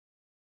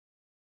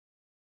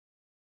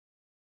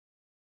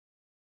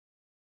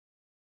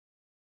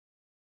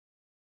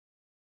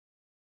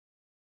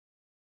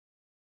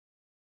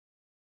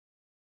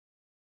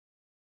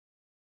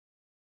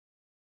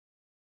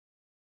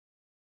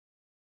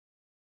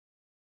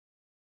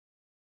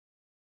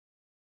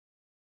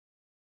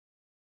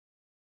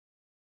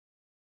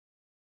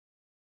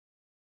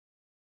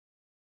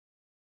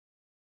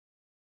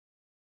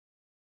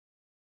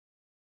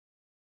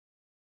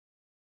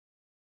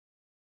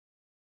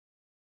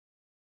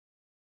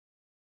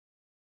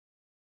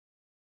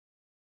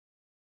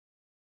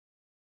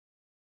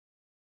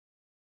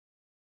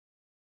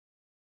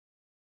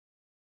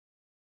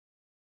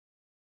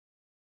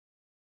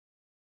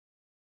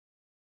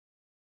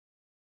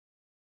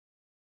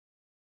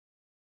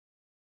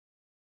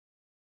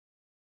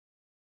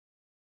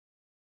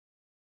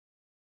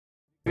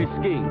Chris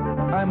King.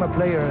 I'm a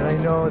player and I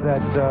know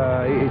that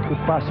it could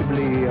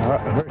possibly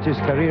hurt his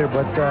career,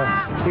 but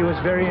he was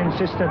very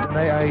insistent and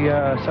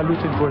I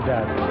salute him for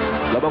that.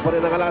 Labang pa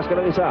rin ang Alaska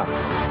ng isa.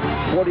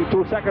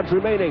 42 seconds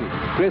remaining.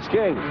 Chris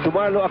King to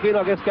Marlo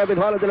Aquino against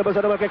Kevin Holland.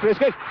 Nilabasan naman kay Chris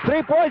King.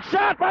 3-point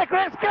shot by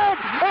Chris King!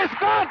 It's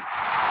good!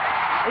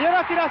 Ayan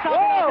ang sinasabi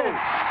natin.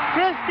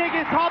 Chris King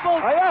is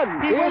hobbled. Ayan!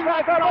 He will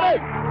not try.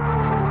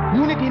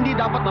 Ngunit hindi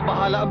dapat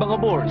nabahala ang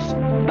mga Boars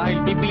dahil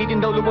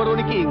pipilitin daw lumaro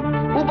ni King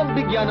upang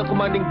bigyan ng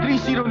commanding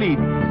 3-0 lead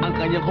ang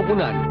kanyang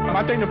koponan.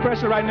 I think the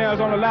pressure right now is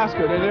on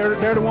Alaska.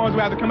 They're the ones who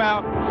have to come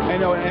out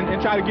and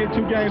try to get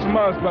 2 games from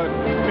us. But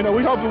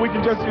we hope that we can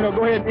just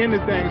go ahead and end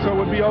this thing so it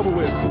would be over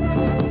with.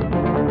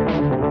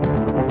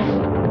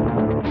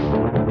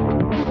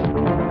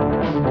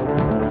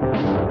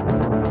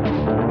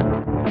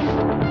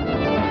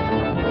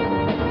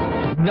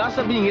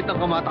 Nasa bingit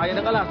ng kamatayan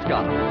ng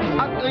Alaska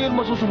at ngayon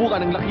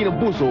masusubukan ang laki ng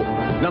puso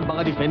ng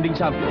mga defending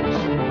champions.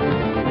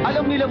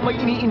 Alam nilang may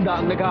iniinda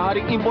ang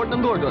naghaharing import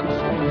ng Gordons.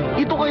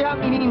 Ito kaya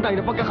ang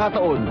iniintay na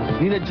pagkakataon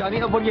ni na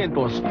Johnny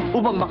Abarientos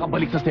upang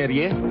makabalik sa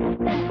serye?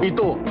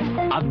 Ito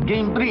ang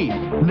Game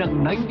 3 ng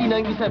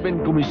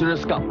 1997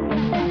 Commissioner's Cup.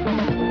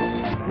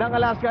 Ng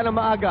Alaska na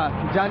maaga,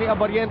 Johnny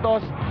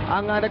Abarientos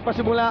ang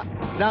nagpasimula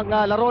ng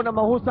laro na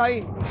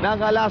mahusay ng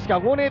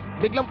Alaska. Ngunit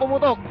biglang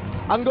pumutok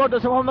ang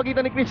Gordon sa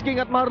pamamagitan ni Chris King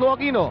at Marlo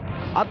Aquino.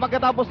 At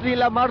pagkatapos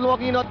nila Marlo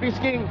Aquino at Chris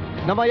King,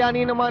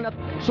 namayani naman at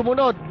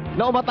sumunod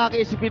na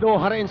umatake si Pino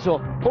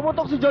Harenzo.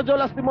 Pumutok si Jojo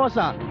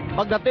Lastimosa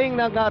pagdating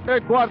ng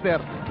third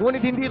quarter.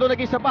 Ngunit hindi ito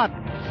naging sapat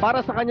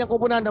para sa kanyang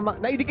kupunan.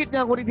 Naidikit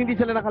niya ngunit hindi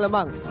sila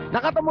nakalamang.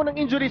 Nakatamo ng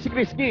injury si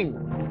Chris King.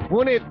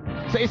 Ngunit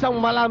sa isang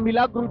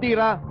milagrong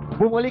tira,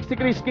 bumalik si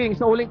Chris King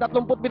sa huling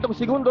 37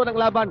 segundo ng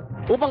laban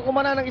upang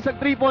kumana ng isang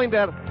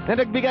 3-pointer na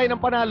nagbigay ng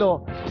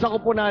panalo sa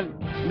kupunan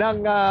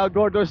ng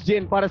Gordon's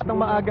Gin para sa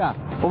maaga.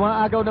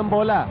 Umaagaw ng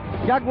bola.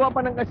 Gagawa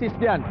pa ng assist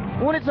yan.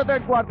 Ngunit sa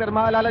third quarter,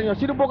 maalala nyo,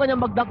 sinubukan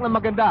niyang magdunk ng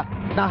maganda.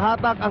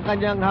 Nahatak ang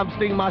kanyang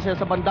hamstring muscle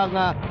sa bandang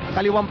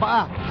kaliwang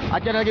paa.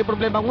 At yan naging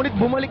problema. Ngunit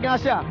bumalik nga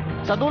siya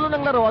sa dulo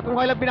ng laro at kung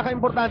kailan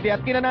pinaka-importante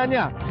at kinana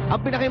niya ang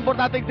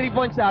pinaka-importante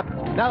 3-point shot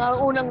ng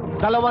unang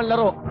dalawang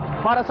laro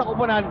para sa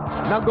kupunan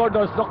ng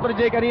Gordons. Dr.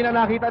 J, kanina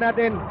nakita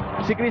natin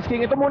si Chris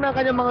King. Ito muna ang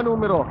kanyang mga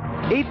numero.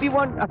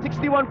 61%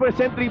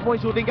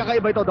 3-point shooting.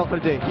 Kakaiba ito, Dr.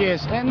 J.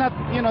 Yes, and not,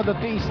 the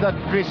things that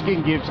Chris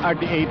King gives are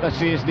the 8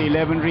 assists, the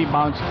 11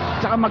 rebounds.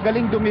 Saka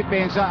magaling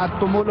dumipensa at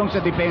tumulong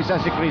sa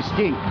depensa si Chris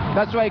King.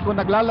 That's why kung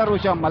naglalaro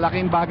siya,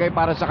 malaking bagay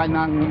para sa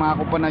kanyang mga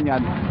kupunan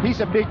yan. He's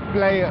a big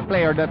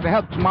player that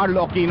helps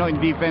Marlo Aquino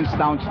in defense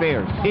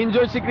downstairs.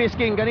 Injured si Chris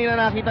King. Kanina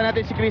nakita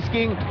natin si Chris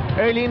King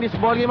early in this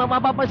ball game.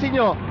 Mapapansin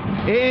nyo,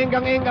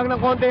 enggang-enggang ng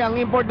konti ang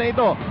import na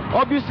ito.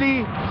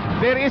 Obviously,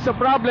 there is a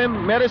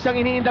problem. Meron siyang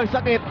iniindang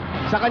sakit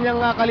sa kanyang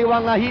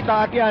kaliwang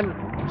hita at yan,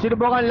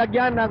 sinubukan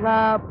lagyan ng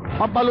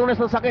pampalunas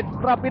ng sakit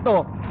strap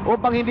ito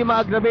upang hindi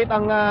ma-aggravate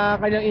ang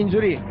kanyang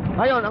injury.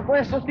 Ngayon, ang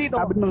questions dito.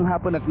 Sabad ng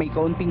hapon at may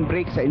kaunting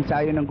break sa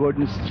ensayo ng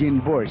Gordon's Gin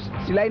Boars.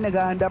 Sila ay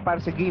naghahanda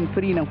para sa Game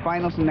 3 ng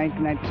Finals ng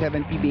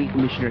 1997 PBA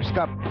Commissioner's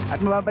Cup.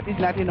 At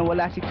mababatid natin na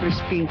wala si Chris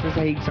King sa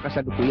sahig sa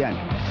kasalukuyan.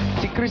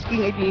 Si Chris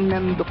King ay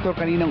tinignan ng doktor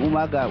kaninang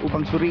umaga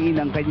upang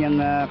suriin ang kanyang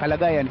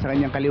kalagayan sa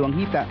kanyang kaliwang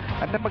hita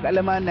at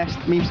napag-alaman na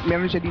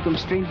meron siya ditong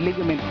strained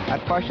ligament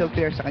at partial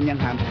tear sa kanyang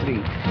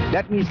hamstring.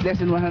 That means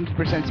less than 100%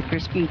 si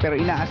Chris King pero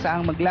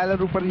inaasahang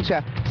maglalaro pa rin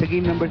siya sa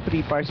Game number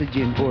 3 para sa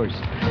Gin Boars.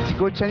 Si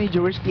Coach Sunny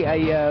Jaworski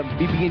ay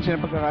bibigyan siya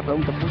ng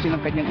pagkakataong tapusin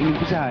ang kanyang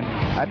inumpisahan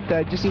at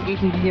just in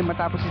case hindi niya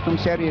matapos itong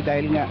serye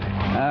dahil nga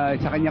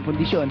sa kanyang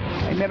kondisyon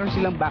ay meron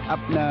silang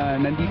backup na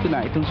nandito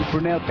na itong si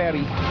Brunel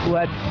Perry who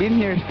had been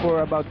here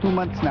for about 2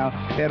 months now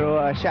pero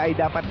siya ay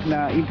dapat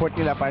na import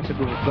nila para sa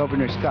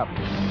Governor's Cup.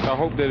 I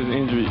hope that his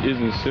injury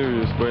isn't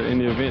serious, but in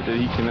the event that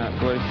he cannot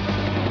play,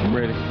 I'm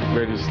ready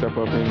to step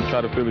up and try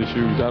to fill his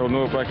shoes. I don't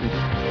know if I can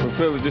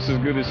fulfill it just as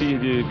good as he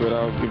did, but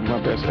I'll give my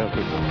best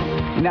effort.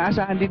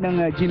 Inaasahan din ng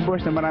Gin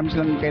Boars na marami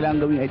silang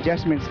kailangan gawing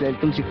adjustments dahil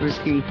itong si Chris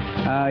King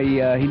ay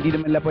hindi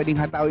naman lang pwedeng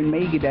hatawin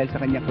maigi dahil sa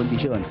kanyang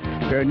kondisyon.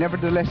 Pero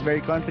nevertheless, very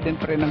confident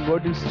pa rin ng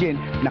Gordon's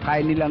Gin na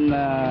kaya nilang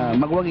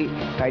magwangi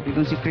kahit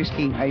itong si Chris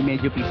King ay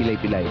medyo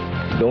pipilay-pilay.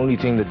 The only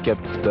thing that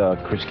kept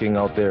Chris King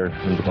out there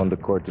on the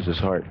court is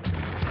his heart.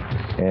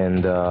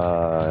 And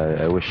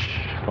I wish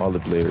all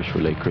the players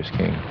were like Chris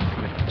King.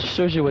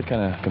 Shows you what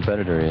kind of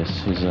competitor he is.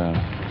 He's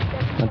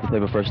not the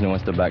type of person who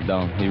wants to back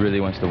down. He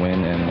really wants to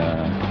win, and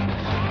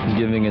he's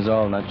giving his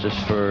all, not just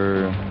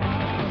for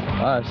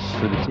us,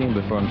 for the team,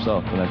 but for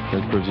himself. And that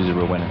proves he's a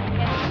real winner.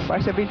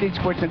 Para sa Vintage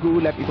Sports,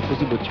 nag-uulat ito po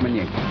si Butch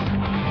Manieg.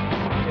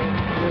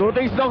 Two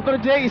things,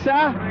 Dr. J.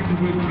 Isa,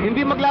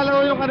 hindi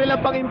maglalaro yung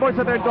kanilang pang-import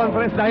sa third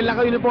conference dahil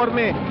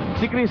naka-uniforme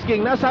si Chris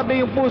King.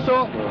 Nasabi yung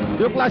puso,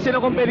 yung klase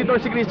ng competitor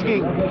si Chris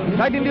King.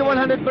 Kahit hindi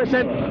 100%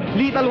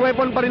 lethal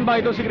weapon pa rin ba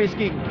ito si Chris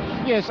King?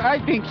 Yes, I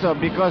think so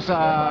because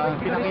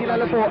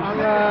pinakilala po ang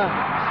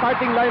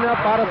starting lineup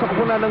para sa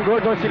kupunan ng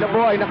Gordon. Sila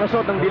po ay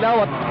nakasuot ng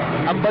dilaw at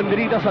ang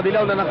banderita sa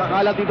dilaw na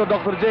nakakalat dito,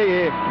 Dr. J.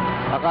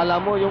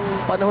 Akala mo yung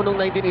panahon ng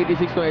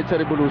 1986 no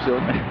EDSA Revolution?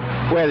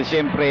 Well,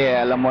 siyempre,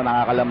 alam mo,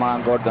 nakakalamang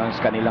ang Gordons,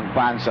 kanilang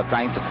fans are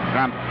trying to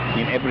cramp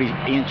in every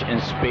inch and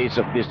space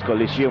of this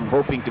Coliseum,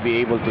 hoping to be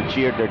able to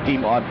cheer their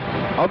team on.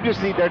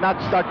 Obviously, they're not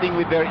starting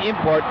with their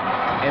import,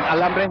 and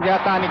alam rin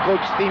yata ni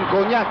Coach Tim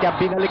Konya, kaya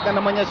binalik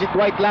na naman niya si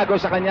Dwight Lago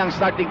sa kanyang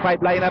starting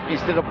five lineup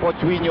instead of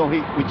Pochuino,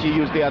 which he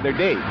used the other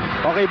day.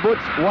 Okay,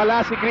 Butch,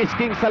 wala si Chris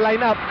King sa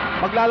lineup.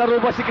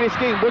 Maglalaro ba si Chris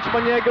King? Butch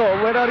Maniego,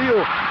 where are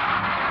you?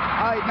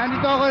 Ay,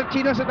 nandito ako,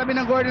 Chino, sa tabi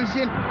ng Gordon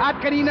Gin. At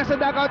kanina sa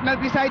dugout,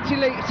 nag-decide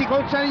si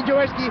Coach Sonny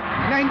Jaworski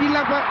na hindi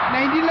lang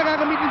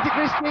gagamitin si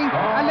Chris King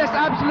unless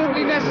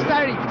absolutely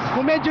necessary.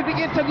 Kung medyo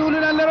dikit sa dulo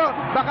ng laro,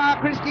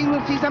 baka Chris King will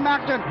see some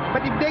action.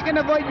 But if they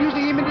can avoid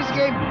using him in this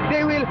game,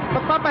 they will.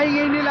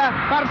 Pagpapahingay nila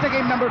para sa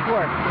game number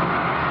 4.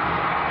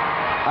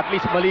 At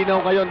least malinaw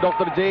ngayon,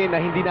 Dr. J,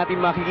 na hindi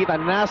natin makikita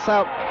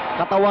nasa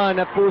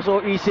katawan at puso,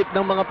 isip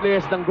ng mga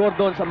players ng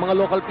Gordon sa mga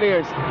local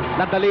players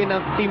na dali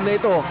ng team na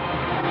ito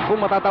kung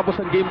matatapos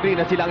ang game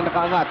 3 na sila ang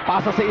nakaangat.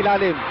 Pasa sa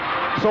ilalim.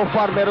 So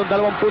far, meron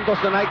 2 puntos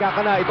na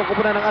naikakana. Itong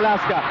kupunan ng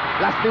Alaska.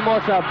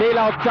 Lastimosa,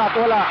 bailout shot,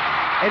 wala.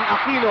 And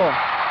Aquino.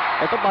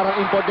 Ito parang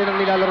import din ang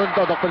nilalaro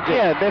nito, Dr. J.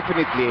 Yeah,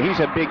 definitely.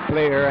 He's a big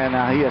player and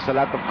he has a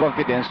lot of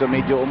confidence, so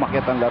medyo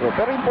umakyat ang laro.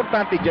 Pero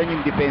importante dyan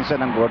yung depensa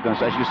ng Gordons.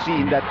 As you see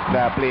in that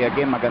play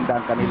again, maganda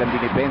ang kanilang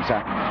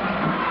dinipensa.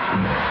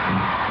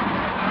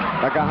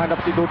 Naghahanap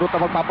si Dudut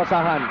na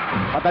magpapasahan.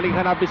 Madaling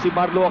hanapin si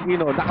Marlo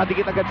Aquino.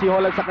 Nakadikit agad si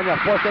Holland sa kanya.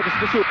 4 seconds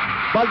to shoot.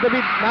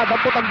 Valdavid,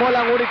 nadampot ang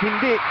bola, ngunit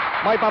hindi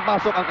may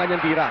papasok ang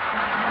kanyang tira.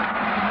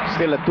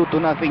 Still a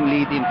 2-0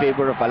 lead in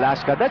favor of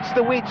Alaska. That's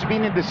the way it's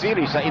been in the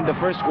series. In the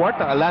first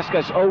quarter,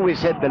 Alaska's always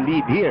had the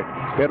lead here.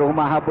 Pero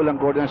humahabol ang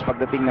Gordons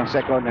pagdating ng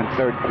second and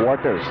third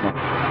quarters. No?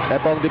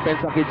 Ito ang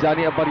depensa kay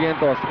Johnny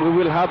Abarientos. We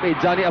will have a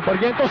Johnny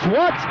Abarientos.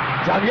 What?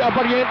 Johnny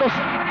Abarientos.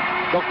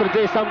 Dr.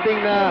 J, something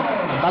na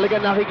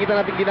talagang nakikita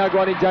natin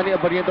ginagawa ni Johnny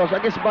Abarientos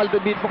against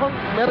Valdavid. Mukhang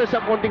meron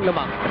siyang konting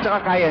lamang. At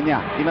saka kaya niya.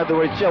 In other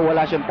words,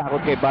 wala siyang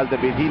takot kay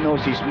Valdavid. He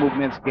knows his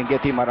movements can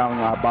get him around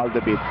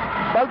Valdavid.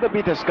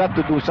 Valdavid has got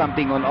to do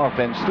something on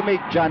offense to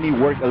make Johnny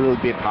work a little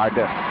bit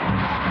harder.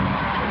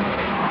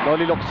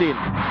 Noli Locsin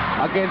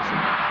against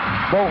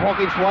Bong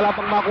Hawkins. Wala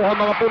pang makuha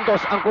mga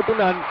puntos ang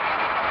kupunan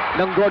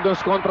ng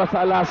Gordons kontra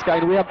sa Alaska.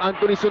 And we have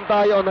Anthony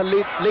Suntayo on the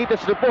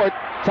latest report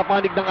sa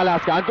panig ng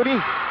Alaska. Anthony?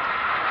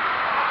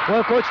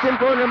 Well, Coach Tim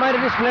Cohn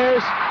reminded his players,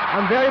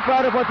 I'm very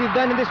proud of what we've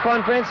done in this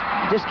conference.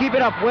 Just keep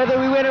it up. Whether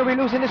we win or we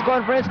lose in this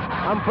conference,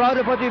 I'm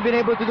proud of what we've been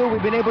able to do.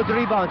 We've been able to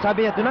rebound.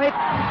 Sabi niya, tonight,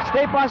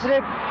 stay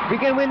positive.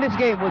 We can win this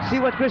game. We'll see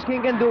what Chris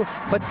King can do.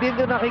 But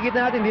dito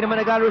nakikita natin, hindi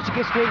naman naglalaro si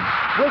Chris King.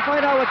 We'll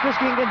find out what Chris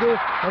King can do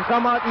and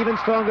come out even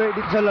stronger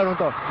dito sa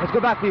larong to. Let's go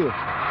back to you.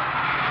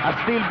 A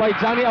steal by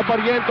Johnny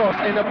Abarientos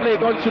and a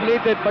play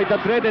consummated by the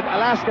dreaded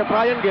Alaska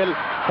Triangle.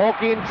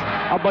 Hawkins,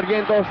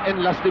 Abarientos,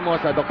 and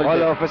Lastimosa, Dr.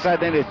 All J. of a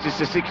sudden, it's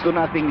just a 6-0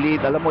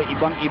 lead. Alam mo,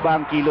 ibang-iba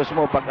ang kilos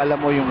mo pag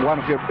alam mo yung one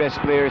of your best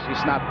players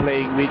is not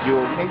playing with you.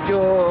 Medyo,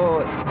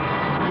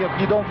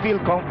 you don't feel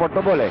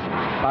comfortable eh.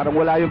 Parang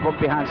wala yung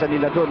kumpiyansa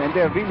nila doon. And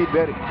they're really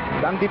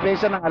ang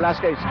depensa ng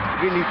Alaska is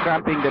really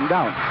cramping them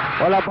down.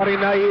 Wala pa rin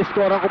na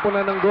i-score ang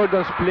kupunan ng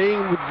Gordons playing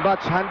with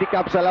much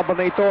handicap sa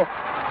laban na ito.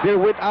 They're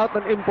without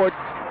an import.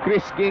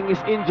 Chris King is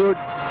injured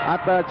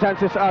at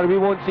chances are we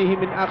won't see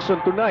him in action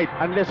tonight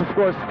unless of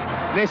course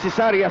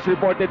necessary as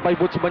reported by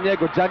Butch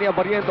Maniego. Johnny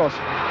Abarientos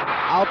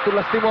out to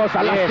Lastimosa.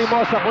 Yes.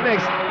 Lastimosa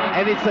connects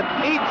and it's an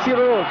 8-0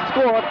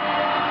 score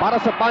para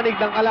sa panig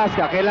ng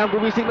Alaska. Kailangan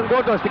gumising ng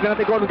Gordons. Tignan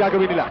natin kung ano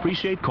gagawin nila.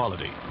 Appreciate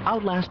quality.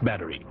 Outlast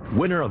Battery,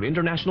 winner of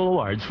international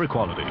awards for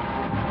quality.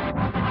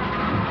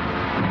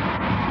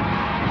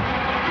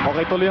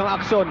 Okay, tuloy ang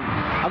action.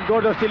 Ang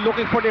Gordons still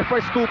looking for their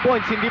first 2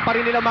 points. Hindi pa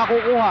rin nila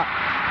makukuha.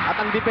 At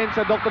ang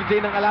depensa, Dr.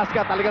 J, ng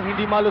Alaska, talagang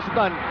hindi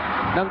malusutan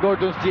ng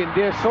Gordons Gin.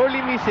 They're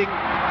sorely missing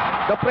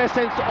the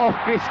presence of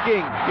Chris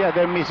King. Yeah,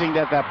 they're missing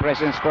that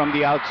presence from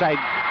the outside.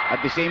 At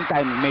the same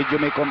time,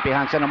 medyo may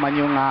kumpiyansa naman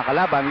yung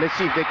kalaban. Let's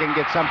see if they can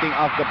get something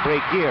off the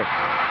break here.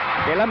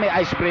 Kailan may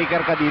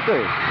icebreaker ka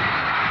dito eh.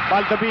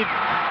 Valdavid,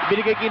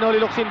 binigay kay Noli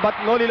Locsin, but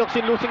Noli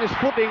Locsin losing his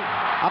footing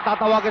at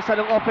tatawagan sa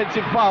ng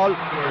offensive foul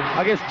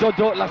against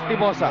Jojo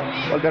Lastimosa.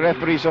 Well, the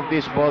referees of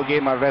this ball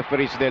game are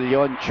referees De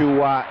Leon,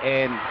 Chua,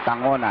 and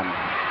Tangonan.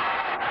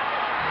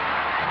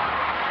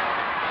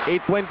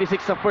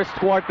 8:26 sa first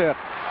quarter.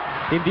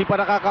 Hindi pa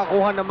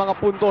nakakakuha ng mga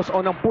puntos o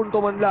ng punto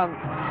man lang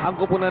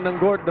ang kupunan ng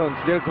Gordons.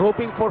 They're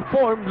groping for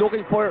form,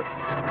 looking for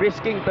Chris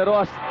King.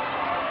 Pero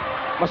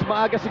mas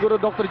maaga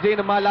siguro, Dr. J,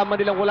 na malaman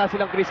nilang wala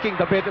silang Chris King,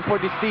 the better for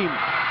this team.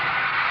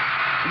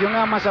 Yung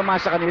nga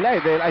masama sa kanila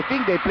eh. I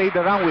think they played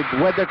around with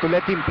whether to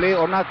let him play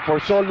or not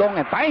for so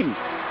long a time.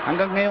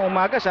 Hanggang ngayong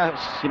umaga,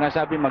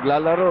 sinasabi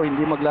maglalaro,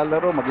 hindi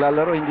maglalaro,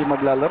 maglalaro, hindi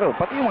maglalaro.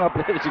 Pati yung mga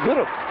players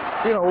siguro.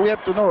 You know, we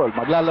have to know,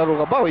 maglalaro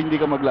ka ba o hindi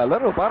ka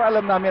maglalaro para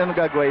alam namin ano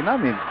gagawin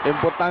namin.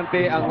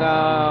 Importante ang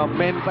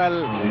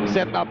mental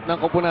setup ng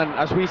kupunan.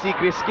 As we see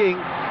Chris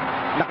King,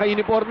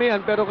 naka-uniforme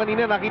yan, pero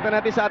kanina nakita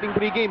natin sa ating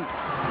pregame,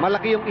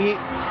 malaki yung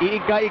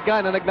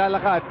iiga-iga na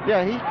naglalakad.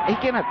 Yeah, he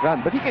cannot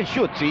run, but he can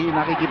shoot. See,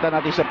 nakikita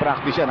natin sa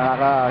practice siya,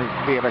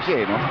 nakakatira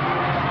siya, no?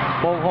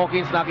 Bong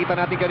Hawkins, nakita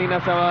natin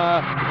kanina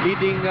sa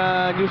leading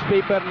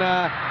newspaper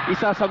na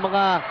isa sa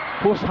mga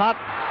who's hot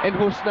and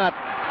who's not.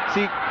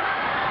 Si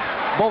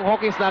Bong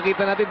Hawkins,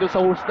 nakita natin doon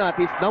sa who's not.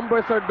 His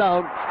numbers are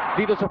down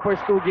dito sa first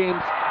 2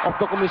 games of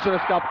the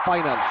Commissioner's Cup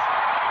Finals.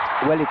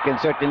 Well, it can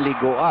certainly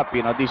go up.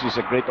 You know, this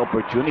is a great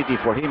opportunity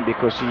for him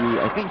because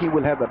I think he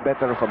will have a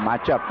better of a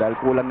matchup dahil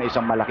kulang na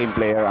isang malaking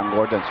player ang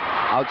Gordons.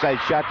 Outside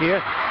shot here,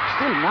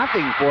 still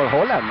nothing for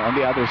Holland on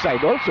the other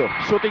side also.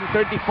 Shooting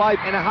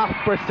 35.5%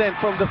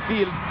 from the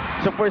field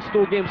sa first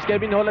 2 games.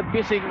 Kevin Holland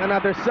missing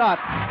another shot.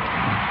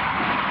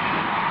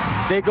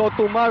 They go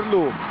to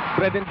Marlu.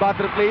 Bread and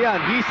butter play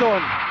yan. Hison,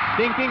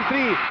 thinking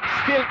 3.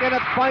 Still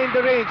cannot find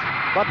the range,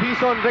 but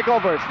Hison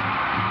recovers.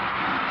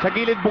 Sa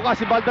gilid bukas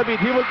si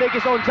Baldavid. He will take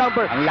his own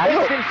jumper. Ang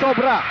layo. Still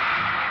sobra.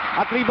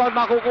 At rebound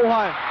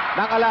makukuha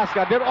ng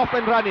Alaska. They're off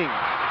and running.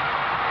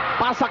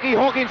 Pasaki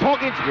Hawkins.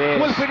 Hawkins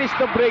will finish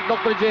the break,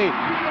 Dr. J.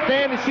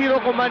 10-0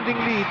 commanding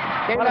lead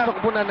para sa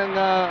kupunan ng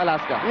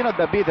Alaska. You know,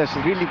 David has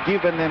really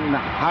given them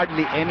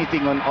hardly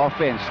anything on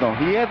offense. No,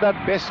 he had that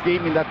best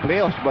game in that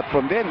playoffs, but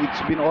from then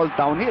it's been all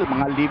downhill.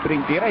 Mga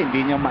libreng tira,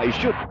 hindi niya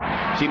ma-shoot.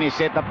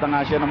 Siniset up na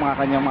nga siya ng mga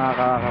kanyang mga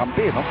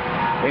kakampi, no?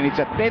 And it's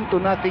a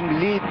 10-0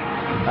 lead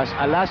as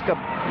Alaska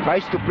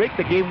tries to break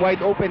the game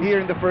wide open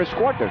here in the first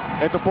quarter.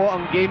 Ito po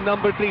ang game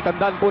number 3.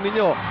 Tandaan po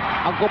ninyo,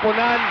 ang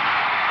kupunan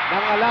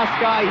ng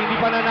Alaska ay hindi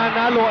pa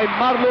nananalo, and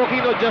Marlo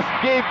Aquino just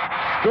gave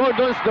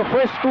Gordons the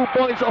first 2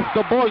 points of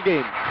the ball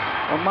game.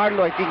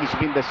 Marlo, I think, has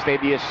been the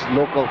steadiest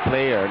local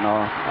player,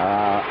 no?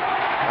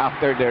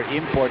 After their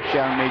import,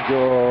 siya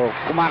medyo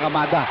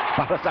kumakamada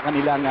para sa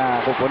kanilang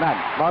kupunan.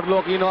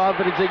 Marlo Aquino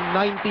averaging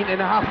 19.5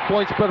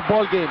 points per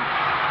ball game.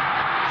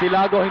 Si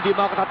Lago hindi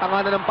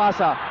makatatanganan ng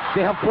pasa.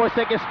 They have 4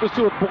 seconds to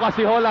shoot. Bukas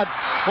si Holland.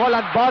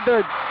 Holland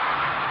bothered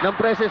ng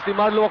presence ni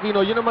Marlo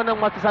Aquino. Yun naman ang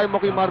masasabi mo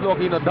kay Marlo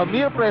Aquino. The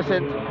mere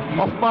presence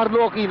of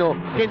Marlo Aquino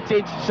can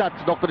change shots,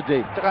 Dr.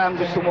 J. Tsaka ang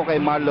gusto mo kay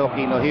Marlo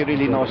Aquino, he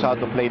really knows how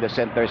to play the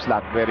center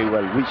slot very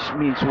well, which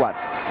means what?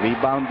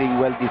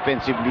 Rebounding well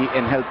defensively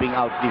and helping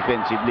out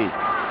defensively.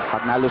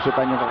 Pag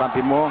nalusutan yung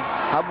kakampi mo,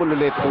 habol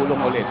ulit, tulong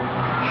ulit.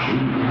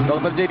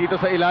 Dr. J, dito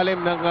sa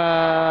ilalim ng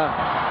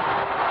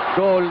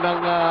goal ng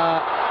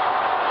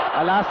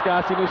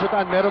Alaska,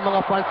 sinusutan. Merong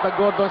mga fans na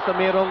Gordons na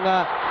merong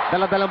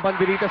daladalang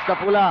banderitas na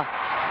pula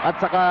at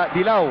saka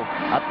dilaw.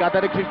 At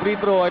kada nag-free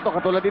throw, ito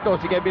katulad dito,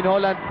 si Kevin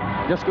Holland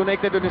just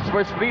connected on his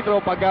first free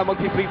throw. Pagka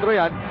mag-free throw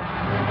yan,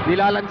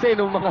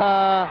 nilalansin ng mga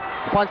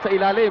fans sa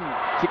ilalim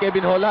si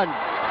Kevin Holland.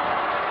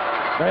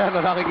 Kaya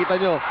nakikita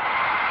nyo,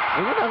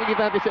 yung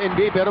nakikita natin sa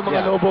NBA, pero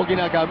mga lobo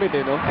ginagamit,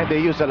 no? And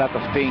they use a lot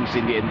of things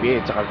in the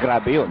NBA. Tsaka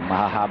grabe yun.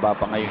 Mahahaba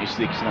pa nga yung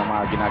sticks na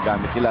mga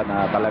ginagamit nila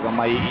na talagang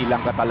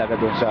maiilang ka talaga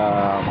doon sa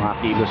mga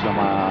kilos ng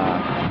mga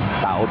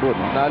tao doon.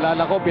 No?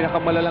 Naalala ko,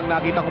 pinakamalalang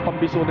nakita ko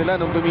pambiso nila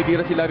nung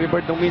tumitira sila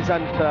Bird nung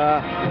minsan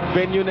sa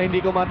venue na hindi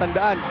ko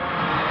matandaan.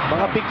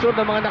 Mga picture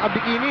ng mga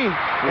nakabikini.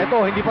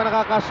 Ito, hindi pa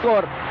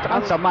nakaka-score. Tsaka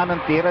ang sama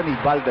ng tira ni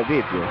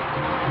Baldavid.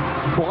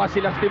 Bukas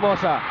sila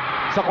Stimosa.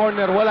 Sa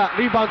corner, wala.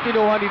 Rebound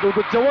kinuha ni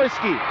Dudut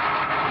Jaworski.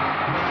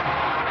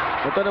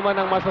 Ito naman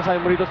ang masasabi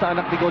mo rito sa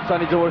anak ni Coach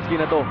Sonny Jaworski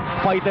na to.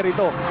 Fighter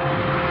ito.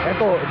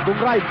 Ito,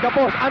 dumride.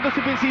 Kapos, ando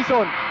si Vince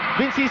Season.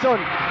 Vince Season,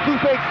 2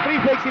 fakes,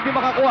 3 fakes, hindi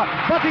makakuha.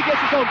 But he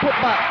gets his own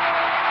putback.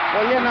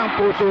 Well, yan ang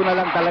puso na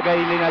lang talaga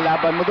yung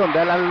linalaban mo doon.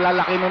 Dahil ang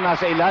lalaki nun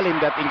nasa ilalim,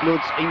 that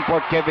includes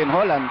import Kevin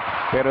Holland.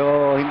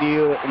 Pero hindi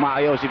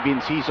umaayaw si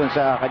Vince Season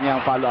sa kanyang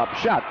follow-up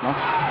shot, no?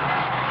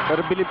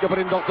 Pero believe ka pa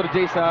rin, Dr.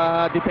 J, sa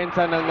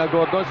depensa ng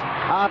Gordons.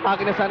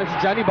 Aatake na sana si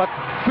Johnny, but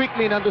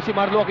quickly nando si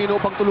Marlo Aquino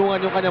upang tulungan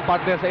yung kanyang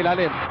partner sa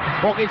ilalim.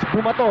 Hawkins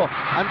bumato,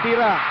 ang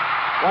tira.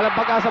 Walang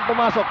pag-asang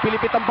pumasok,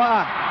 pilipit ang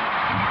paa.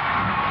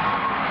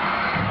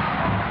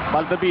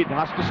 Baldavid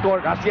has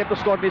yet to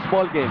score this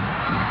ball game.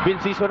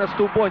 Vince Season has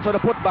 2 points on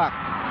the putback.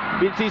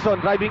 Vince Season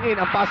driving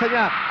in, ang pasa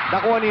niya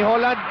nakuha ni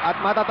Holland at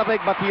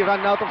matatapik, but he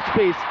ran out of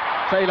space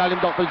sa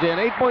ilalim, Dr. J. An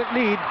 8-point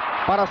lead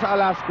para sa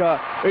Alaska,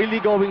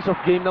 early goings of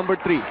game number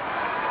 3.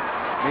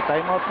 May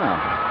timeout na.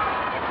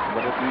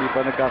 Bakit hindi pa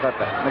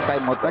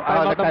nag-timeout?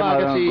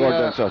 Nag-timeout na si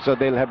Gordon. So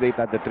they'll have it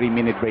at the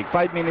 3-minute break.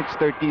 5 minutes,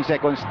 13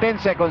 seconds,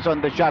 10 seconds on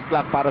the shot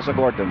clock para sa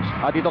Gordons.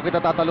 Dito kita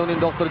tatalunin,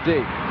 Dr.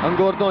 J. Ang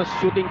Gordons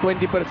shooting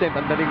 20%.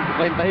 Ang daling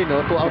kwentahin,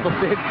 no? 2 out of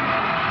 10.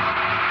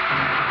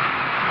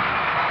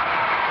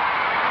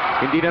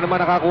 Hindi na naman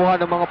nakakuha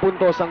ng mga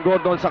puntos ang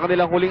Gordon sa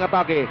kanilang huling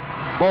atake.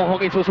 Bong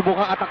Hawkins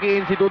susubukang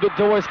atakihin si Dudut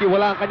Jaworski.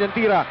 Wala ang kanyang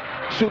tira.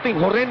 Shooting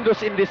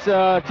horrendous in this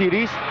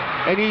series.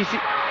 And he's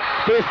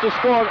faced to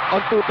score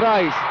on 2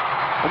 tries.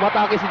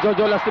 Umatake si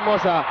Jojo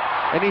Lastimosa.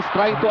 And he's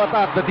trying to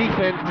attack the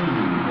defense.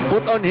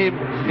 Put on him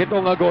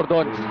itong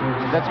Gordon.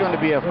 That's going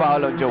to be a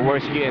foul on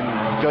Jaworski, and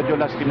Jojo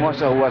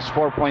Lastimosa, who has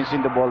 4 points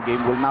in the ball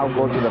game, will now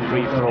go to the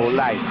free throw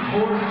line.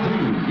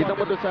 Kita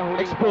mo doon sa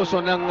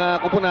explosion ng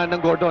kupunan ng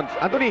Gordon.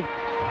 Anthony.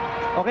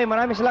 Okay,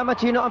 maraming salamat,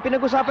 Chino. Ang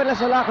pinag-usapan lang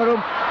sa locker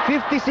room,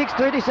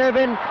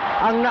 56-37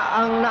 ang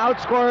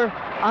na-outscore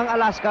ang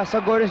Alaska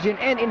sa Gordon's Gin.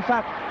 And in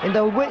fact, in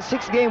the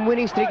 6-game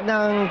winning streak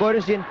ng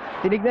Gordon's Gin,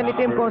 tinignan ni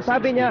Tim Cone,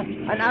 sabi niya,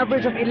 an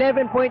average of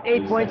 11.8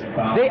 points,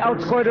 they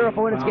outscored their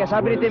opponents. Kaya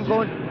sabi ni Tim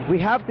Cone,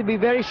 we have to be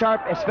very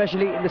sharp,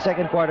 especially in the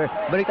second quarter.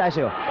 Balik tayo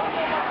sa'yo.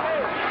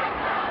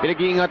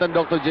 Pinag-iingatan,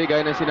 Dr. J,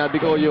 gaya ng sinabi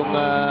ko, yung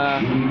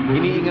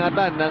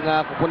iniingatan ng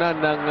kupunan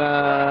ng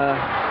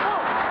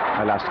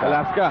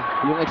Alaska.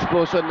 Yung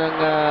explosion ng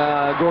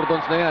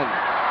Gordons na yan.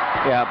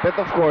 Yeah, but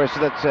of course,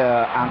 that's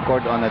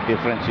anchored on a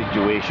different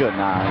situation.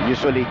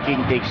 Usually,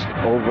 King takes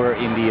over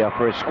in the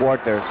first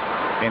quarter,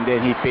 and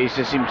then he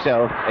paces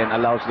himself and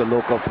allows the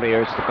local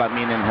players to come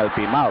in and help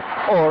him out.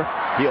 Or,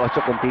 he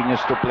also continues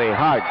to play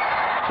hard.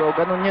 So,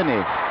 ganun yun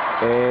eh.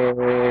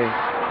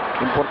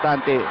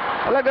 Importante.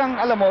 Talagang,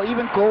 alam mo,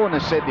 even Cohen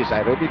has said this,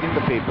 I read it in the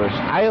papers,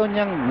 ayaw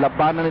niyang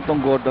labanan itong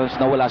Gordons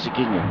na wala si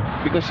King eh.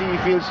 Because he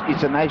feels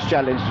it's a nice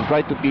challenge to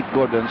try to beat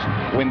Gordons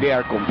when they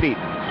are complete.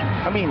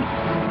 I mean,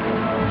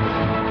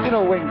 you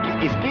know,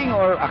 if King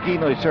or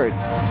Aquino is hurt,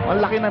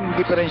 ang laki ng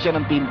diferensya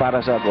ng team para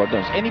sa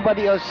Gordons.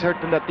 Anybody else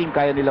hurt in that team,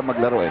 kaya nila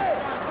maglaro eh.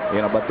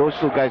 You know, but those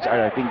two guys are,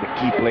 I think, the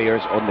key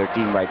players on their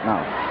team right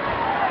now.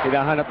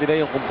 Hinahanap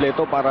nila yung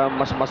kumpleto para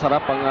mas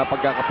masarap ang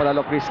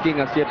pagkakapanalo. Chris King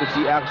has yet to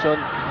see action.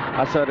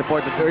 As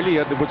reported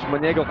earlier, the Butch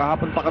Maniego,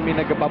 kahapon pa kami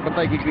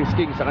nagpapantay kay Chris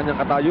King sa kanyang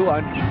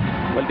katayuan.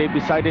 Well, they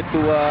decided to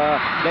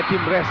let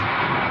him rest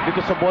dito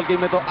sa ball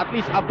game ito, at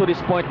least up to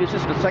this point. This is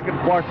the second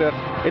quarter.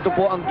 Ito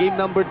po ang game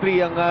number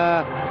 3, ang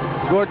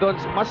Gordons.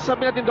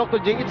 Masasabi natin,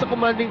 Dr. J, it's a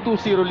commanding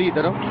 2-0 lead,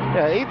 ano?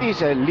 Yeah, it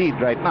is a lead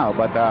right now,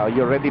 but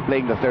you're already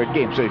playing the third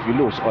game. So if you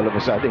lose, all of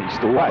a sudden,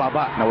 it's 2-1.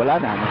 Nawala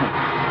na.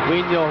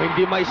 Win nyo,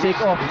 hindi may shake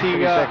off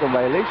si... second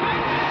violation.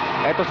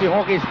 Ito si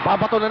Hawkins,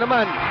 babato na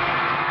naman.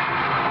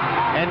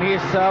 And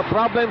his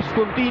problems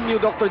continue,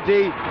 Dr.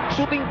 J.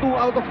 Shooting 2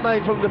 out of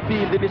 9 from the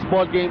field in this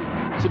ball game,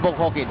 si Bong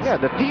Hawkins.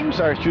 Yeah, the teams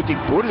are shooting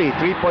poorly.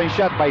 3-point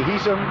shot by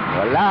Hison,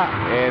 wala.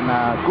 And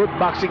good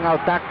boxing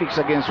out tactics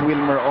against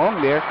Wilmer Ong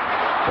there.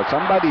 But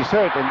somebody's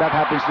hurt, and that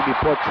happens to be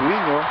Poch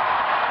Suino.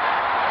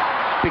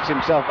 Picks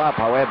himself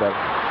up, however.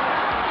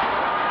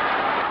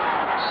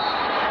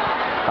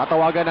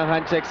 Tatawagan ng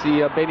handshake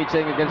si Benny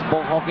Cheng against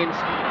Bong Hawkins.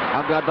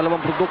 Ang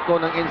dalawang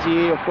produkto ng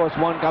NCAA, of course,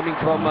 one coming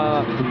from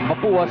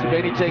Papua, si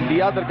Benny Cheng, the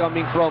other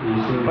coming from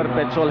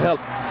Perpetual Health.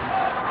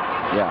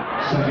 Yeah.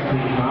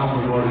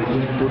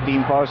 2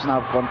 team fouls now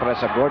contra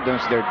sa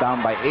Gordons. They're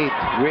down by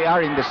 8. We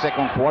are in the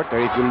second quarter.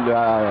 It will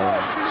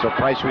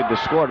surprise with the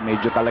score.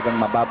 Medyo talagang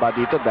mababa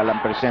dito.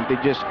 Dalang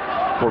percentages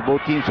for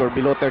both teams were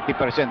below 30%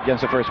 dyan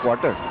sa first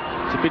quarter.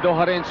 Si Pido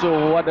Harenzo,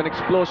 who had an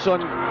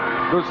explosion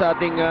doon sa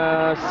ating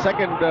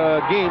second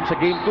game, sa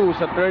game 2,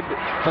 sa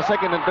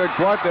second and third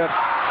quarter,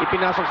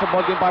 ipinasok sa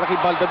ball game para kay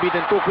Baldabid,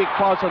 and 2 quick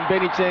fouls on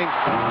Benny Cheng.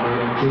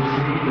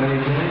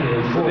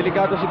 So,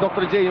 delikado si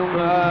Dr. J, yung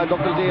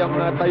Dr. J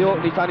ang tayo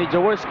ni Sonny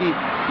Jaworski.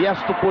 He has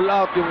to pull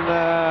out yung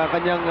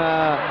kanyang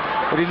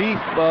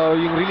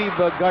yung relief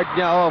guard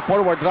niya,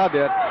 forward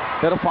rather,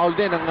 pero foul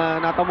din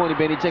ang natamo ni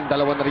Benny Cheng.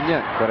 Dalawa na rin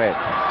yan. Correct.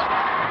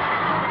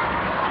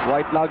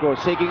 White Lago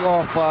shaking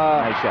off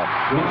nice shot.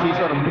 Vince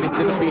Season.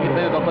 Pinipinit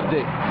na yun, Dr.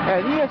 J.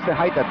 And he has the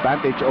height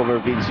advantage over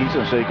Vince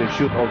Season, so he can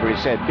shoot over his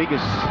head.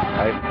 Biggest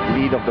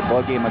lead of the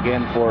ball game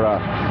again for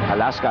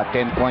Alaska,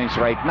 10 points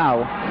right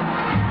now.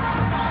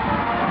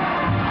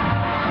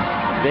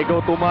 They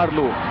go to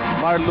Marlu.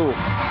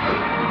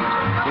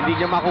 Hindi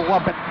niya makukuha,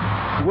 but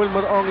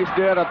Wilmer Ong is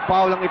there at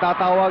foul ang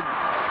itatawag.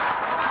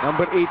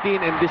 Number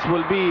 18, and this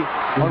will be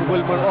on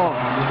Wilmer Ong.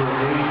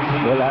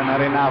 Wala na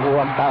rin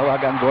ako ang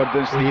tawag ang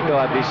Gordons dito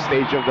at this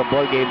stage of the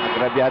ball game.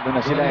 Agrabyado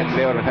na sila, and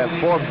they have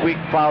 4 quick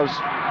fouls,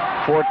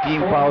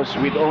 14 fouls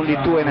with only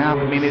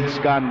 2.5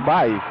 minutes gone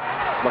by.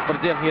 Dr.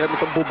 J, ang hirap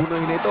itong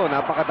bubunuhin ito.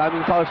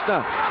 Napakadaming fouls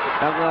na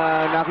ang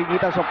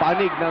nakikita sa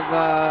panig ng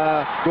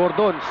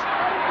Gordons.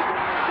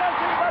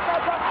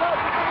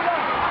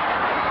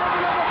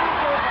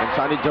 And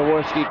Sonny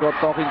Jaworski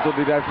talking to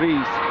the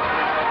referees.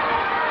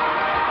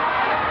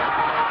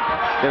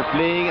 They're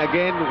playing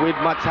again with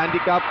match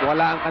handicap.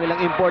 Wala ang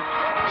kanilang import.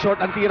 Short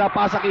ang tira,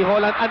 pasa kay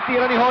Holland. Ang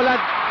tira ni Holland.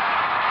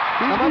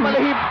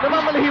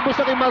 Namamalahibos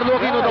sa kay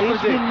Marlo Aquino, Dr. He's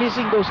J. been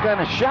missing those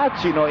kind of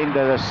shots, you know, in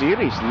the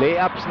series.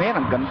 Layups na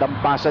yan. Ang gandang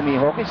pasa ni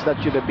Hawkins. That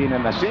should have been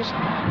an assist.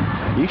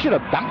 You should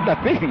have dunked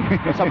that thing.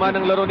 Kasama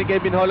ng laro ni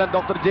Kevin Holland,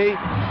 Dr. J.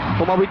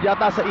 Tumawid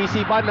yata sa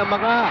isipan ng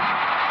mga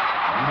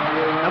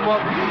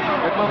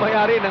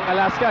nagmamayari ng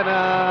Alaska na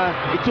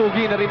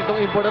itsugi na rin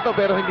itong import na to,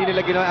 pero hindi nila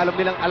ginawa. Alam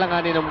nilang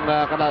alanganin ng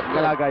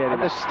kalagayan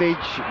nila. At the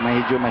stage,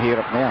 medyo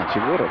mahirap na yan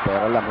siguro,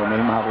 pero alam ko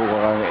may makukuha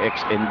kang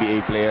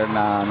ex-NBA player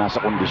na nasa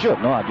kondisyon,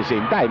 no? At the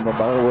same time,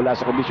 baka wala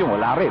sa kondisyon,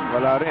 wala rin.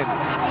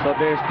 So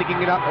they're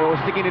sticking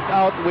it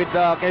out with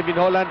Kevin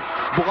Holland.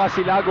 Bukas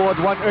si Lago at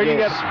one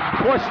earlier. Yes.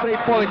 4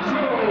 straight points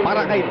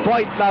para kay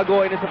Dwight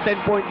Lago, and it's a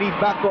 10-point lead,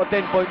 back to a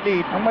 10-point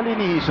lead. Ang mali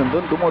ni Hison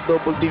doon,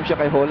 dumo-double team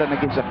siya kay Holland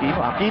against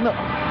Aquino.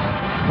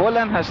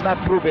 Holland has not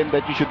proven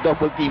that you should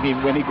double team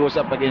him when he goes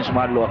up against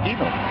Marlo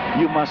Aquino.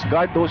 You must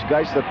guard those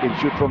guys that can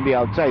shoot from the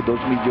outside, those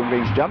medium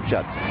range jump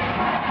shots.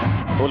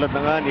 Tulad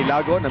na nga ni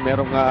Lago na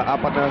merong 4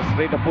 na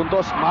straight na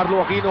puntos.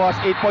 Marlo Aquino has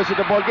 8 points in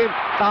the ball game.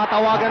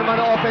 Tatawagan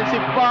naman ng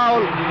offensive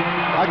foul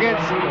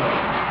against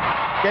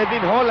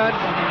Kevin Holland.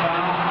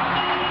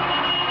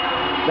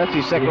 That's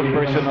his second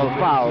personal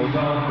foul.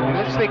 And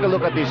let's take a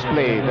look at this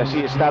play. Does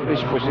he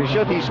establish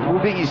position? He's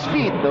moving his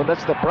feet, though.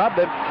 That's the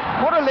problem.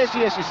 More or less,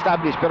 he has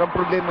established. Pero ang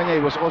problema niya,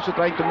 he was also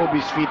trying to move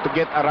his feet to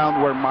get around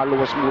where Marlo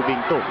was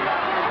moving to.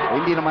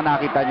 Hindi naman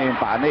nakita niya yung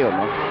paa na yun,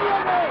 no?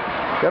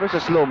 Pero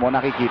sa slow-mo,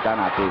 nakikita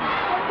natin.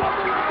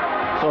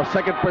 So,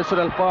 second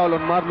personal foul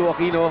on Marlo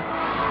Aquino.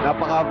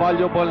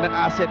 Napaka-valuable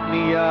na asset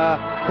ni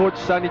Coach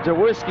Sonny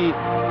Jaworski,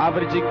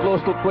 averaging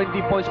close to 20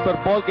 points per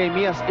ball game.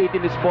 He has 8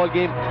 in this ball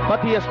game, but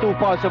he has 2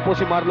 fouls. Yan po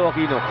si Marlo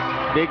Aquino.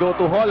 They go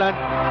to Holland.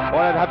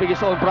 Holland having his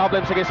own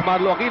problems against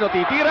Marlo Aquino.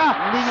 Titira!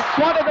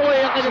 Swatted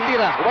away ang kanyang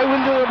tira. Why will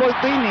you avoid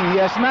training?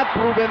 He has not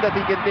proven that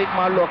he can take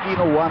Marlo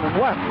Aquino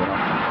one-on-one. You know?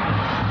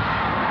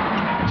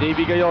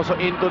 JV Gayoso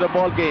into the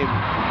ball game.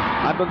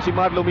 Andun si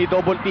Marlo, may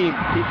double team.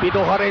 Pito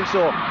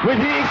Harenzo. Will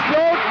he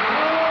explode?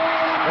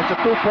 That's a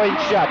 2-point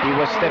shot. He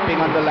was stepping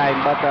on the line,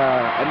 but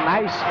a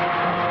nice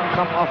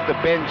come off the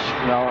bench.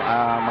 You know,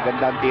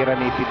 magandang tira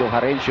ni Pido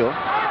Harencio.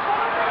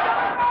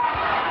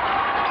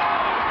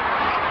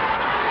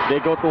 They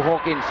go to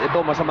Hawkins.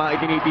 Ito, masama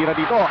itinitira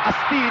dito. A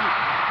steal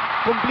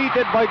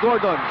completed by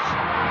Gordons.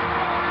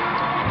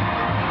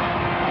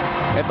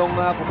 Itong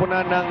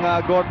kupunan ng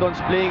Gordons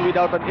playing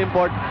without an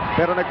import,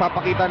 pero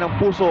nagpapakita ng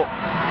puso.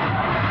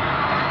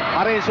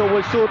 Harencio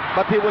will shoot,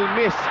 but he will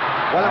miss.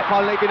 Walang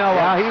foul na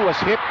itinawag. Yeah, he was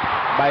hit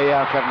by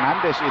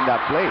Fernandez in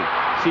that play.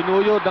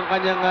 Sinuyod ang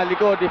kanyang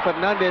likod ni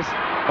Fernandez,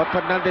 but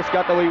Fernandez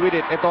got away with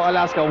it. Ito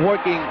Alaska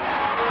working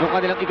yung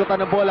kanilang ikutan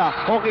ng bola.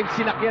 Hawkins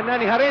sinakyan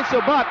na ni Harencio,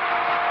 but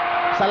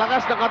sa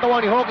lakas ng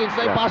katawan ni Hawkins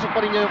na ipasok pa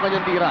rin niya yung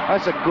kanyang tira.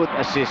 That's a good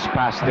assist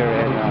pass there.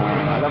 And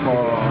alam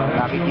mo,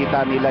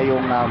 nakikita nila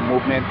yung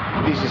movement.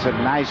 This is a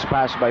nice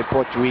pass by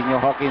Pochuino.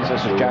 Hawkins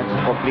has a chance to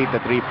complete the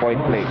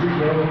 3-point play.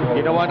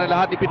 Ginawa na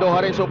lahat ni Pido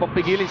Harencio upang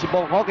pigilin si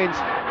Bong Hawkins,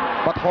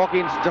 but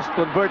Hawkins just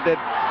converted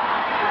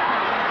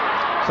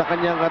sa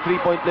kanyang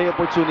 3-point play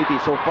opportunity.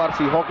 So far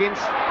si Hawkins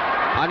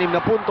 6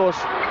 na puntos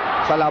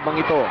sa labang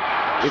ito,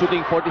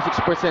 shooting 46%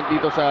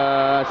 dito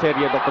sa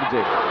serye, Dr.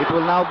 J. It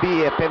will now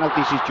be a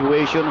penalty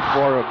situation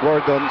for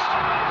Gordons.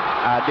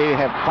 They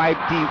have 5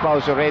 team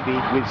fouls already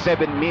with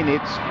 7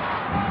 minutes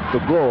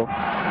to go,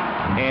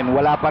 and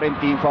wala pa rin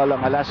team foul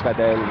ang Alaska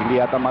dahil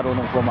hindi yata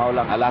marunong pumaul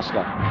ang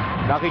Alaska.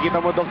 Nakikita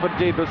mo, Dr.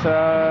 J, doon sa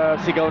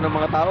sigaw ng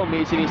mga tao,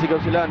 may sinisigaw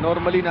sila.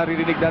 Normally,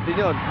 naririnig natin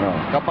yun.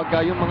 Kapag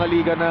yung mga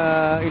liga na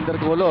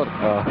intercolor,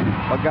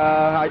 pagka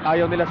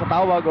ayaw nila sa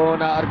tawag o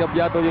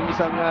naargabyado yung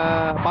isang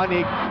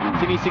panik,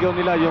 sinisigaw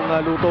nila yung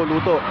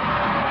luto-luto.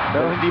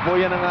 Pero hindi po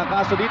yan ang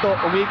kaso dito.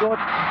 Umikot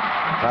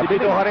si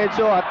Pido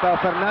Harencio at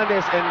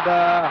Fernandez, and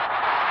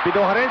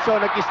Pido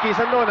Harencio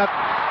nagkiskisan doon at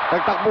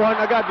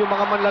nagtakbuhan agad yung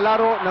mga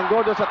manlalaro ng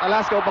Gordons at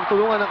Alaska upang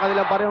tulungan ang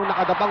kanilang parehong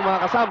nakadapang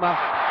mga kasama.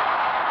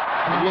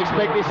 We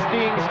expect these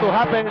things to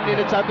happen in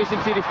the championship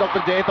series,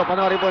 Dr. J. Ito,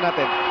 panoorin po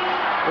natin.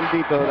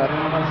 Dito,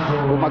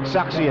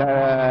 bumagsak si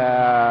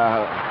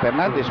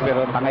Fernandez,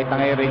 pero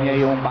tangay-tangay rin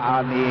niya yung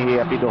paa ni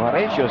Pido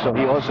Harencio, so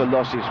he also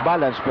lost his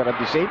balance. Pero at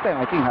the same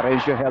time, I think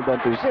Harencio held on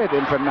to his head,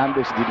 and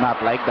Fernandez did not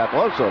like that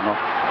also, no?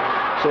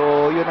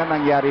 So, yun ang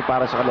nangyari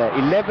para sa kanila.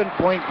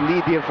 11-point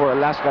lead here for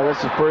Alaska.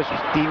 That's the first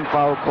team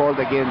foul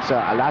called against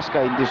Alaska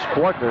in this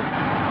quarter.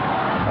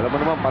 Alam mo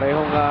naman,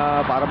 parehong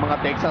para mga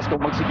Texas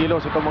kung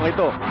magsigilos itong mga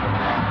ito.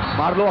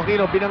 Marlo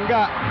Aquino,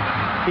 binangga.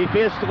 He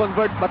fails to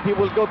convert, but he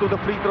will go to the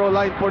free throw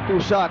line for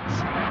 2 shots.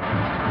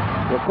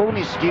 The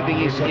coach is giving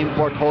his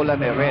import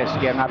Holland a rest.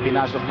 Kaya nga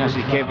pinasok niya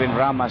si Kevin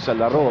Rama sa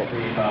laro.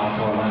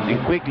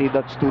 And quickly,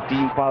 that's 2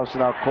 team fouls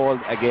now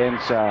called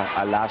against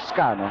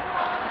Alaska, no?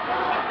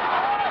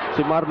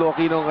 Si Marlo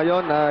Aquino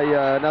ngayon ay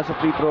nasa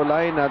free throw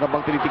line.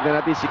 Habang tinitignan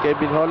natin si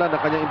Kevin Holland,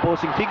 ang kanyang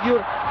imposing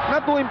figure.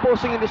 Not too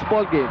imposing in this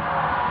ball game.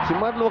 Si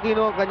Marlo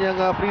Aquino, ang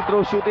kanyang free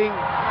throw shooting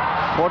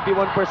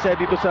 41%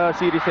 dito sa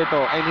series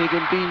ito, and he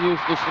continues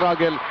to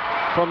struggle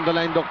from the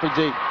line, Dr.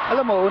 J.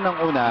 Alam mo,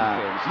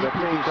 unang-una, he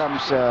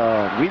becomes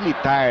really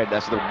tired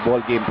as the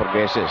ball game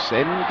progresses,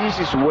 and this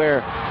is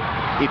where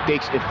it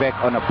takes effect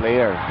on a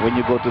player when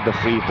you go to the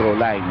free throw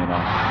line, you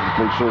know.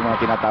 Pulso na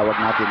tinatawag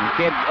natin.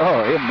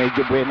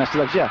 Medyo buenas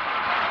lang siya.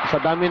 Sa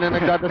dami na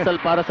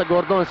nagdadasal para sa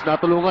Gordons,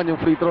 natulungan yung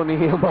free throw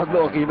ni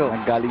Marlo Aquino.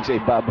 Ang galing sa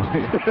ibabaw.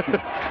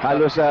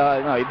 Halos,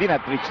 it did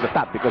not reach the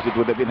top because it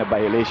would have been a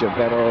violation,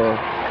 pero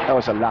that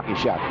was a lucky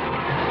shot.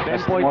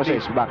 10-point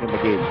Moses is back in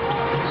the game.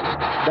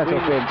 That's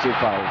offensive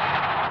foul.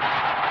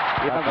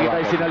 Kitang-kita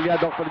yung sinalya,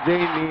 Dr. J,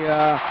 ni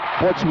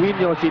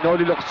Pochuino, si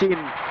Noli Locsin.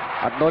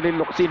 At Noli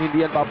Locsin,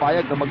 hindi yan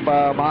papayag na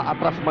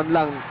ma-atras man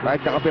lang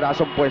kahit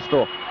kakapirasong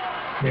pwesto.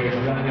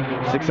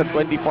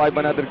 6-25,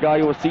 another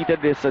guy who was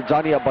seated is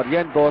Johnny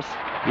Abarientos.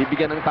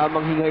 Bibigyan ng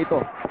tamang hinga ito.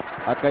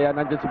 At kaya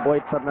nandyan si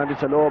Boyd Fernandez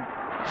sa loob.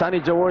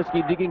 Sonny Jaworski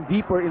digging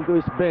deeper into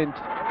his bench,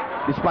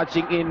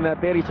 dispatching in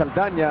Terry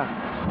Saldana.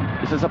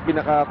 isa sa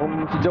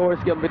kung si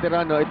Jaworski ang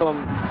veterano, ito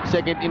ang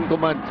second in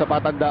command sa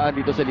patandaan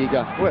dito sa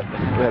liga. Well,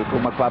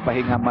 kung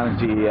magpapahinga man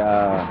si,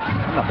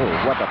 naku,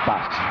 what a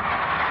pass.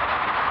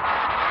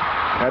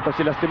 Ito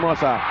si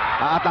Lastimosa,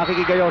 aatake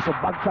kay Gayoso,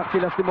 bagsak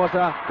si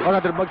Lastimosa, or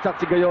rather bagsak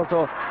si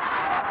Gayoso.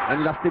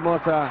 Ang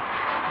Lastimosa,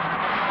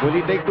 will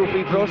he take 2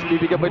 free throws?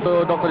 Bibigyan ba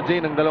ito Dr.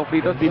 J ng 2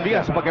 free throws?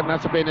 Bibigyan sapagkat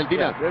nasa penalty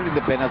na. Well, in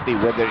the penalty,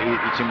 whether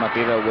it's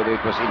immaterial, whether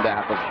it was in the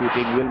act of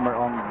shooting, Wilmer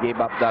Ong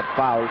gave up that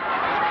foul.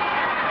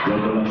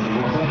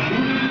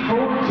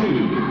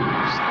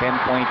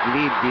 10-point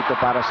lead dito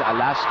para sa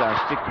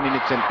Alaska, 6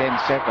 minutes and 10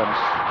 seconds.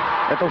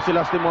 Ito si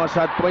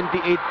Lastimosa,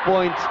 28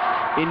 points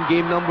in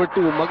game number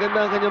 2.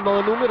 Maganda ang kanyang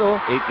mga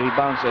numero. 8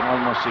 rebounds and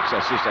almost 6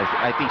 assists.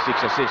 I think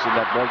 6 assists in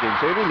that ball game.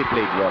 So he really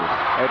played well.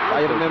 If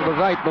I remember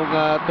right, nung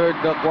third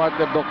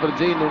quarter, Dr.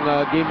 J, nung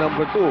game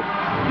number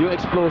 2, yung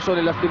explosion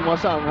ni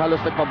Lastimosa ang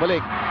halos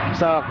nagpabalik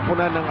sa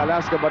kupunan ng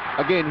Alaska. But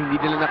again, hindi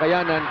nila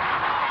nakayanan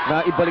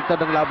na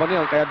ibaliktad ang laban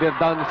niya. Kaya they're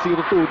down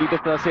 0-2 dito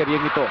sa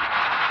seryeng ito.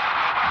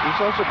 He's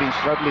also been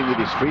struggling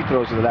with his free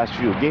throws in the last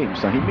few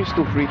games. Now, he missed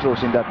 2 free throws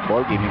in that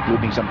ball game,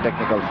 including some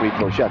technical free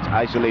throw shots.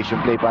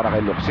 Isolation play para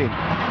kay Locsin.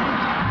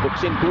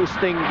 Locsin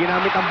boosting,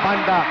 ginamit ang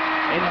banda,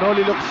 and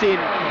Noli Locsin,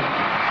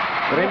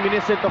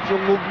 reminiscent of yung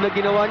move na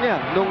ginawa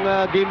niya nung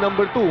game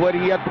number 2 where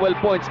he had 12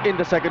 points in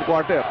the second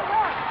quarter.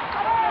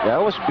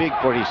 Yeah, that was big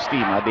for his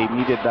team. They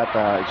needed that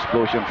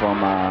explosion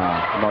from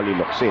Noli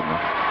Locsin.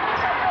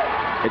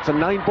 It's a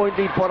 9-point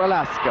lead for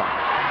Alaska.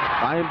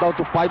 I am down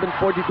to 5 and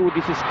 42.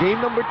 This is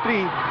game number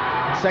 3,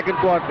 second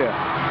quarter.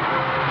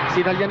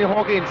 Sinalya ni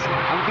Hawkins.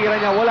 Ang tira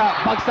niya wala.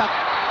 Bagsak.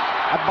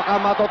 At baka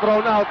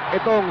mato-thrown out.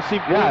 Itong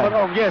si Wilmer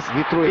Ong. Yes,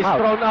 he threw him he's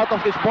out. Thrown out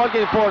of this ball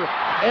game for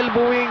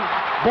elbowing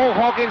Bo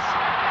Hawkins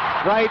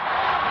right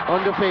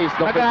on the face.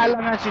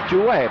 Nag-aalangan si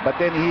Chua but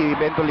then he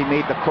eventually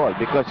made the call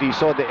because he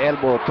saw the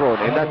elbow thrown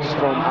and that's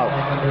thrown out.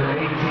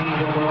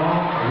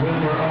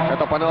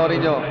 Ito,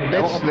 panoorin nyo.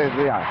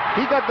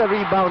 He got the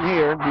rebound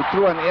here. He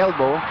threw an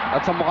elbow.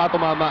 At sa mukha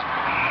tumama.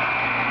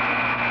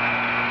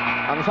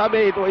 Ang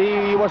sabi ito,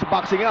 he was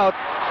boxing out.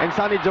 And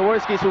Sonny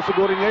Jaworski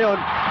susugurin ngayon.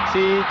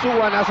 Si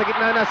Chua, nasa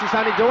gitna na si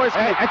Sonny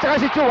Jaworski. At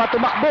saka si Chua,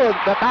 tumakbo.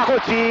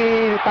 Natakot si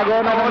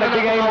Tagona na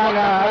nagbigay ng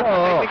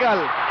technical.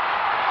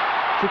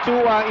 Si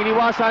Chua,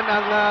 iniwasan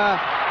ang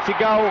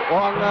sigaw o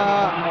ang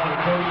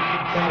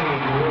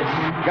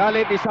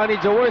galit ni Sonny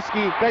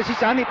Jaworski. Kasi si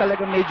Sonny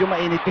talaga medyo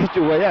mainit kay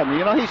Chua yan.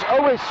 You know, he's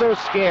always so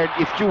scared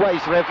if Chua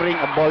is refereeing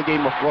a ball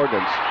game of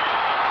Gordons.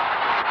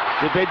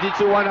 Si Benji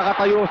Chua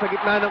nakatayo sa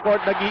gitna ng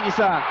court,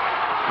 nag-iisa.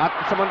 At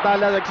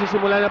samantala,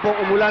 nagsisimula na pong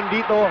umulan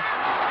dito.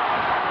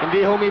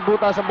 Hindi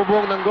humibuta sa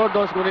bubong ng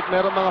Gordons, ngunit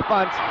meron mga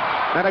fans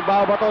na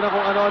nagbabato na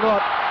kung ano-ano.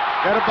 At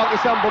meron pang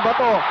isang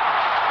bumato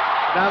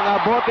ng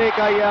bote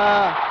kay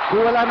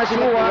wala na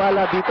silang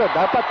tiwala dito.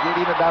 Dapat,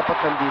 hindi na dapat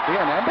nandito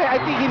yan. I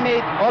think he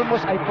made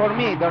almost, for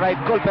me, the right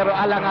call. Pero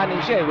alanganin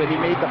siya when he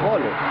made the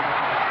call.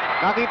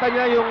 Nakita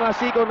niya yung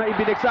siko na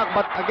ibinagsak.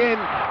 But again,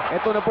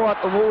 eto na po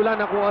at umuulan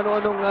na kung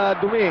ano-anong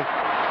dumi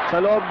sa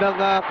loob ng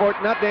court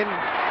natin.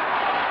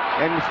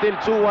 And still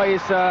Chua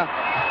is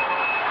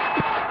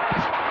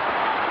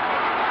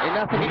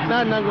nasa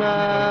gitna ng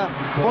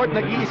court,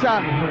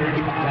 nag-iisa.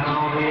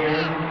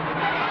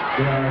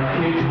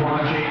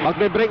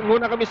 Magbe-break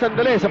muna kami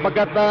sandali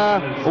sapagkat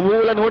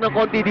umuulan ho ng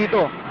konti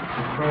dito.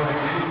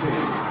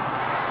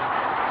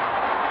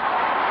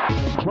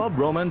 Club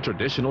Roman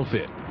Traditional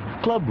Fit.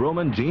 Club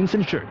Roman Jeans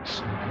and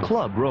Shirts.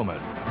 Club Roman.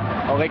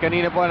 Okay,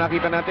 kanina po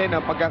nakita natin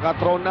ang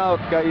pagkaka-thrown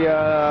out kay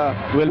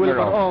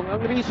Wilmer Ong.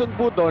 Ang reason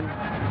po doon,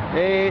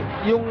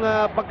 yung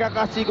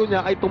pagkakasiko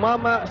niya ay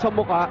tumama sa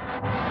muka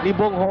ni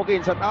Bong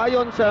Hawkins. At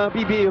ayon sa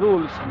PBA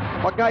rules,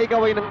 pagka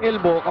ikaw ay ng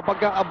elbow, kapag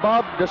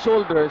above the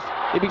shoulders,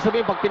 ibig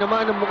sabihin pag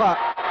tinamaan ng muka,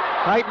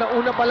 kahit na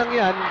una pa lang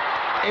yan,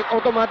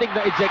 automatic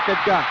na ejected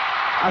ka.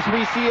 As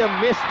we see a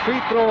missed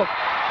free throw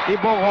ni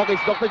Bong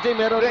Hawkins. Dr. J,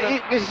 meron na...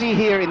 You see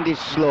here in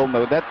this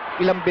slow-mo that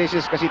ilang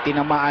beses kasi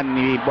tinamaan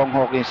ni Bong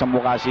Hawkins sa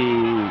mukha si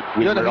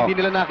Wilmer Ong. Hindi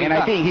nila nakita. And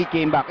I think he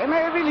came back. And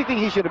I really think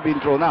he should have been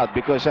thrown out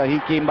because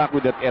he came back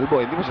with that elbow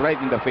and it was right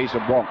in the face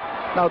of Bong.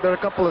 Now, there are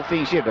a couple of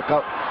things here.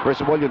 First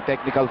of all, yung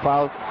technical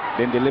foul,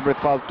 then deliberate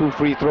foul, 2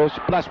 free throws,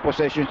 plus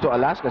possessions to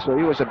Alaska. So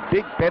it was a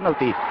big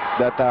penalty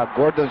that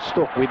Gordon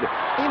took with...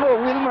 You know,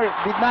 Wilmer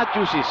did not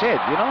use his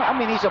head. You know, I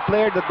mean, he's a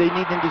player that they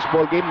need in this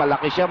ball game.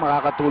 Malaki siya,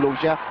 makakatulong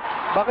siya.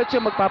 Bakit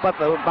siya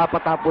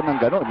magpapatapon ng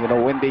gano'n, you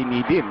know, when they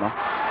need him, no?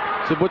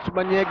 Si Butch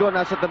Maniego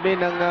nasa tabi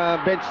ng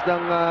bench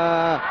ng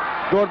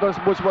Gordon's.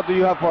 Butch, what do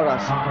you have for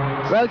us?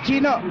 Well,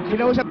 Chino,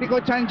 kinausap ni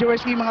Coach San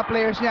Jaworski mga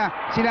players niya.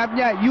 Sinabi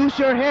niya, use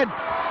your head.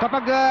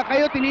 Kapag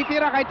kayo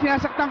tinitira, kahit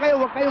sinasaktan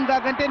kayo, huwag kayong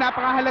gaganti.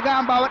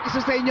 Napakahalaga ang bawat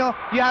isa sa inyo.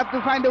 You have to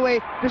find a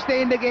way to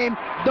stay in the game.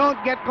 Don't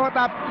get caught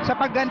up sa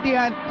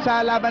paggantihan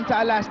sa laban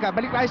sa Alaska.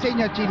 Balik tayo sa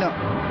inyo, Chino.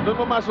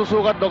 Doon mo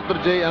masusukat, Dr.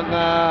 J, ang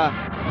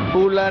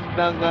tulad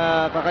ng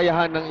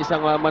kakayahan ng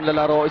isang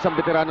manlalaro, isang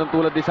veteranong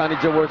tulad ni Sonny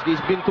Jaworski.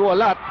 He's been through a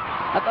lot.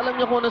 At alam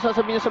niyo kung ano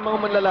sasabihin niya sa mga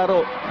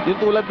manlalaro. Yung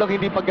tulad lang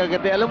hindi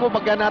paggaganti. Alam mo,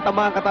 pagka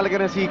natamaan ka talaga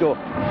ng sigo,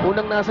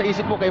 unang nasa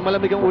isip mo, kay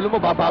malamig ang ulo mo,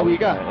 babawi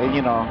ka. And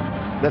you know,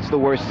 that's the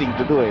worst thing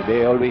to do eh.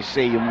 They always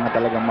say yung mga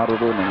talagang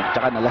marurunong,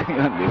 tsaka na lang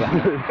yun, di ba?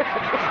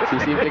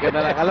 Sisimple ka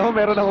na lang. Alam mo,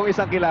 meron akong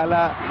isang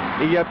kilala,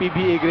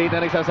 PBA grade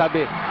na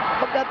nagsasabi,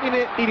 pagka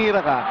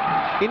tinira ka,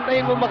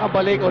 hintayin mo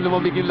makabalik o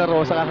lumamig yung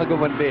laro sa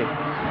kakagumande.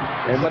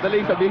 Eh,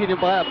 madaling sabihin yung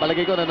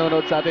palagay ko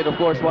nanonood sa atin. Of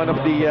course, one of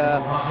the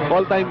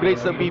all-time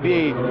greats ng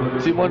PBA,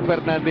 Simon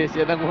Fernandez.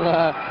 Yan ang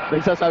mga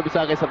nagsasabi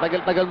sa akin, sa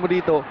tagal-tagal mo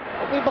dito,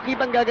 may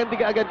makitang gaganti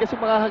ka agad kasi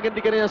makakaganti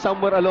ka na yan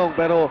somewhere along.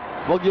 Pero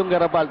wag yung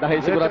garabal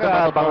dahil sigurado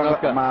matabangan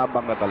ka.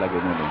 Maabang ka talaga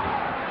nun eh.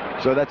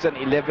 So that's an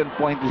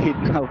 11-point lead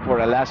now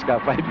for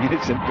Alaska, 5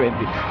 minutes and 20.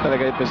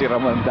 Talaga ito si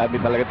Ramon,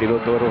 dami talaga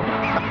tinuturo.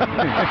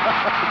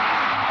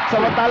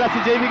 Samantala si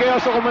JB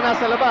Gayoso kumana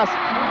sa labas.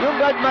 Yung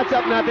guard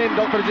matchup natin,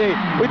 Dr. J,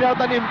 without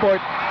an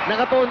import,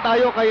 nakatuon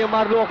tayo kay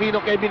Marlo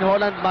Aquino, Kevin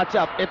Holland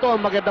matchup. Ito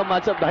ang magandang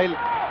matchup dahil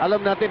alam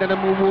natin na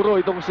namumuro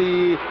itong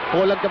si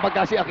Holland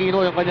kapag kasi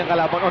Aquino yung kanyang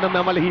kalaban o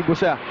namamalahibo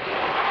siya.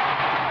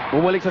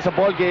 Bumalik sa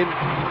ball game.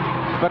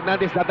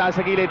 Fernandez nataas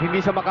sa gilid,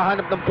 hindi siya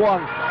makahanap ng puwang.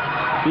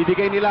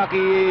 Bibigay nila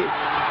kay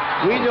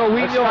Winyo,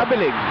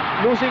 traveling,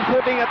 losing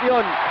footing at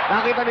yon.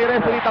 Nakita ni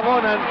referee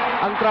Tangonan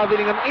ang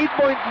traveling ng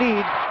 8-point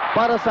lead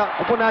para sa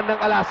kupunan ng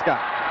Alaska.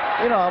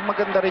 You know,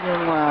 maganda rin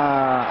yung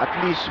at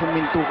least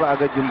huminto ka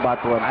agad yung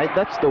batuan.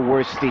 That's the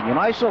worst thing. You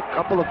know, I saw a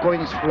couple of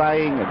coins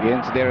flying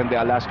against there in the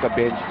Alaska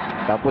bench.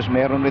 Tapos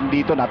meron rin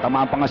dito,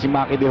 natamaan pa nga si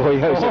Maki De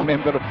Hoya, sa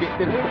member of it.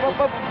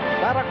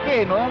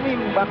 Tarake, no? I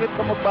mean, bakit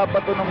ka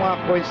magbabato ng mga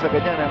coins na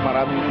ganyan?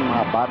 Maraming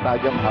mga bata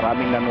dyan,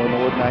 maraming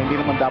nanonood na hindi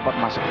naman dapat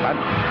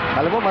masaktan.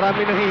 Alam mo,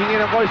 maraming nanghihingi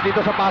ng coins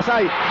dito sa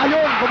Pasay.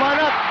 Ayun,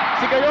 kumanat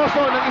si Gayoso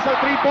ng isang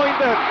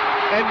 3-pointer.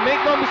 And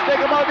make no mistake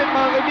about it,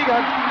 mga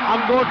kaibigan,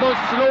 ang Gordon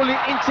slowly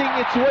inching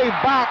its way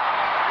back.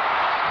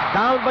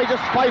 Down by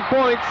just 5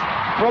 points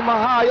from a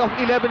high of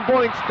 11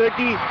 points,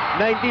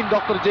 30-19,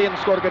 Dr. J ang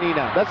score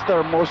kanina. That's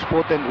their most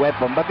potent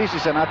weapon. But this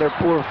is another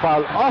poor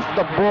foul off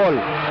the ball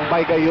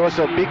by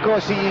Gayoso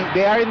because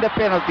they are in the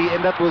penalty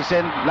and that will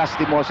send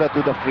Lastimosa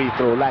to the free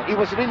throw line. It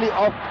was really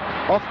off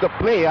the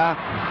play,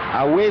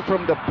 away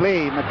from the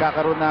play,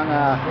 nagkakaroon ng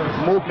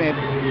movement.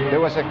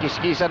 There was a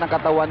kiskisa ng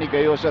katawan ni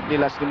Gayoso at ni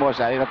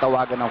Lastimosa ay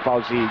natawagan ng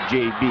foul si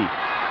JB.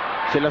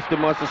 Si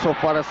Lastimosa so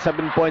far as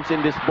 7 points in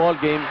this ball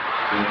game.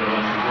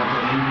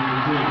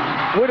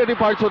 With the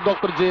departure,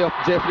 Dr. J, of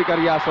Jeffrey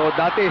Carriazo,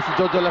 dati si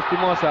Jojo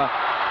Lastimosa,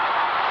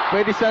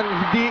 pwede siyang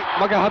hindi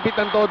maghahapit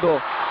ng todo.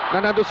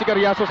 Na nandun si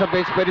Carriazo sa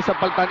bench, pwede siyang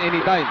paltan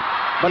anytime.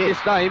 But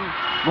this time,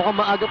 mukhang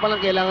maaga pa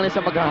lang kailangan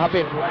niya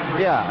maghahapit.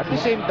 Yeah, at the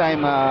same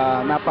time,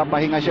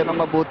 napapahinga siya ng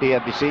mabuti.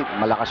 At the same,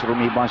 malakas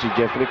rumibang si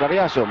Jeffrey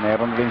Carriazo.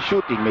 Meron rin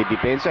shooting, may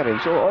depensa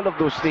rin. So all of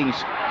those things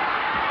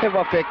have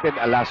affected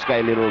Alaska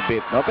a little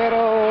bit. No? Pero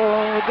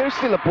they're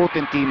still a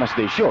potent team as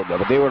they should.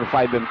 They were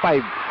 5-5.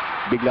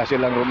 Bigla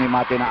silang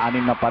rumimate na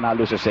 6 na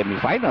panalo sa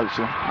semifinals,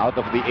 no? Out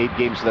of the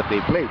 8 games that they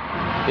played.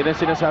 Yan ang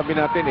sinasabi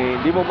natin eh.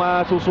 Hindi mo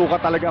masusuka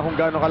talaga kung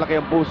gaano kalaki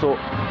ang puso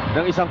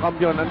ng isang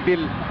kampiyon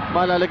until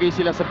malalagay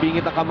sila sa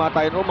bingit ng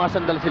kamatayan o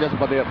masandal sila sa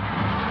pader.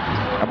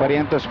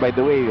 Barrientos, by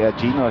the way,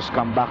 Gino has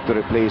come back to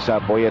replace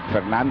Boyet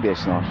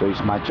Fernandez. No? So his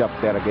matchup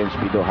there against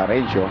Pido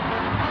Harencio.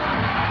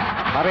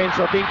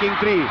 Harencio thinking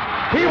 3.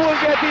 He will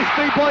get his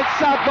 3-point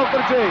shot,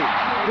 Dr. J.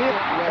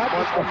 That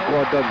is of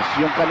Gordon's,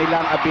 yung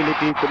kanilang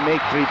ability to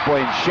make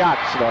 3-point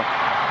shots. No?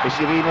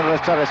 Si Rino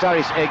Salazar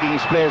is egging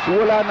his players.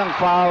 Wala ng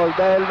foul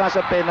dahil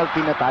nasa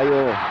penalty na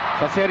tayo.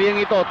 Sa seryeng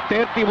ito,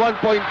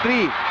 31.3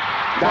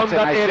 from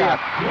that area.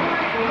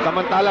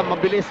 Samantala,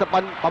 mabilis sa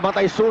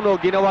pamatay sunog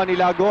ginawa ni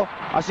Lago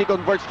as he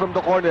converts from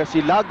the corner.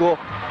 Si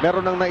Lago,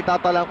 meron nang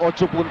naitatalang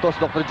 8 puntos,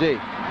 Dr. J.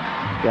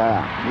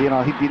 Yeah, you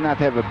know, he did not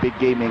have a big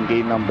game in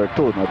game number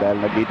 2, no, dahil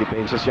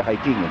nagdidepensa siya kay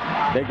King.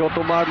 They go to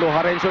Marlo.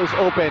 Harencio is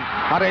open.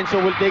 Harencio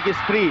will take his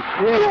 3.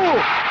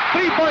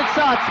 3-point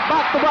shots,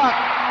 back to back.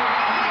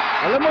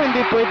 Alam mo,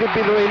 hindi pwede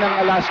biruin ng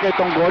Alaska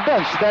itong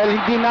Gordons dahil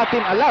hindi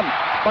natin alam.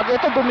 Pag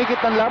ito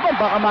dumikit ng laban,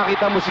 baka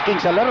makita mo si King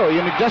sa laro.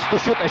 You need just to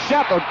shoot a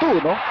shot or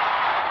 2, no?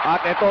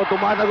 At ito,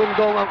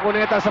 tumatagundong ang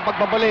kuneta sa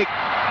pagbabalik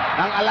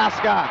ng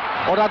Alaska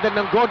o rather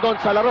ng Gordon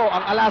sa laro.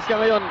 Ang Alaska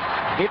ngayon,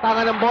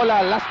 hitangan ng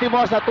bola.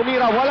 Lastimosa,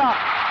 tumira, wala.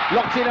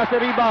 Locsin as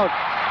the rebound.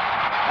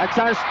 A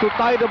chance to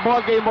tie the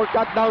ball game or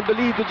cut down the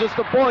lead to just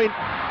a point.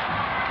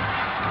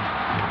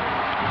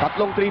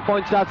 Tatlong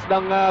 3-point shots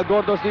ng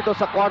Gordons dito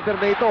sa quarter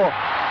na ito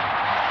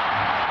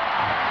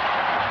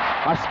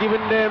has given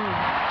them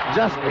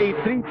just a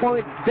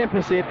 3-point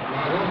deficit.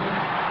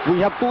 We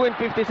have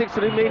 2:56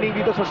 remaining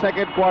dito sa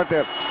second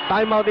quarter.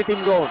 Timeout ni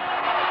Team Gold.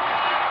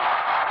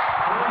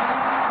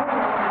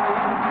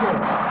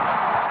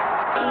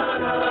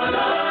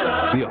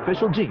 The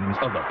official jeans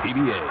of the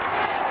PBA.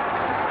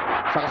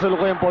 Sa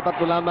kasalukuyan po, 3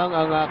 lamang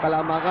ang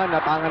kalamangan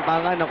na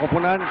tangan-tangan ng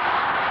kupunan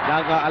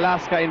ng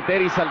Alaska and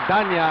Terry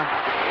Saldana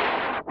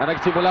na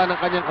nagsimula ng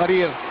kanyang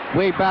career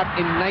way back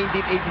in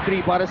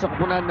 1983 para sa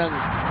kupunan ng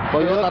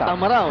Toyota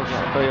Tamaraos.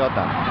 Yeah,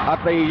 Toyota. At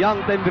a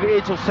young tender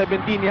age of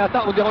 17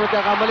 yata, kung di ako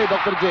nagkakamali,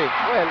 Dr. J.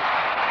 Well,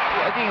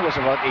 I think he was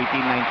about 18,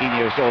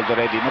 19 years old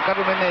already.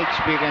 Nagkaroon na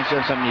experience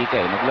yan sa Mika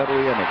eh. Naglaro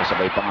yan eh.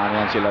 Kasabay pa nga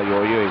yan sila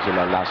Yoyo eh.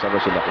 Sila Lazaro,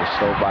 sila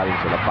Cristobal,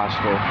 sila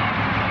Pasto.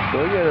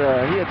 So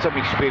he had some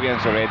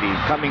experience already.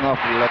 Coming off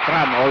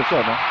Latran also,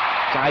 no?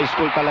 Sa high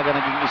school talaga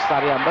naging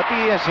star yan. But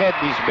he has had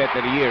these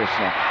better years,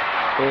 no?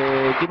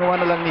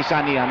 Kinuha na lang ni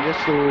Sunny yan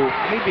just to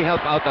maybe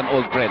help out an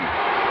old friend.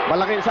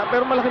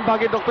 Pero malaking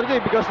bagay, Dr.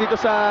 J, because dito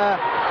sa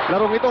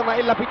larong ito,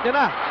 nailapit niya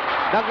na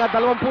ng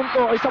 2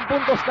 punto, 1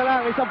 puntos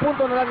na lang,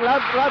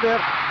 rather,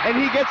 and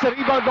he gets a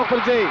rebound,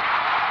 Dr. J.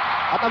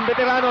 At ang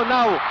veterano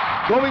now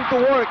going to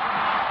work.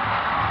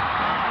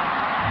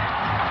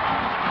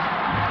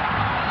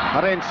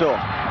 Harenzo.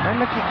 Ang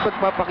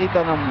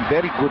nakikipagpapakita ng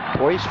very good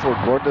poise for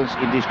Gordons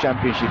in this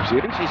championship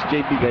series is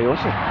JB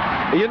Gayoso.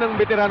 Iyon ang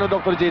veterano,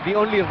 Dr. J, the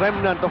only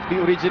remnant of the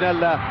original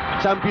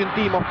champion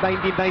team of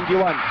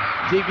 1991.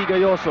 JB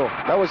Gayoso.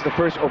 That was the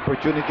first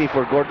opportunity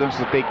for Gordons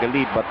to take the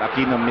lead, but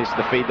Aquino missed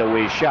the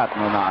fadeaway shot.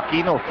 No, na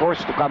Aquino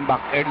forced to come back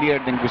earlier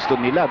than gusto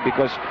nila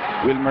because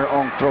Wilmer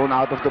Ong thrown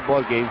out of the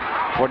ball game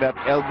for that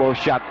elbow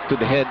shot to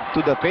the head, to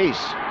the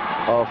face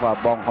of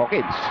Bong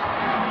Hawkins.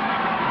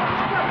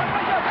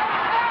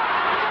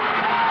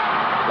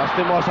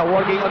 Lastimosa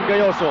working on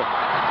Gayoso.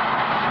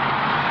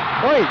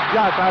 Oy,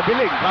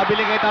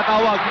 traveling ay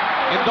tatawag.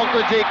 And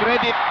Dr. J,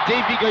 credit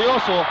JB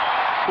Gayoso,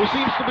 who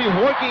seems to be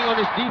working on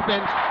his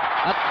defense.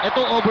 At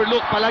itong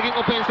overlook, palaging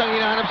offense ang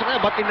hinahanap sa kanya.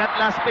 But in that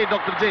last play,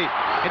 Dr. J,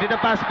 and in the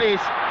fast pace,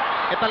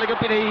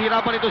 talagang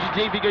pinahihirapan ito si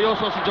JB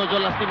Gayoso, si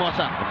Jojo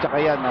Lastimosa. At saka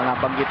yan,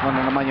 nabanggit mo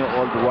na naman yung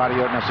old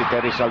warrior na si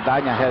Terry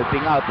Saldana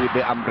helping out with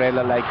the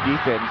umbrella-like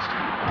defense.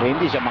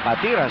 Hindi siya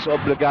makatira, so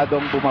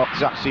obligadong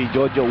bumaksak si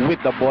Jojo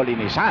with the ball in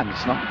his hands,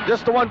 no?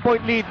 Just a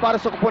 1-point lead para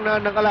sa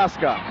kupunan ng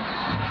Alaska.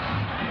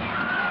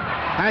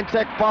 Hand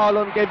check foul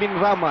on Kevin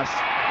Ramas.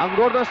 Ang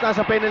Gordons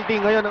nasa penalty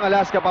ngayon ng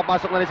Alaska,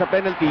 papasok na rin sa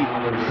penalty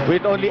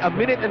with only 1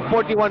 minute and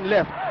 41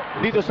 left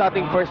dito sa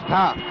ating first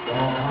half.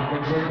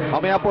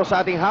 Mamaya po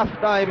sa ating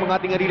halftime, ang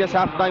ating Adidas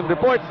halftime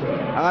report,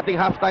 ang ating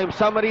halftime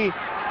summary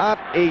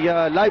at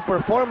a live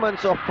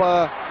performance of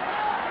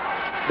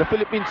the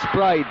Philippines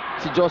pride,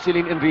 si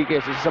Jocelyn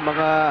Enriquez, isa sa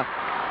mga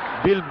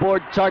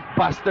Billboard chart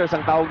busters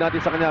ang tawag natin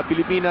sa kanya,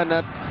 Pilipina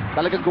na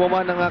talagang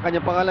gumawa ng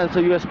kanyang pangalan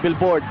sa US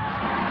Billboard.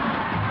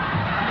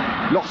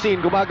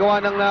 Locsin gumagawa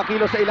ng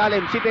kilo sa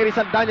ilalim, si Terry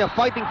Saldana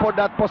fighting for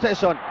that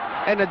possession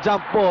and a jump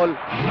ball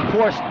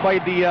forced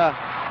by the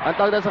ang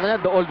tawag natin sa kanya,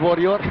 the old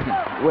warrior.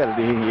 Well,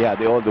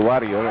 the old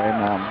warrior, and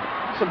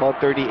it's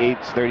about 38,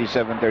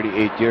 37,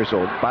 38 years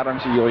old.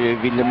 Parang si Yoyo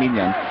Villamin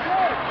yan.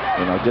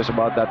 You know, just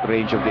about that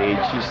range of the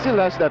age. He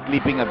still has that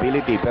leaping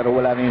ability, pero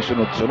wala na yung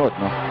sunod-sunod,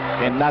 no?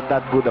 And not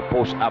that good a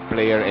post-up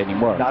player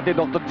anymore. Dati,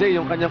 Dr.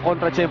 J, yung kanyang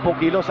kontra-tiyempong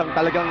kilos ang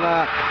talagang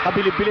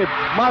kabilib-bilib.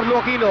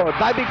 Marlo Aquino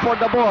diving for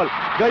the ball.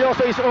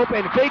 Gayoso is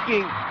open,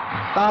 faking.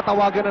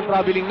 Tatawagan ng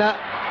traveling na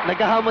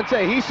naghahamon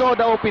siya. He saw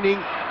the opening,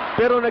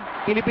 pero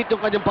nagpilipit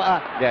yung kanyang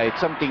paa. Yeah, it's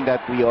something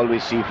that we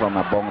always see from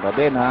a Bong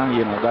Radena.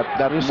 You know, that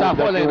move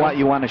shuffle, that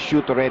you want to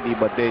shoot already,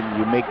 but then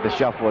you make the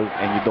shuffle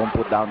and you don't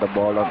put down the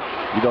ball,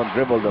 you don't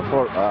dribble the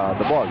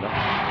ball. No?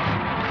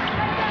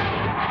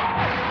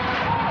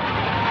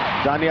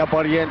 Johnny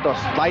Aparientos,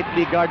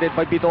 slightly guarded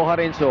by Pito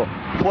Harenzo,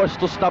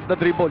 forced to stop the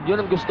dribble. Yun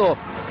ang gusto,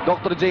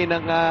 Dr. J,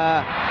 ng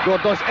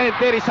Gordons. And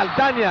Terry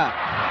Saldana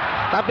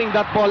tapping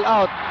that ball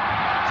out.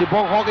 Si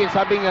Bong Hawkins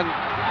sabing a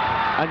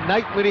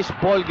nightmarish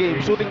ball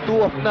game, shooting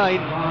 2 of 9,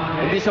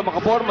 hindi siya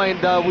makaporma. And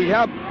we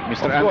have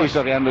Mr. Andy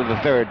Soriano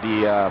III,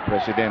 the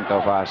president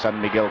of San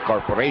Miguel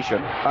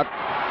Corporation. At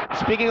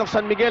speaking of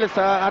San Miguel,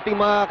 sa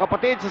ating mga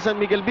kapatid sa San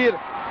Miguel Beer,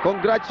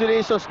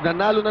 congratulations,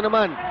 nanalo na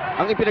naman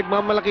ang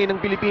ipinagmamalaki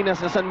ng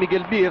Pilipinas sa San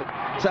Miguel Beer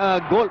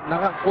sa gold.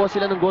 Nakakuha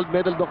sila ng gold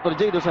medal, Dr.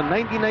 J, sa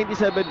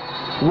 1997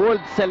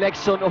 World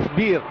Selection of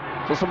Beer.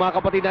 So sa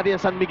mga kapatid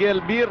natin sa San Miguel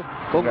Beer,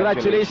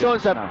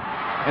 congratulations and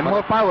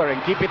more power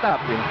and keep it up.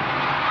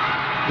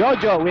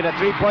 Jojo with a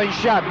 3-point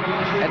shot,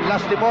 and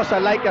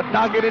Lastimosa like a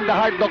dagger in the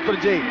heart, Dr.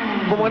 J.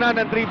 Pumuna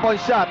ng 3-point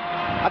shot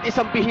at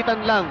isang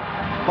pihitan lang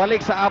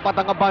balik sa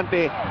 4 ang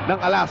abante ng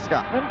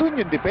Alaska.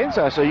 Nandun yung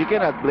depensa, so you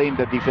cannot blame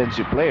the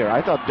defensive player. I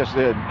thought just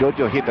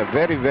Jojo hit a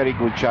very, very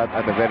good shot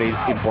at a very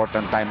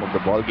important time of the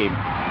ball game.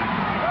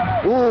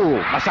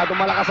 Masyadong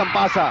malakas ang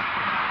pasa.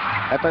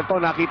 Ito,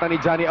 nakita ni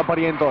Johnny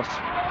Aparientos.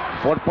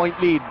 4-point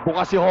lead,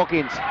 bukas si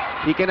Hawkins.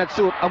 He cannot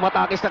shoot. Ang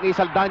matakis na kay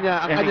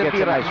Saldana ang kanyang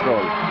tira. Nice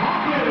roll.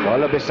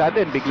 All of a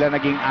sudden, bigla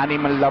naging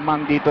animal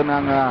lamang dito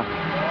ng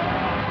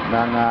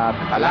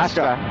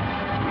Alaska.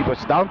 It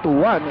was down to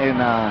 1, and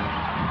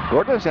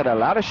Gordons had a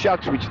lot of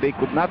shots which they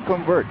could not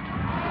convert.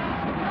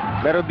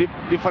 Pero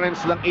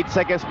difference lang 8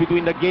 seconds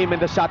between the game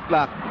and the shot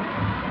clock.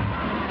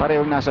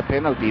 Parehong nasa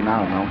penalty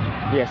now, no?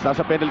 Yes,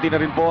 nasa penalty na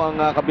rin po ang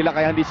kabila,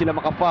 kaya hindi sila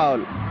maka-foul.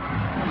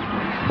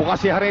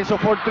 Bukas si Harenzo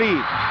for 3.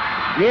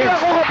 Yes.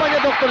 Nakuha pa niya,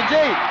 Dr. J.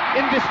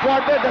 In this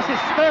quarter, that's his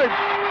third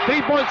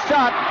 3-point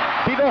shot.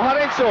 Pino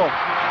Harenzo.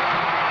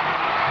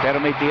 Pero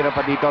may tira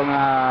pa dito ng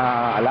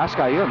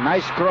Alaska. Yun,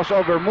 nice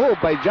crossover move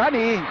by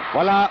Johnny.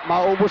 Wala,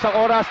 maubos ang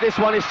oras. This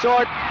one is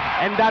short.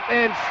 And that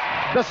ends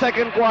the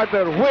second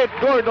quarter with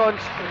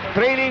Gordons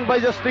trailing by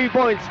just 3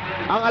 points.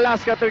 Ang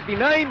Alaska 39,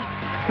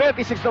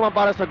 36 naman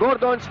para sa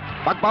Gordons.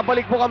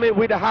 Pagpabalik po kami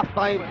with a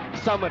halftime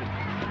summary.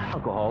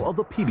 Alcohol of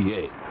the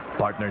PBA.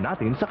 Partner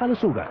natin sa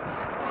kalusugan.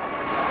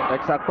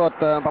 Eksakto at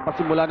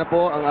papasimula na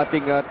po ang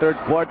ating third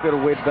quarter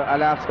with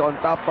Alaska on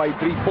top by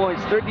 3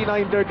 points,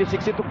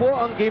 39-36. Ito po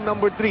ang game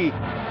number 3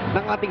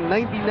 ng ating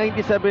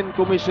 1997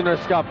 Commissioner's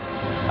Cup.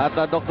 At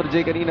Dr.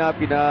 J, kanina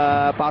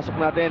pinapasok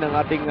natin ang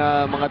ating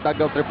mga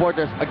dugout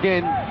reporters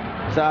again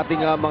sa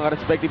ating mga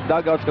respective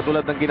dugouts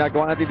katulad ng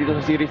ginagawa natin dito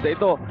sa series na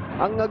ito.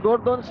 Ang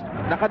Gordons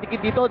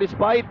nakadikit dito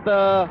despite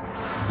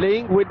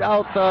playing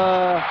without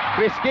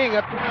Chris King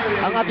at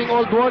ang ating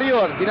Old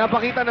Warrior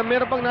pinapakita na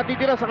meron pang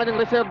natitira sa kanyang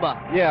reserva.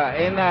 Yeah,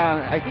 and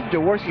I think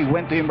Jaworski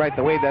went to him right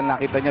away dahil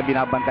nakita niya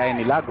binabantayan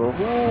ni Lago,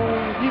 who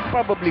he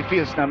probably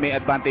feels na may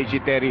advantage si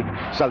Terry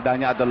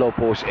Saldana at the low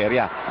post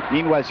area.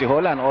 Meanwhile, si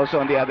Holland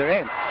also on the other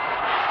end.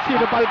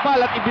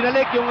 Sinupalpal at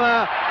ibinalik yung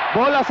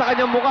bola sa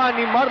kanyang mukha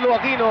ni Marlo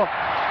Aquino.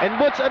 And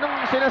Butch,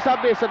 anong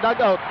sinasabi sa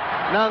dugout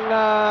ng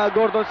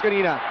Gordons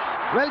kanina?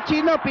 Well,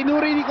 Chino,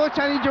 pinuri ni Coach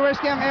Johnny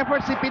Jaworski ang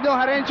efforts si Pido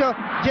Harencio,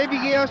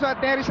 JB Gioso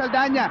at Terry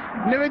Saldana.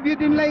 Nireview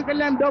din lang yung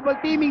kanilang double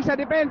teaming sa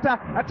depensa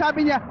at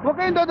sabi niya, huwag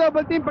kayong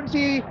double team pag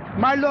si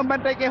Marlo ang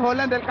bantay kay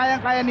Holland dahil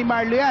kayang-kaya ni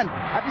Marlo yan.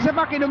 At isa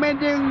pa,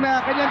 kinumende yung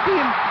kanyang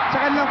team sa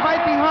kanilang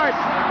fighting heart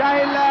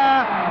dahil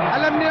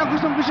alam nilang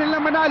gustong-gusto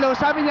nilang manalo.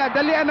 Sabi niya,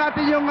 dalian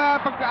natin yung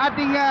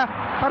ating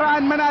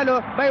paraan manalo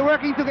by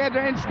working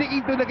together and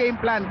sticking to the game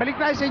plan. Balik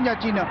tayo sa inyo,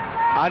 Chino.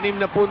 6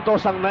 na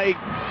puntos ang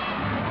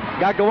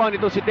gagawa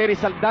nito si Terry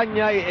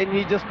Saldana and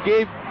he just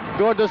gave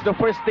Gordons the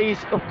first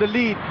taste of the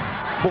lead.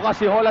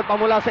 Bukas si Holland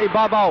pamula sa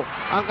ibabaw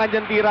ang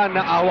kanyang tira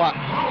na awa.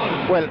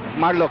 Well,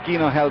 Marlo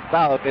Aquino helped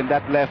out and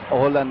that left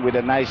Holland with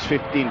a nice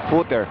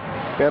 15-footer.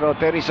 Pero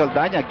Terry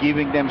Saldana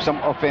giving them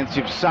some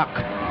offensive suck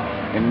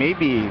and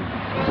maybe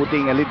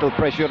putting a little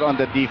pressure on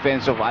the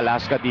defense of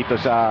Alaska dito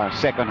sa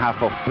second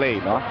half of play,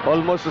 no?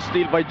 Almost a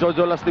steal by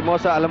Jojo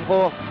Lastimosa. Alam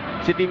ko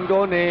si Team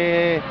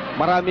Gone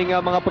maraming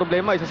mga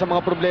problema. Isa sa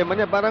mga problema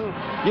niya parang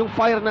yung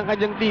fire ng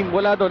kanyang team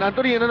wala doon.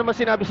 Anthony, ano naman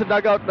sinabi sa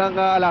dugout ng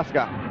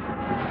Alaska?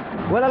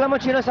 Well, alam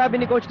mo, Chino, sabi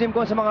ni Coach Tim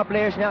Con sa mga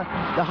players niya,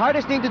 the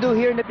hardest thing to do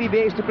here in the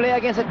PBA is to play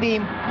against a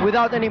team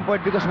without an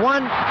import because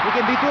one, you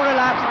can be too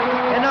relaxed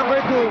and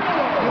number two,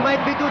 you might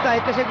be too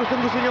tight kasi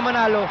gustong-gusto nyo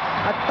manalo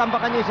at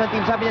tampakan nyo isang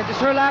team. Sabi niya, just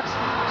relax,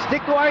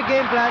 stick to our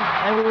game plan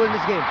and we will win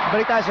this game.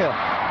 Balik tayo sa'yo.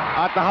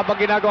 At habang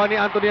ginagawa ni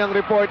Anthony ang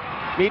report,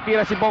 may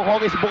tira si Bong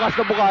Hongis bukas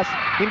na bukas,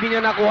 hindi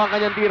niya nakuha ang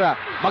kanyang tira.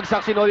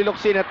 Bagsak si Noli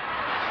Locsin at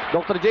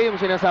Dr. J, yung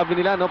sinasabi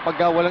nila, no,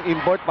 pagka walang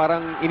import,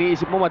 parang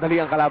iniisip mo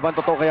madali ang kalaban.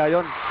 Totoo kaya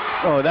yon?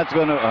 Oh, that's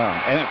gonna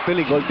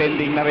actually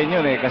goaltending na rin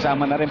yun eh.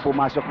 Kasama na rin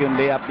pumasok yung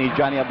layup ni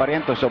Johnny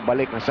Abariento. So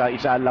balik sa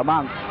isa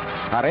lamang.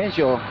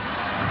 Harencio,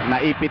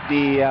 naipit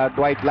ni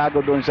Dwight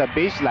Lago doon sa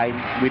baseline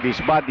with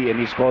his body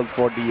and he's called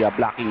for the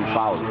blocking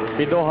foul.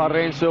 Pido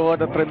Harencio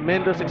had a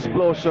tremendous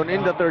explosion in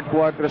the third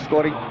quarter,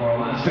 scoring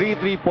 3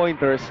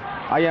 3-pointers.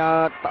 Ay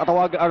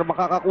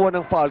makakakuha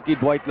ng foul kay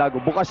Dwight Lago.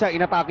 Bukas siya,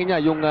 inatake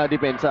niya yung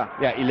depensa.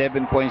 Yeah,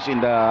 11 points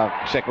in the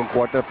second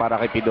quarter para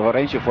kay Pido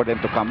Harencio for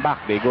them to come back.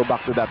 They go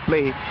back to that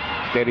play.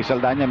 Terry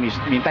Saldana,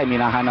 meantime,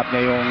 minahanap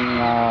niya yung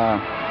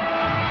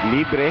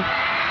libre.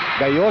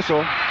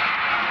 Gayoso,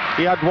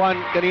 he had one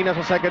kanina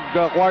sa second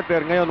quarter,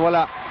 ngayon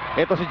wala.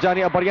 Ito si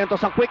Johnny Abarientos,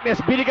 ang quickness,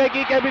 binigay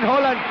kay Kevin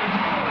Holland.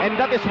 And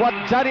that is what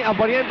Johnny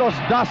Abarientos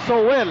does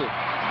so well.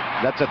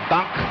 That's a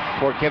dunk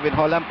for Kevin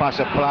Holland,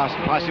 pass a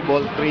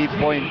possible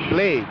 3-point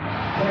play.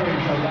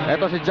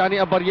 Ito si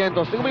Johnny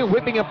Abarientos. Tingnan mo yung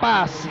whipping a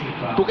pass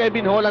to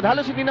Kevin Holland.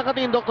 Halos hindi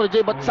nakatingin Dr.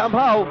 J, but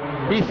somehow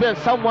he felt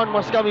someone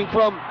was coming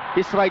from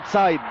his right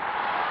side.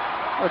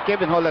 Well,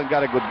 Kevin Holland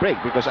got a good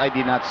break because I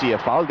did not see a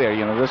foul there.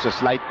 You know, there's a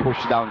slight push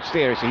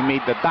downstairs. He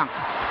made the dunk.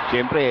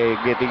 Siyempre,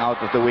 getting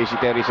out of the way si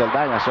Terry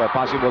Saldana. So a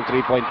possible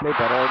 3-point play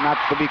pero not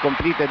to be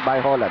completed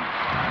by Holland.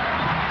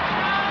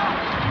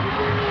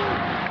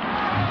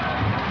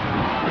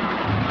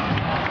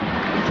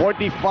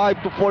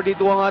 45-42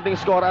 ang ating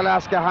score.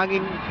 Alaska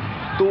hanging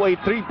to a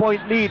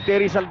 3-point lead.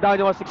 Terry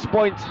Saldana was 6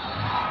 points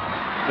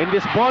in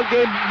this ball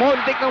game.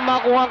 Montik nang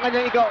makuha ang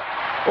kanyang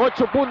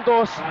 8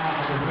 puntos.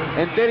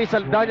 And Terry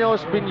Saldana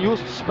has been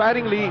used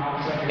sparingly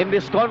in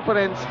this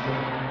conference.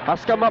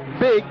 Has come up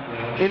big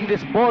in this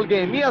ball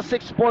game. He has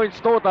 6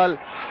 points total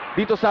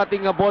dito sa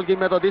ating ball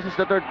game na to. This is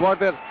the third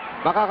quarter.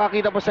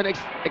 Makakakita pa sa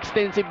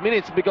extensive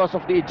minutes because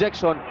of the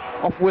ejection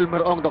of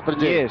Wilmer Ong, Dr.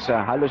 J. Yes,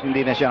 halos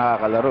hindi na siya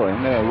nakakalaro.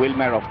 And,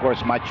 Wilmer, of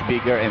course, much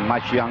bigger and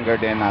much younger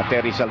than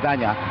Terry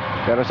Saldana.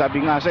 Pero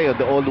sabi nga sa'yo,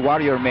 the old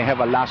warrior may have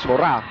a last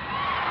hurrah.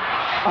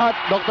 At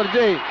Dr.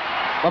 J,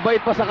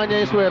 mabait pa sa kanya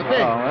yung swerte.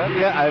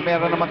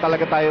 Meron naman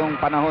talaga tayong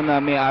panahon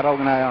na may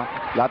araw na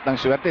lahat ng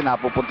swerte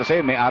napupunta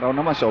sa'yo. May araw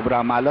naman,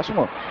 sobra malas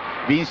mo.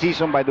 Vince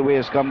Season, by the way,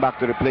 has come back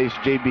to replace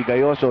JB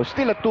Gayoso.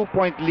 Still a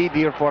 2-point lead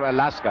here for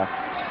Alaska.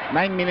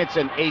 9 minutes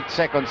and 8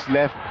 seconds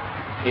left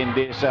in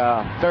this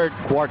third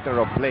quarter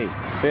of play.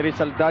 Terry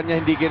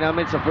Saldana hindi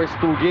ginamit sa first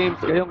 2 games.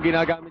 Ngayong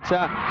ginagamit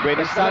siya.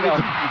 Pwede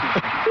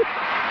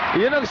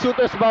Yun ang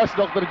shooter's bounce,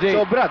 Dr. J.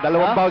 Sobra,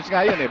 dalawang Ha? bounce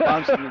nga yun eh.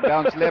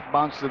 Bounce left,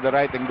 bounce to the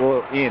right and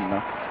go in.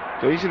 No?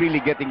 So he's really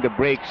getting the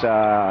breaks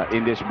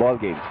in this ball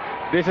game.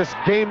 This is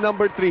game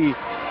number 3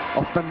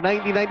 of the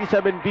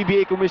 1997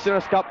 PBA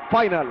Commissioner's Cup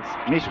Finals.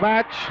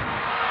 Mismatch.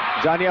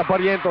 Johnny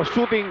Abariento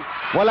shooting.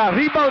 Wala.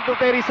 Rebound to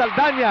Terry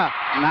Saldana.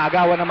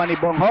 Naagawan naman ni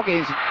Bong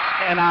Hawkins.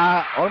 And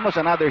almost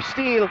another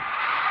steal.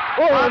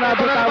 Oh,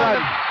 nabitawan.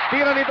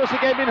 Tira nito si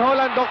Kevin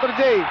Holland, Dr.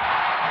 J.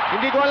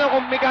 Hindi ko alam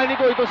kung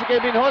mekaniko ito si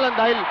Kevin Holland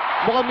dahil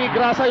mukhang may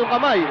grasa yung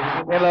kamay.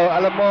 Hello,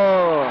 alam mo,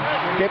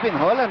 Kevin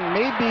Holland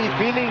may be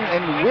feeling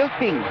and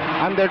wilting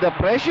under the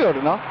pressure,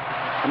 no?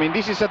 I mean,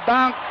 this is a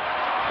dunk.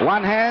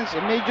 One hands,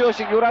 medyo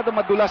sigurado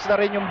madulas na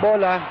rin yung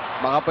bola.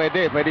 Baka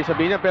pwede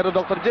sabihin niya. Pero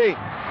Dr. J,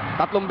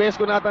 3 beses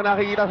ko nata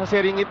nakikita sa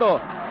seryeng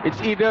ito. It's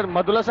either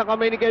madulas ang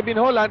kamay ni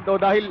Kevin Holland o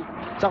dahil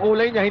sa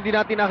kulay niya, hindi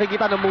natin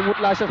nakikita na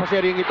mumutla siya sa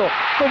seryeng ito.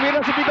 Tumira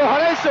si Pito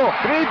Harencio.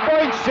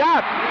 3-point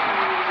shot.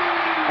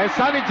 And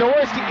Sonny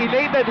Jaworski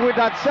elated with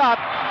that shot.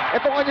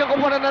 Itong kanyang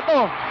kumpanan na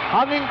to,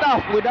 hanging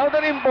tough without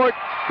an import,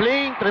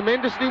 playing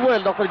tremendously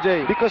well, Dr.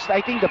 J. Because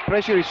I think the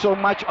pressure is so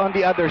much on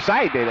the other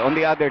side, on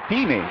the other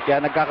team eh.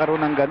 Kaya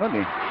nagkakaroon ng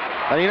ganun eh.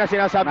 Kanina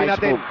sinasabi Nice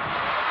natin, move.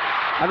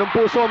 anong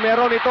puso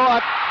meron ito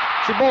at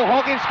si Bo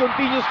Hawkins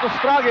continues to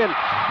struggle.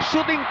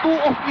 Shooting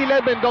 2 of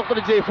 11,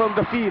 Dr. J, from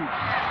the field.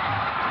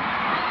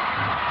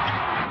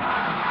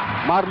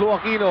 Marlo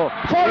Aquino,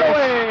 fall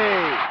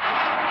away!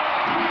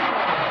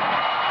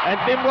 And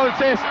Tim Gold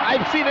says,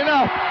 I've seen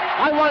enough.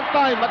 I want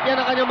time. At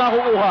yan ang kanyang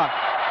makukuha.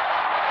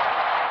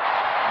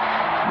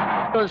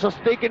 Has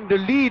taken the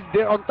lead.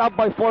 They're on top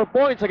by 4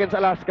 points against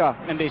Alaska.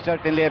 And they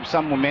certainly have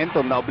some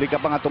momentum. Naobliga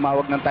pa nga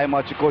tumawag ng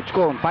timeout si Coach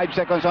Cone. 5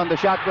 seconds on the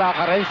shot clock.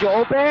 Harencio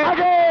open.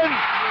 Again!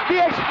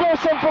 The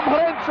explosion from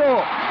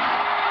Harencio.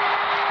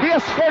 He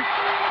has hit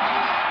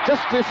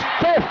just his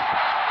 5th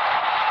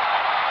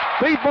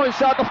 3-point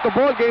shot of the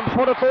ball game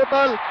for a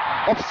total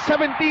of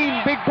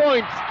 17 big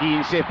points.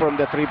 15 from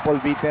the Triple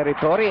V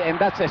territory. And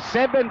that's a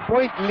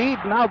 7-point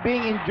lead now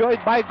being enjoyed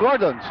by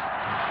Gordons.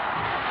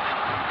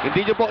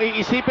 Hindi nyo po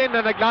iisipin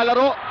na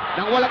naglalaro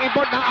ng walang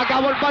import ng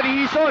agawan pa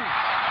ni Hison.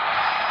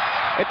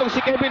 Itong si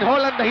Kevin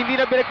Holland na hindi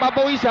na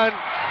pinagpapawisan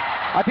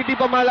at hindi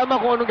pa malaman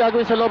kung anong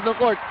gagawin sa loob ng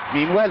court.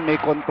 Meanwhile, may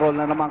control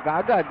na naman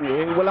kaagad.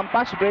 Walang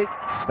pass break.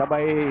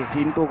 Sabay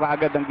hinto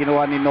kaagad ang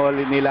ginawa ni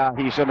nila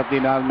Hison at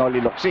ni Noli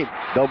Locsin.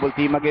 Double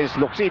team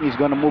against Locsin. He's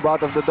gonna move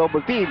out of the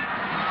double team.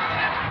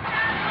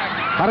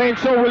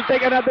 Harencio will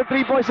take another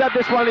 3-point shot.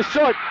 This one is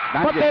short.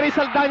 But there is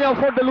Saldana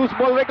for the loose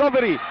ball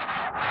recovery.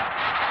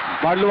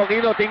 Marlo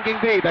Aquino thinking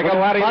big.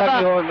 Kunwari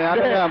lang yun.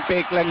 Ano yan?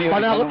 Fake lang yun.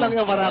 Panakot lang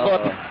yun, panakot.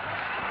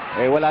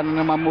 Wala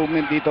na naman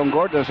movement dito ang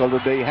Gordons,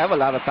 although they have a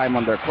lot of time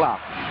on their clock.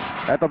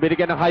 Eto,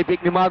 binigyan ng high pick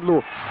ni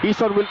Marlo.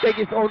 Hison will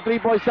take his own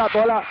 3-point shot.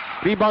 Wala.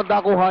 Rebound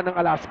nakuha ng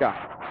Alaska.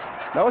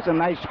 That was a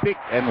nice pick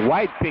and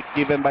wide pick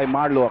given by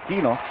Marlo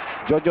Aquino.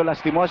 Jojo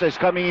Lastimosa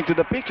is coming into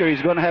the picture.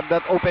 He's gonna have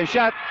that open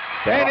shot.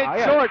 And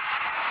it's short.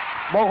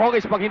 Bong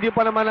Hawkins, pag hindi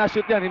pa naman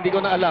na-shoot yan, hindi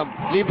ko na alam.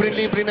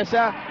 Libre-libre na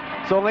siya.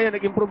 So ngayon,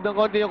 nag-improve ng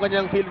konti yung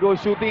kanyang field goal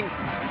shooting.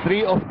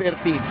 3 of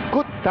 13.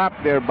 Good tap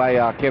there by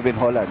Kevin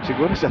Holland.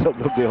 Siguro sa loob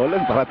ni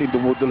Holland, parating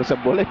dumudulo sa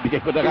bola. Bigay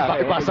ko na nga.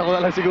 Ipasa ko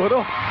na lang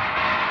siguro.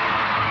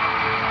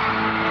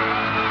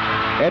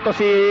 Eto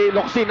si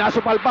Locsin,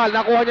 nasupalpal.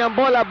 Nakuha niya ang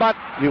bola, but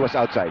he was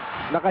outside.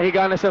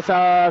 Nakahiga na siya sa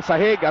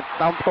sahig at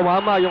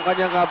tumama yung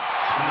kanyang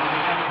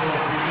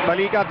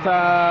balikat sa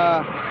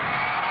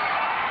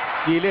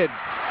gilid.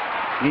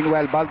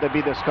 Meanwhile,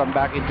 Valdavidas come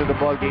back into the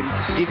ball game,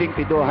 giving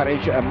Pido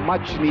Harencio a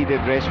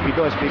much-needed rest.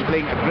 Pido has been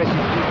playing aggressive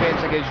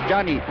defense against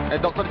Johnny.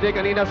 Dr. J,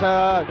 kanina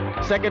sa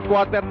second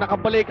quarter,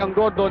 nakabalik ang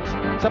Gordons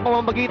sa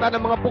pamamagitan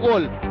ng mga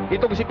pukol.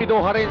 Itong si Pido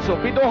Harencio.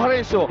 Pido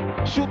Harencio,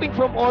 shooting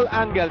from all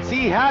angles.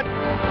 He had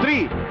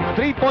 3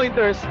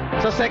 3-pointers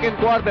sa second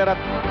quarter at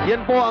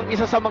yan po ang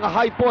isa sa mga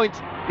high points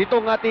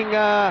nitong ating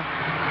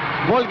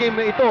ball game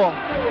na ito.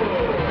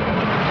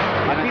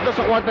 At dito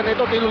sa quarter na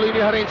ito, tinuloy ni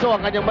Harencio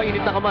ang kanyang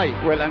mainit na kamay.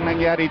 Well, ang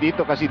nangyari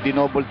dito kasi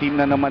dinoble team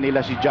na naman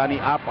nila si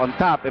Johnny up on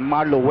top and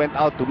Marlo went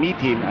out to meet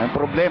him. Ang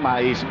problema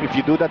is if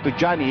you do that to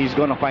Johnny, he's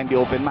gonna find the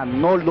open man.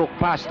 No look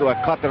pass to a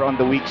cutter on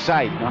the weak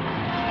side. No?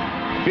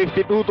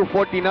 52-49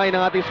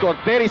 ang ating score.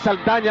 Terry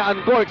Saldana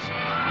uncorks.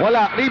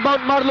 Wala.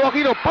 Rebound Marlo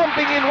Aquino.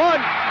 Pumping in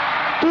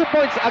 1. 2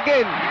 points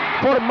again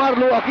for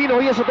Marlo Aquino.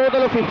 He has a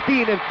total of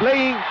 15 and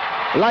playing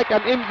like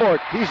an import.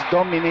 He's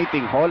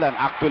dominating Holland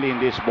actually in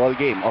this ball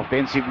game.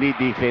 Offensively,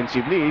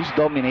 defensively, he's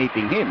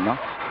dominating him, no?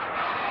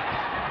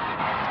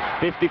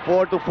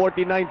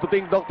 54-49 to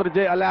think Dr.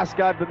 J.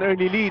 Alaska had an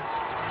early lead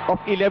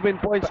of 11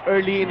 points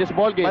early in this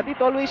ball game. But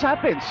it always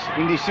happens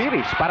in this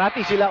series.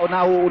 Parati sila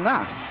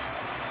una-una.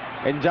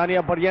 And Johnny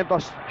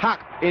Abarientos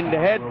hacked in the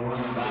head.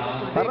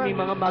 Parang may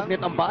mga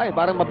magnet ang paa eh.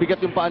 Parang mabigat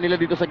yung paa nila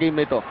dito sa game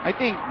na ito. I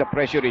think the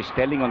pressure is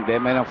telling on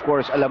them. And of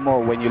course, alam mo,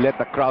 when you let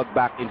the crowd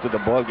back into the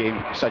ball game,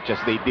 such as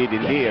they did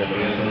in here,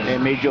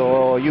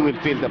 medyo you will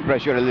feel the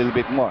pressure a little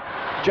bit more.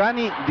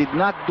 Johnny did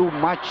not do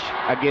much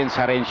against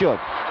Harencio.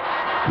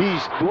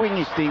 he's doing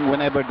his thing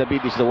whenever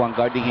David is the one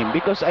guarding him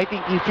because I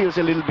think he feels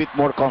a little bit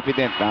more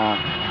confident na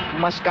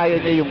mas kaya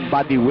niya yung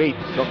body weight.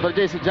 Dr. J,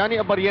 si Johnny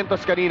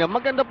Abarientos kanina,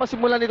 maganda pa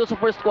simulan nito sa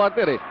first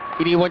quarter eh.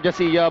 Iniwan niya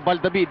si Val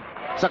David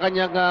sa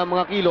kanyang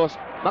mga kilos.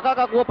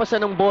 Makakakuha pa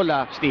siya ng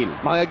bola. Steal.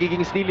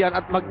 Magiging steal yan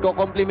at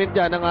magko-complement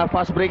yan ng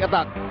fast break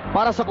attack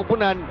para sa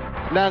kupunan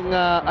ng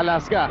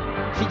Alaska.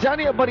 Si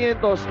Johnny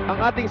Abarientos, ang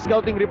ating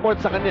scouting report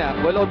sa kanya,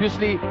 well,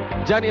 obviously,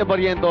 Johnny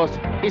Abarientos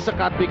is a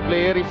cut-pick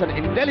player, is an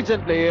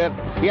intelligent player,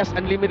 he has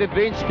unlimited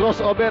range,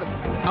 crossover.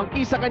 Ang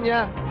isa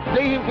kanya,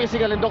 play him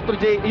physical, and Dr.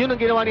 J, yun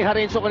ang ginawa ni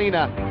Harencio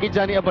kanina kay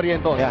Johnny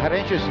Abarientos. Yeah,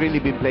 Harencio has really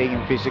been playing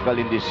him physical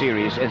in this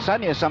series, and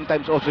Sunny has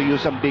sometimes also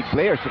used some big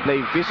players to play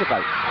him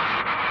physical.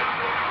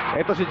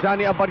 Ito si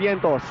Johnny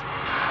Abarientos.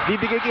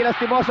 Bibigay kay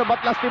Lastimosa,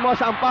 but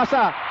Lastimosa ang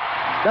pasa.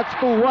 That's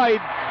too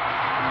wide.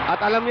 At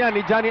alam niya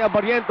ni Johnny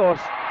Abarientos,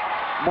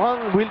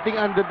 mukhang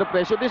wilting under the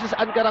pressure. This is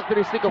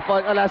uncharacteristic of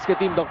an Alaska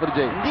team, Dr.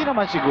 J. Hindi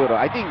naman siguro.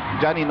 I think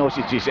Johnny knows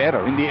it's his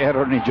error. Hindi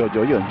error ni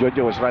Jojo yun.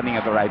 Jojo was running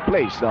at the right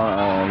place. No?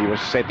 He was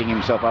setting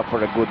himself up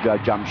for a good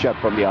jump shot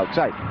from the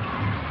outside.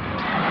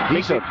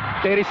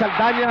 Terry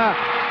Saldana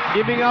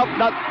giving up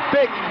that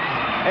pick.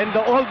 And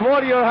the old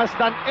warrior has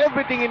done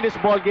everything in this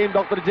ball game,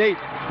 Dr. J.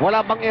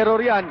 Wala bang error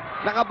yan?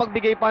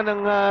 Nakapagbigay pa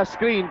ng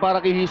screen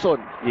para kay Hison.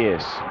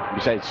 Yes.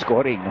 Besides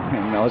scoring, no?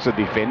 And also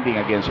defending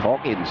against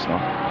Hawkins. No?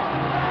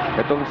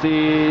 Itong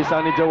si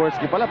Sonny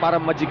Jaworski pala,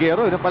 parang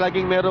magigero.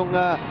 Palaging merong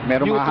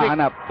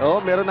mahahanap. Oh,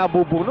 meron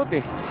nabubunot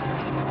eh.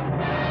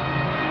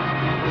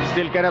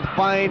 Still cannot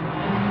find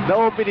the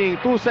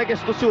opening. 2 seconds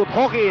to shoot.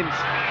 Hawkins.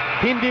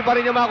 Hindi pa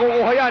rin niya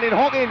makukuha yan. And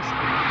Hawkins,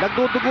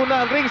 nagdudugo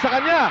na ang ring sa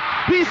kanya.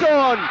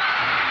 Hison!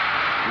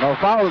 No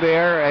foul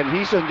there, and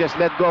Hison just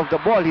let go of the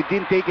ball. He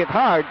didn't take it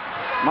hard.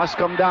 Must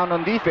come down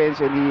on defense,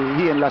 and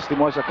he and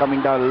Lastimosa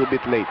coming down a little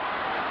bit late.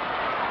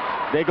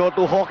 They go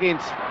to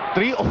Hawkins.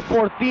 3 of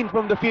 14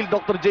 from the field,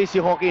 Dr. J.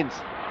 si Hawkins.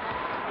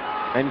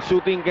 And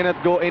shooting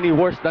cannot go any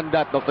worse than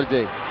that, Dr.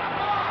 J.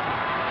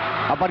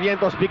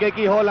 Abarientos, bigay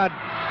kay Holland.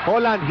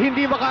 Holland,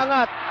 hindi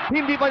makaangat.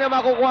 Hindi pa niya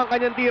makukuha ang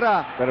kanyang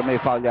tira. Pero may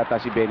foul yata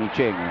si Benny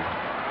Cheng.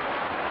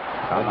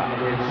 Tama.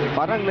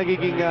 Parang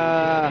nagiging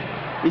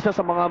isa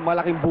sa mga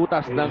malaking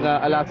butas ng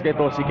Alaska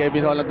ito, si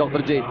Kevin Holland,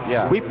 Dr. J.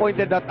 Yeah. We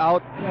pointed that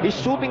out. His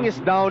shooting is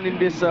down in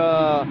this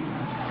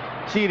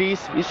series.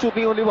 He's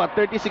shooting only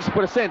 36%.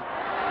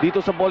 Dito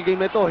sa ball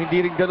game na ito,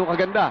 hindi rin ganun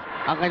kaganda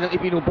ang kanyang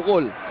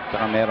ipinupukol.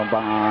 Saka meron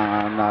bang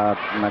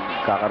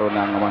nagkakaroon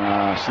ng mga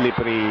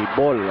slippery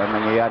ball ang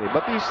nangyayari.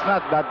 But he's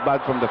not that bad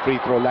from the free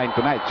throw line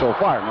tonight so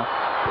far. No?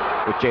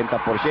 80%,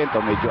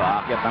 medyo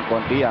aakyat ng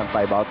konti yan,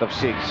 5 out of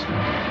 6.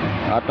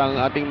 At ang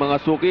ating mga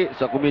suki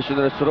sa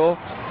Commissioner's Row,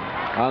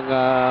 ang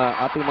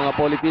ating mga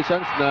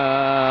politicians na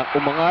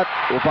umangat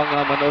upang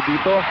manood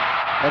dito.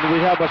 And we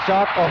have a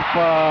shot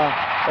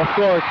of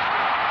course,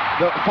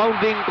 the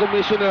founding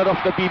commissioner of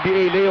the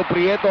PBA, Leo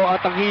Prieto,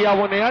 at ang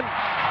hiyawan na yan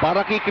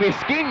para kay Chris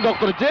King,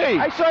 Dr. J.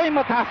 I saw him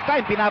at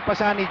halftime,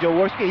 pinapasahan ni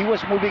Jaworski. He was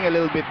moving a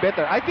little bit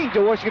better. I think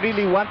Jaworski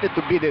really wanted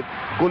to beat it.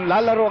 Kung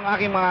lalaro ang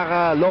aking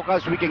mga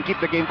locals, we can keep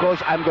the game close,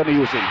 I'm gonna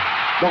use him.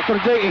 Dr.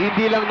 J,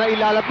 hindi lang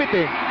nailalapit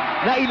eh.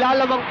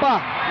 Nailalamang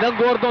pa ng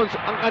Gordons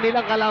ang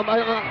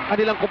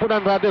kanilang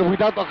kupunan rather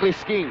without a Chris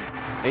King.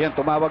 Ayan,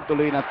 tumawag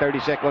tuloy ng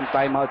 30-second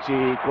timeout si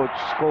Coach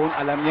Cone.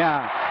 Alam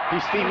niya,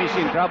 his team is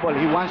in trouble.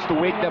 He wants to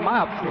wake them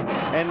up.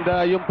 And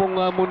yung pong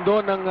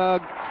mundo ng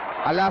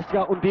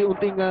Alaska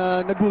unti-unting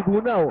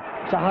nagugunaw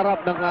sa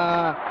harap ng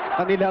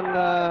kanilang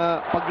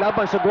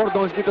paglaban sa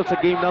Gordons dito sa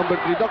game number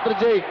 3. Dr.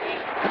 J,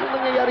 anong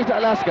nangyayari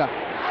sa Alaska?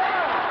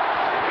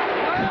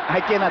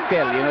 I cannot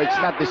tell. You know, it's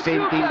not the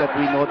same team that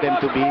we know them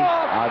to be.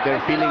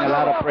 They're feeling a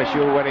lot of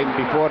pressure, wherein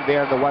before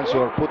they're the ones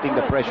who are putting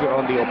the pressure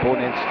on the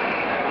opponents.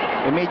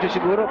 Medyo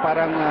siguro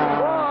parang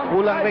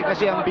kulang rin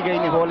kasi ang bigay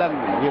ni Holland,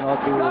 you know,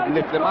 to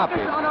lift them up.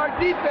 On our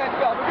defense,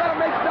 we gotta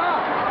make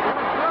stops.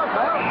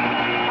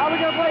 How are we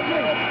gonna play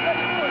King?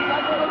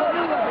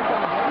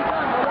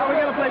 How are we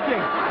gonna play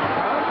King?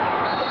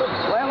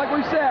 Playing like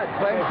we said,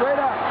 playing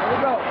straight up. Here we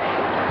go.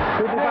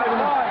 1,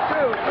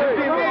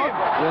 2, 3, 4.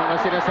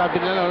 Yung sinasabi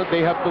nila,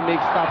 they have to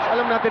make stops.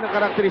 Alam natin ang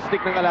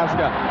karakteristik ng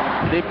Alaska.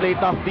 They play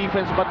tough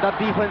defense, but that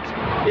defense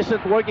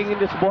isn't working in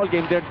this ball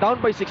game. They're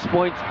down by 6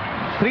 points.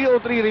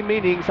 3:03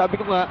 remaining. Sabi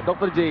ko nga,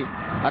 Dr. J,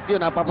 at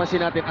yun, napapansin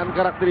natin, ang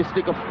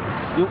karakteristik of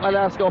yung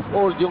Alaska of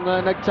old, yung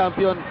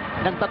nag-champion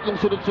ng 3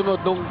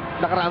 sunod-sunod nung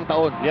nakaraang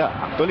taon. Yeah,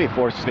 actually,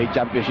 4th straight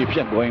championship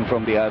siya going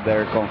from the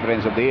other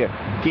conference of the year.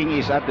 King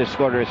is at the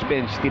scorer's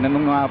bench.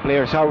 Tinanong mga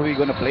players, how are we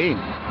gonna play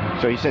him?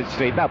 So he said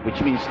straight up,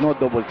 which means no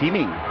double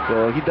teaming.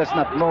 So he does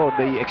not know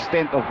the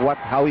extent of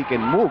how he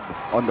can move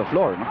on the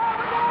floor. No?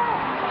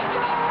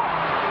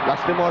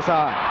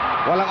 Lastimosa,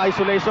 walang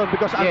isolation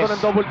because yes,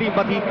 ng double team,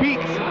 but he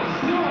beats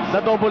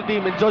the double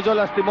team. And Jojo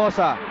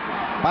Lastimosa,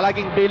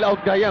 palaging bailout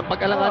guy yan.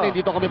 Pag alanganin,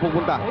 dito kami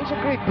pupunta. He's a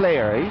great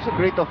player. He's a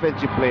great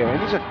offensive player. And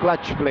he's a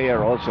clutch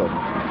player also.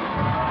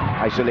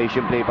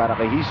 Isolation play para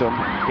kay Hison.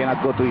 Cannot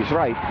go to his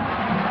right.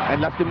 And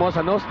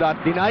Lastimosa knows that.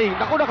 Denying.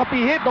 Naku,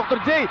 nakapihit, Dr.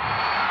 J.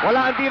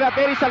 Wala ang tira.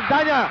 Terry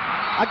Saldana.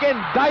 again,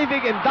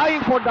 diving and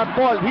dying for that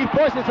ball. He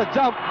forces a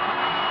jump.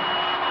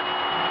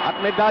 At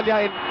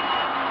medalya,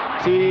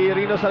 si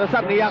Rino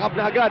Salazar, niyakap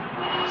na agad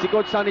si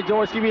Coach Sonny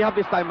Jaworski. We have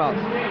this timeout.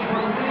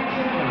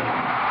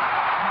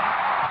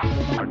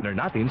 Partner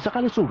natin sa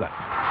kalusugan.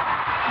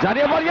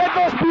 Johnny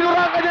Abarrientos,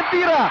 binura ang kanyang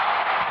tira.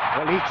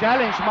 Well, he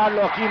challenged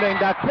Marlo Aquino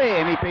in that play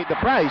and he paid the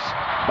price.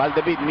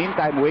 Valdavid,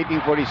 meantime, waiting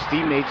for his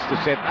teammates to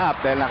set up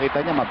dahil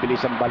nakita niya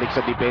mabilis ang balik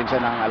sa depensa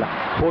ng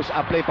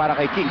post-up play para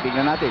kay King.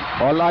 Tingnan natin.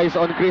 All eyes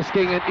on Chris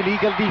King and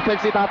illegal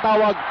defense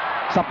itatawag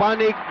sa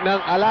panig ng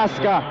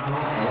Alaska.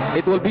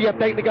 It will be a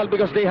technical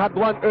because they had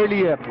one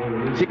earlier.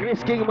 Si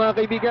Chris King, mga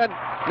kaibigan,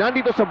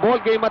 nandito sa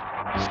ball game at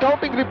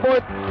scouting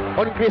report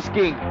on Chris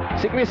King.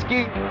 Si Chris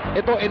King,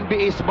 ito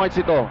NBA smarts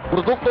ito.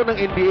 Produkto ng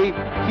NBA.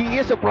 He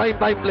is a prime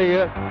time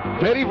player.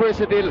 Very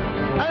versatile.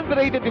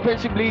 Underrated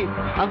defensively.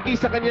 Ang key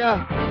sa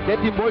kanya,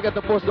 let him work at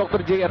the post,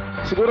 Dr. J. At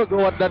siguro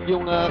gawat that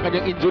yung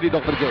kanyang injury,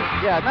 Dr. J.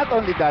 Yeah, not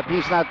only that,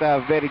 he's not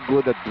very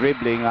good at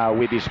dribbling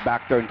with his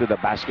back turn to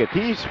the basket.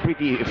 He's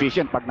pretty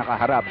efficient pag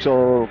nakaharap.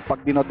 So,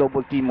 pag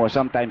dino-double team mo,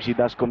 sometimes he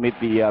does commit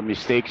the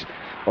mistakes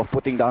of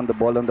putting down the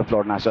ball on the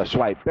floor, nasa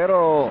swipe.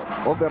 Pero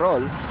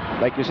overall,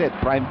 like you said,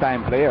 prime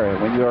time player.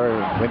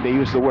 When they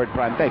use the word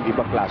prime time,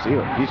 ibang klase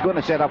yun. He's gonna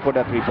set up for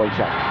that 3-point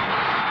shot.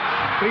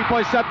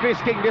 3-point shot,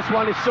 Chris King. This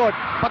one is short.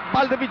 But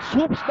Valdavid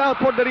swoops down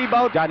for the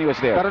rebound. Johnny was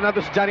there. Pero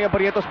nandun si Johnny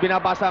Abarrientos,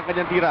 binabasa ang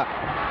kanyang tira.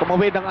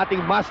 Tumawid ang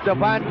ating Mazda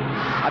van.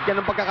 At yan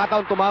ang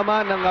pagkakataon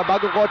tumama ng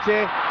bagong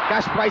kotse.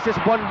 Cash prizes,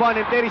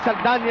 Bonbon and Terry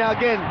Saldana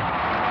again.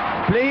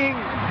 Playing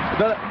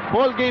the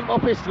ball game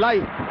of his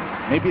life.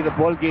 Maybe the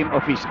ball game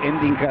of his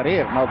ending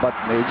career. No, but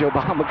medyo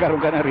baka magkaroon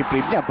ka ng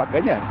reprieve niya pag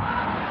ganyan.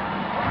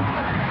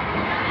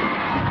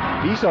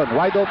 Eason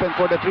wide open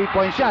for the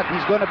 3-point shot.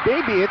 He's gonna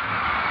baby it.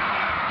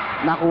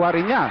 Nakuha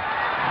rin niya.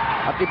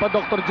 At iba,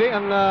 Dr. J,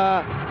 ang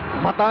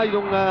mata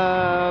yung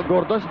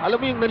Gordons. Alam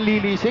mo yung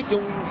nanlilisik,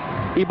 yung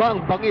iba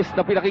ang bangis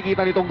na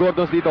pinakikita nitong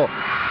Gordons dito.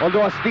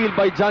 Although a steal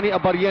by Johnny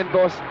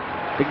Abarrientos.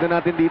 Tignan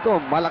natin dito,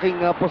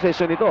 malaking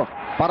possession ito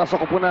para sa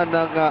kupunan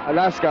ng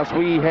Alaska as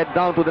we head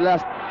down to the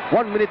last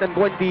 1 minute and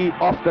 20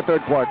 of the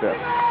third quarter.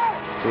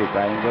 Okay,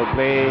 triangle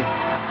play.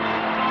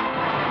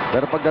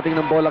 Pero pagdating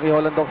ng bola kay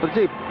Holland, Dr.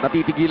 J,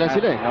 natitigilan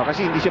sila eh. No,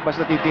 kasi hindi siya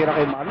basta titira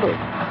kay Marlo.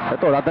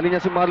 Ito, dadali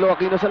niya si Marlo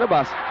Aquino sa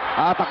labas.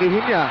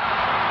 Aatakihin niya.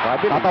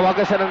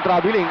 Tatawagan siya ng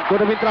traveling. Could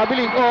have been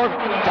traveling or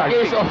sa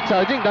case of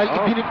charging dahil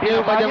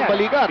ibinipin yung kanyang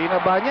balikat.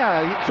 Binaba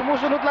niya.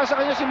 Sumusunod lang sa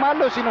kanya si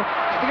Marlo.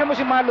 Tingnan mo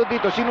si Marlo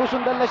dito.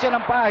 Sinusundan lang siya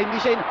ng paa. Hindi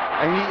siya,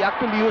 he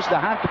actually used the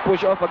hand to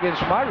push off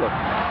against Marlo.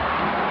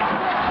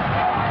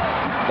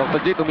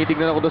 Dr. J,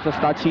 tumitignan ako doon sa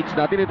stat sheets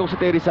natin. Itong si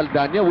Terry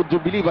Saldana, would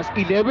you believe, has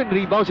 11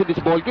 rebounds in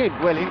this ball game.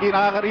 Well, hindi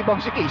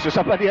nakaka-rebound si King. So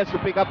somebody has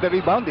to pick up the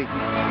rebounding.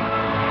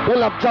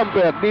 Pull-up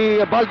jumper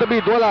ni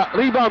Valdavid, wala.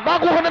 Rebound.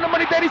 Makuha na naman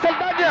ni Terry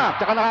Saldana.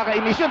 Tsaka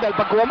nakakainis yun dahil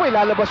pagkuha mo,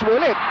 ilalabas mo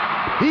ulit.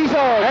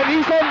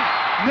 Eason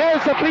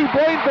nails sa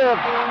 3-pointer.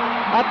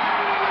 At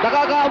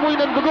nakakaamoy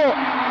ng dugo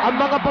ang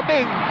mga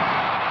pating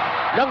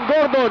ng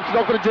Gordons,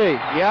 Dr. J.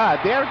 Yeah,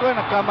 they're going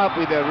to come up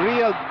with a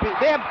real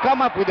they have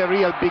come up with a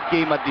real big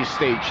game at this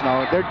stage.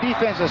 Now, their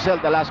defense has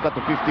held Alaska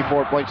to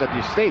 54 points at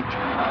this stage.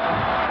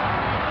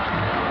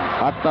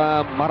 At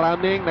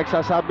maraming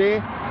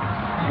nagsasabi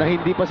na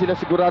hindi pa sila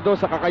sigurado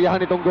sa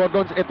kakayahan nitong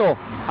Gordons. Ito,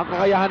 ang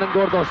kakayahan ng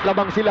Gordons.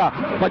 Labang sila.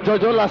 But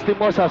Jojo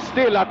Lastimosa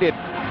still at it.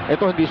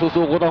 Ito, hindi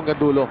susuko to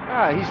hanggang dulo.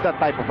 He's that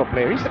type of a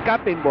player. He's the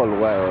captain ball.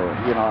 Well,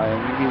 you know,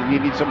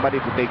 you need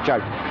somebody to take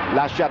charge.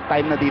 Last shot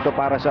time na dito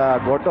para sa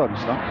Gordons,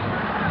 no?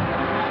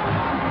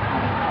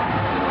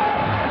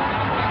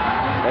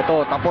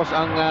 Ito, tapos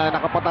ang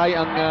nakapatay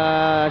ang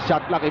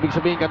shot clock. Ibig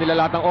sabihin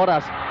kanila lahat ng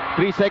oras.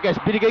 3 seconds.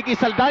 Binigay kay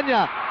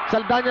Saldana.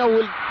 Saldana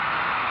will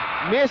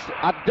miss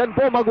at dyan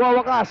po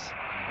magwawakas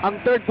ang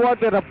third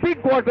quarter, a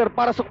big quarter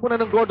para sa kupunan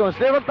ng Gordons.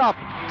 They're on top,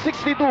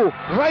 62,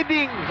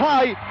 riding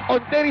high on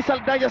Terry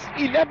Saldana's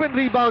 11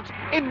 rebounds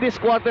in this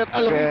quarter.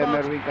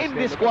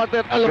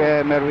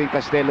 Merwin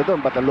Castelo doon,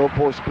 but a low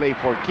post play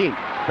for King.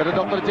 Pero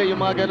Dr. J,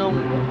 yung mga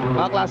ganong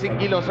klaseng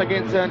kilos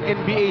against an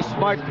NBA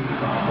smart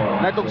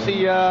na itong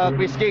si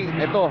Chris King,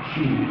 ito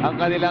ang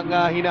kanilang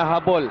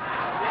hinahabol.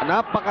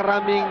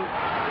 Napakaraming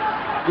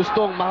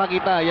gustong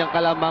makakita yung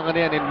kalamangan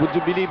na yan. And would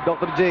you believe,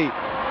 Dr. J,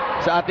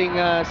 sa ating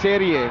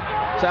serye,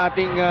 sa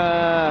ating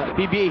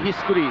PBA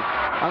history,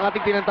 ang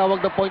ating tinatawag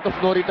na point of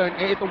no return,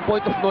 itong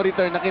point of no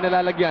return na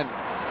kinalalagyan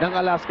ng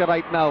Alaska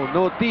right now.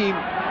 No team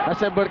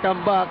has ever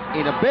come back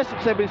in a best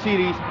of 7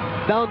 series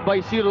down by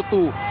 0-2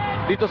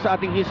 dito sa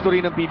ating history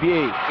ng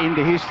PBA. In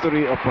the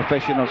history of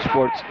professional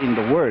sports in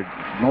the world,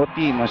 no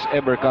team has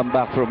ever come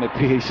back from a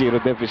 3-0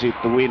 deficit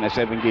to win a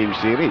 7-game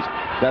series.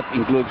 That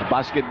includes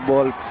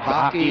basketball,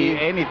 hockey,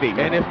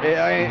 anything. And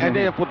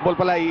then football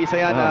pala,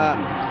 isa yan.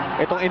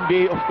 Itong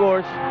NBA, of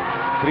course,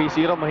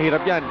 3-0,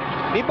 mahirap yan.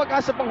 May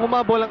pag-asa pang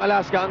humabol ang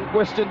Alaska. Ang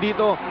question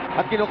dito,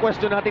 at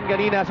kino-question natin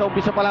kanina sa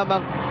umpisa pa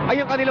lamang,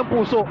 ay ang kanilang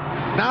puso.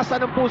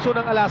 Nasaan ang puso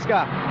ng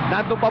Alaska?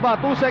 Nandun pa ba?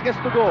 2 seconds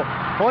to go.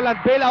 Holland,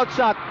 bailout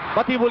shot,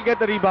 but he will get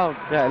the rebound.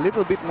 Yeah, a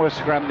little bit more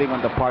scrambling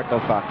on the part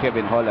of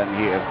Kevin Holland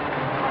here.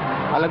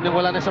 Alam niya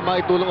wala na siya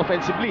maitulong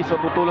offensively, so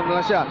tutulong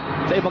na lang siya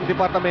sa ibang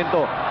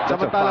departamento.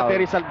 Samantala,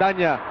 Terry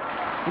Saldana,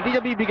 hindi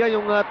niya bibigyan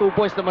yung 2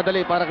 points na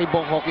madali para kay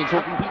Bong Hawkins. So,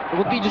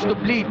 continues to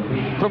bleed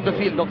from the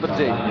field, Dr.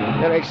 J.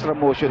 Pero extra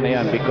motion na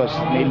yan because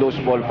may loose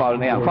ball foul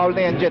na yan. Foul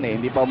na yan dyan eh,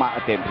 hindi pa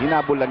ma-attempt.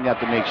 Hinabol lang niya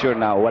to make sure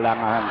na wala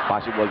nga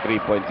possible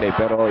 3-point play.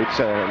 Pero it's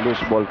a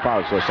loose ball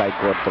foul, so side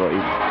court throw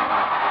in.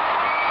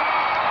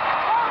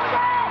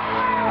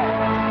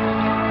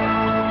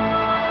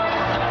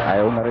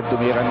 Ayaw na rin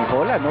tumira ni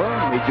Holland, no?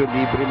 Medyo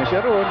libre na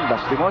siya ron.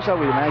 Lastimosa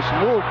with a nice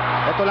move.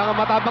 Ito lang ang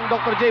matabang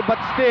Dr. J, but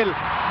still,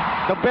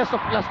 the best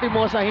of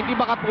Lastimosa, hindi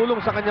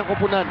makatulong sa kanyang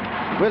kupunan.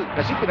 Well,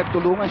 kasi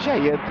pinagtulungan siya.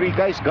 He had 3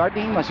 guys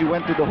guarding him as he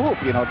went to the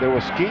hoop. You know, there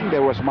was King,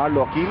 there was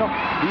Marlo Aquino.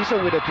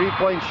 Heason with a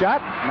 3-point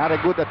shot. Not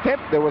a good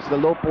attempt. There was the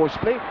low post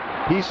play.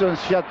 Heason's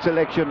shot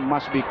selection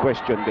must be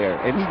questioned there.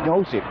 And he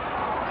knows it.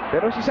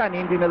 Pero si Sunny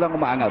hindi na lang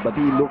umaangal, but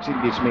he looks in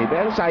dismay.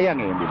 Dahil sayang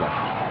eh, di ba?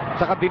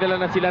 Saka dinala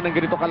na sila ng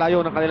ganito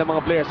kalayo ng kanilang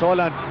mga players.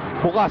 Holland,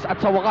 bukas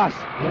at sa wakas,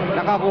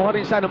 nakakuha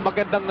rin siya ng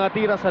magandang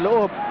tira sa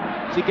loob.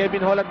 Si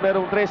Kevin Holland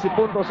merong 13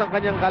 puntos ang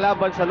kanyang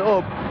kalaban sa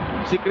loob.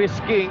 Si Chris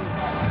King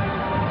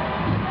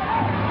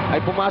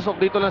ay pumasok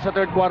dito lang sa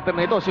third quarter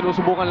na ito.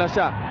 Sinusubukan lang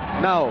siya.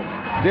 Now,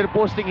 they're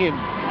posting him.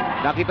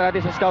 Nakita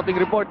natin sa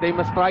scouting report, they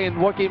must try and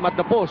work him at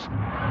the post.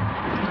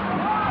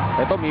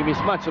 Ito, may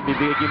mismatch. So,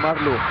 bibigay kay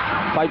Marlo.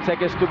 5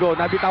 seconds to go.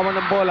 Nabitawan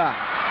ng bola.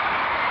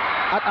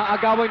 At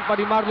aagawin pa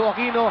ni Marlo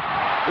Aquino.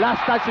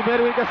 Last touch si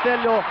Merwin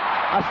Castello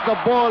as the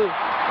ball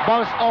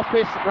bounced off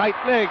his right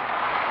leg.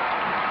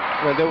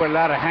 Well, there were a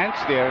lot of hands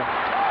there.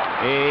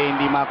 Eh,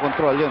 hindi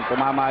makontrol yun.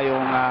 Tumama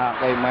yung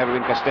kay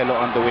Merwin Castello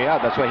on the way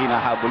out. That's why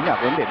hinahabol niya.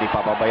 Kung hindi, di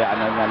papabayaan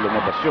na niya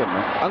lumabas yun.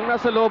 No? Ang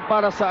nasa loob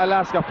para sa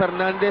Alaska,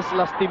 Fernandez,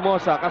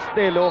 Lastimosa,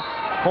 Castello,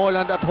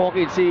 Holland at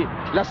Hawkins. Si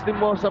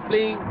Lastimosa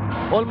playing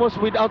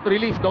almost without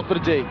relief, Dr.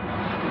 J.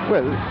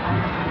 Well,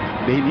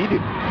 they need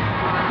it.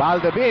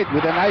 Baldabit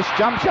with a nice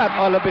jump shot.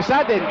 All of a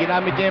sudden,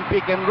 ginamit niya yung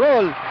pick and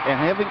roll. And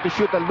having to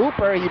shoot a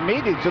looper, he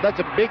made it. So that's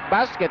a big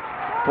basket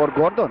for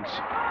Gordons.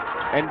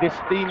 And this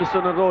team is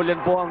on a roll.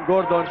 Yan po ang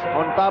Gordons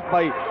on top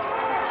by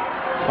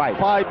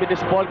 5 in this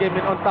ball game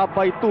and on top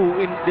by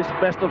 2 in this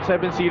best of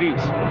 7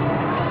 series.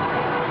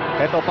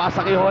 Ito,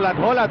 pasa kay Holland.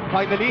 Holland,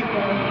 finally,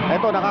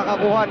 ito,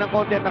 nakakakuha ng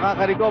konti at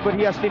nakaka-recover.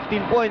 He has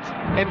 15 points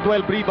and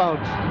 12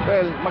 rebounds.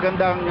 Well,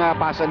 magandang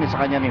pasa ni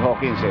sa kanya ni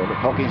Hawkins.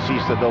 Hawkins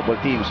sees the double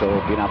team, so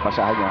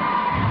pinapasahan niya.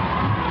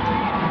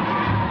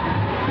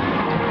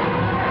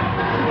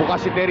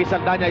 Bukas si Terry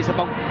Saldana, isa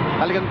pang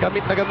talagang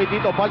gamit na gamit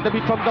dito. Ball the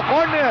beat from the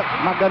corner.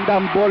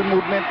 Magandang ball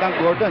movement ng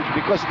Gordons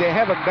because they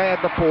have a guy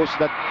at the post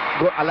that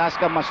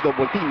Alaska must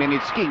double team and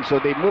it's King.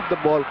 So they move the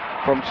ball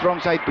from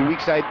strong side to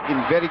weak side in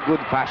very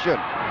good fashion.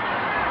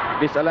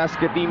 This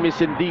Alaska team is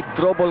in deep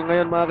trouble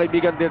ngayon, mga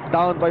kaibigan. They're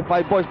down by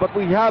 5 points, but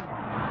we have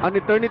an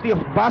eternity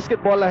of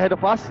basketball ahead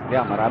of us.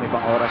 Yeah, marami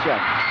pang oras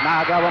yan.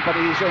 Naagawan pa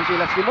ni Heason si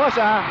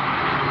Lastimosa.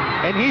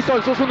 And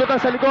Heason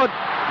susundutan sa likod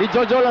ni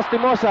Jojo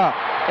Lastimosa.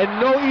 And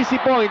no easy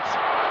points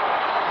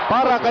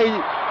para kay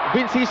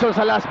Vince Heason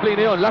sa last play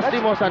na yun.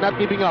 Lastimosa not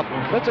giving up.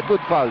 That's a good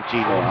foul,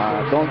 Chino.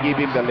 Don't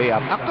give him the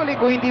layup. Actually,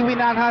 kung hindi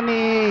winanhan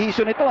ni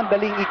Heason ito, ang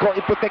daling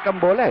i-protect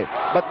ang bola eh.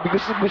 But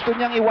because gusto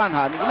niyang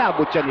i-one-hand,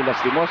 inabot siya ni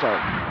Lastimosa.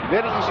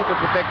 Very easy to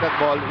protect that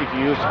ball if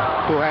you use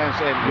 2 hands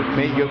and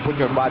you put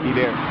your body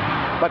there.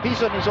 But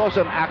Heason is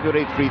also an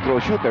accurate free throw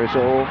shooter,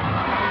 so...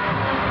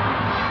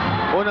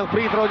 Unang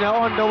free throw niya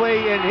on the way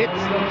and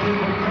hits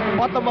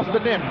bottom of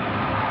the net.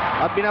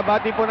 At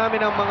binabati po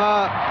namin ang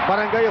mga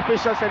barangay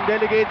officials and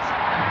delegates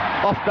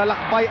of the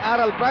Lakbay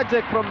Aral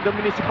Project from the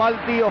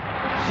municipality of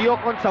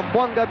Siocon,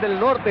 Zamboanga del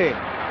Norte.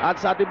 At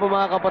sa ating po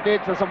mga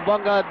kapatid sa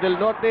Zamboanga del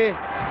Norte,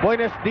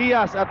 Buenos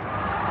Dias, at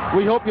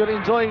we hope you're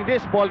enjoying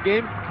this ball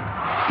game.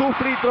 2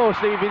 free throws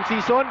na even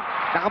season,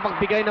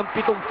 nakapagbigay ng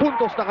 7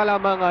 puntos na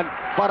kalamangan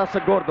para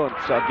sa Gordon.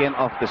 So again,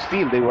 off the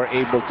steal, they were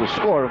able to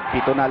score.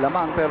 7 na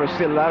lamang, pero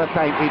still a lot of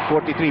time,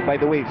 8:43. By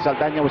the way,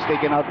 Saldana was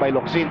taken out by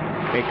Locsin.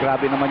 Eh,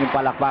 grabe naman yung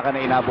palakpakan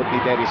na inabot ni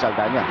Terry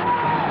Saldana.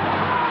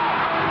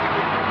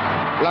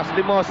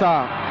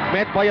 Lastimosa,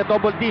 met by a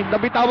double team.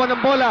 Nabitawan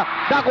ng bola,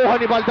 nakuha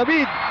ni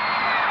Valdavid.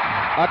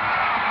 At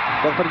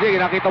Dr. J,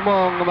 nakita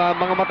mo ang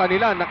mga mata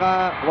nila,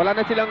 wala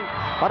na silang,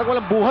 parang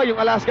walang buhay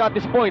yung Alaska at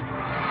this point.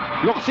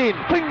 Locsin,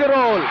 finger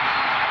roll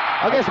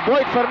against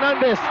Boyd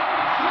Fernandez.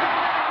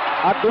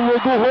 At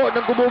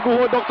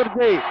gumuguho, Dr.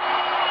 J.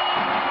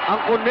 Ang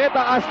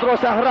Cuneta Astro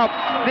sa harap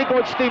ni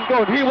Coach Tim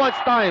Cone. He wants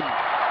time.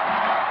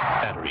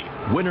 Battery,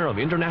 winner of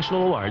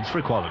international awards for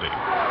quality.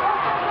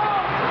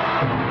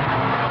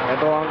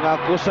 Ito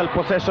ang crucial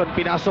possession.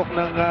 Pinasok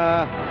ng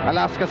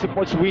Alaska si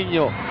Poch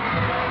Winyo.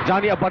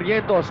 Johnny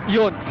Abarientos,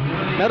 yun.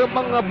 Meron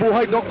pang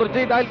buhay, Dr.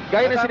 J, dahil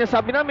gaya na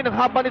sinasabi namin, ang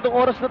haba nitong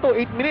oras na to,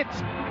 8 minutes.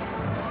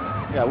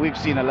 Yeah, we've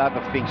seen a lot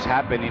of things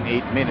happen in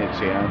 8 minutes.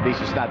 You know? This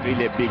is not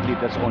really a big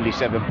lead. That's only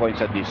 7 points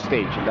at this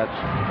stage. And that's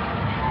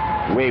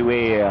way,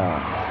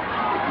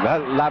 a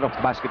lot of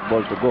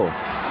basketball to go.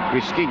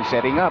 Chris King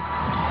setting up.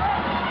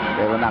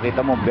 Pero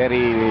nakita mo,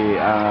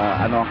 very,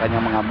 ang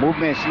kanyang mga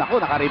movements.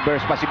 Naku,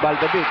 naka-reverse pa si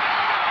Baldabit.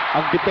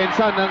 Ang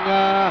depensa ng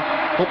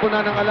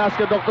kupunan ng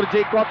Alaska, Dr.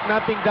 Jacob,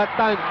 nothing that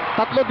time.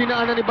 Tatlo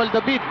dinaanan ni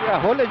Baldavid.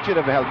 Yeah, Holland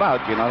should have helped out,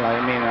 you know. I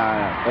mean,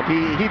 but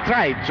he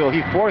tried, so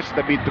he forced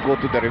the bid to go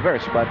to the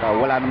reverse, but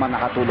wala naman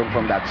nakatulong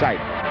from that side.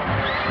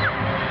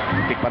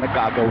 Hindi pa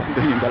nagkaagawan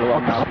doon yung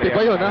dalawang Magkakape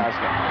pa yun, ha?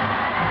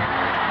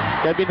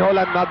 Kevin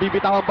Holland,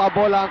 nabibitawan pa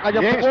bola ang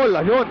kanyang pukol.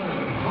 Ayun.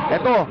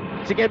 Ito,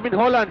 si Kevin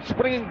Holland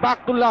springing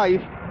back to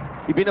life.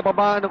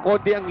 Ibinababaan ng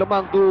konti ang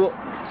lamang to.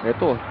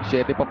 Ito,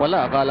 7 pa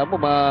pala. Akala mo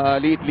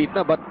maliit-liit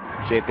na, but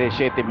 7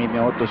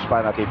 minutos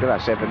pa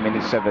natitira, 7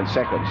 minutes 7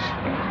 seconds.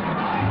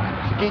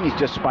 Si King is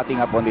just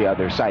spotting up on the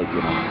other side, you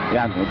know.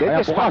 Yan,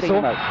 they're just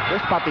spotting him up.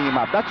 They're spotting him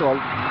up, that's all.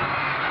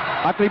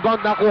 At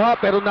rebound nakuha,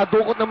 pero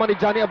nadukot naman ni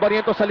Johnny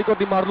Abarientos sa likod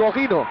ni Marlo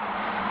Aquino.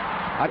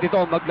 At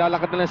ito,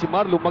 maglalakad na lang si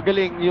Marlo.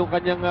 Magaling yung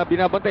kanyang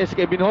binabantay si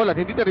Kevin Holland.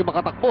 Hindi na rin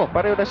makatakbo.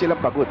 Pareho na silang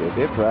pagod.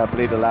 They've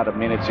played a lot of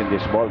minutes in this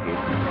ball game.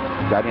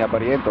 Johnny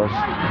Abarientos.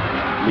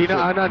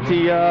 Dinaanan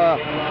si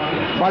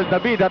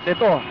Baldavid. At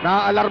ito,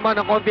 naaalarma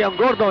ng konti ang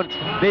Gordons.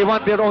 They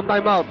want their own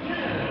timeout.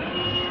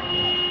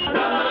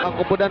 Ang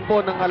kupunan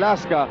po ng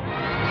Alaska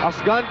has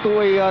gone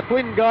to a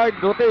twin guard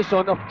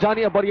rotation of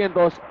Johnny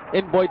Abarientos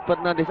and Boyd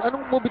Fernandez.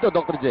 Anong move ito,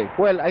 Dr. J?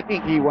 Well, I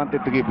think he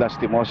wanted to give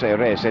Lastimosa a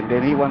rest, and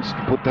then he wants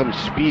to put some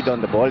speed on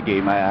the ball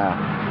game.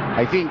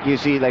 I think, you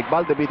see, like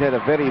Baldavid had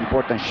a very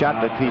important shot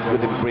that he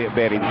couldn't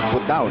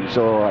put down.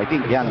 So I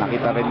think yan,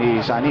 nakita rin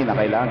ni Sunny na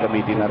kailangan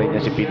gamitin na rin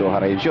niya si Pido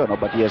Haraensio, no?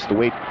 But he has to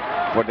wait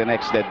for the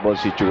next dead ball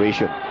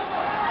situation.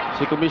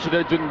 Si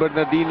Commissioner Jun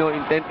Bernardino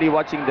intently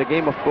watching the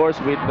game, of course,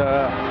 with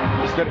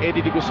Mr. Eddie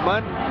de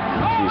Guzman.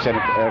 Si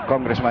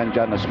Congressman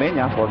John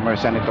Osmeña, former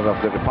Senator of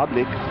the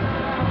Republic,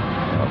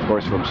 of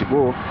course from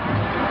Cebu.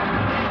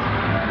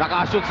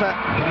 Nakashoot sa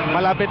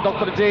malapit,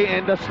 Dr. J,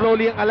 and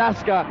slowly ang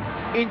Alaska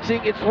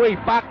inching its way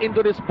back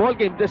into this ball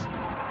game. This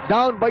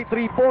down by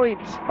 3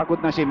 points.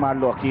 Pagod na si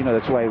Marlo Aquino.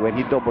 That's why when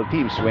he double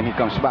teams, when he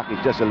comes back,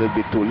 it's just a little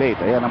bit too late.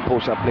 Ayan ang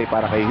post-up play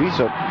para kay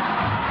Huizot.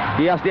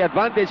 He has the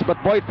advantage, but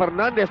Boyd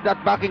Fernandez not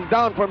backing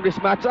down from this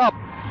matchup.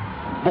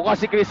 Bukas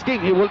si Chris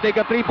King, he will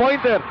take a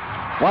 3-pointer.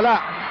 Wala.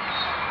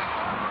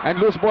 And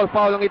loose ball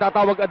foul ang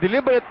itatawag, a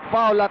deliberate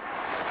foul at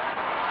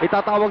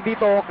itatawag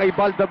dito kay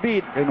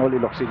Baldavid. Kay Noli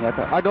Locsin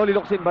yata. Noli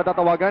Locsin ba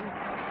tatawagan?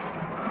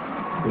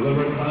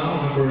 Deliberate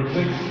foul, number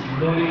 6,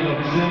 Noli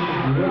Locsin.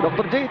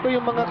 Dr. J, ito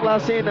yung mga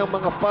klase ng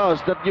mga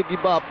fouls that you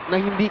give up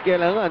na hindi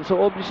kailangan. So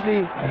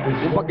obviously,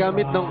 yung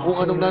paggamit ng kung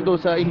anong nando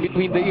sa in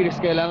between the ears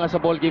kailangan sa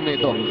ball game na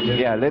ito.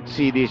 Yeah, let's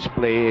see this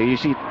play. You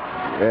see,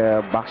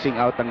 boxing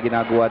out ang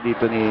ginagawa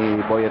dito ni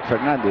Boyd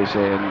Fernandez,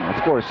 and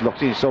of course,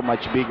 Locsin is so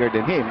much bigger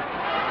than him.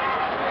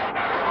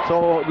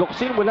 So,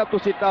 Locsin will have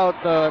to sit out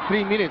 3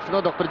 minutes,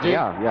 no, Dr. J?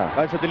 Yeah.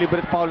 Dahil sa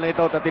deliberate foul na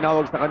ito na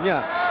tinawag sa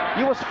kanya.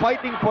 He was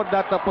fighting for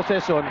that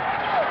possession.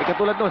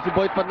 Katulad nun, si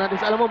Boyd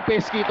Fernandez, alam mo,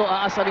 pesky ito,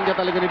 aasarin ka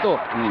talaga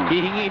nito.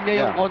 Hihingiin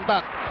niya yung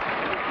contact.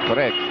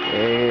 Correct.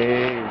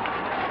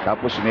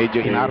 Tapos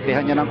medyo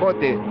inartehan niya ng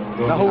konti.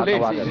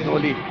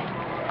 Nahuli.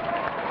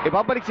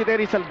 Ibabalik si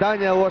Terry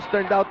Saldana, was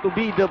turned out to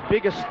be the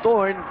biggest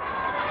thorn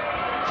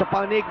sa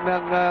panig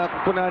ng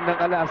kupunan ng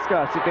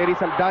Alaska. Si Terry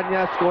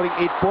Saldana scoring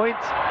 8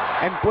 points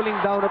and pulling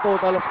down a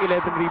total of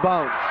 11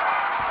 rebounds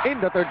in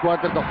the third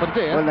quarter, Dr.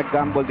 J. Well,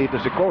 nag-gamble dito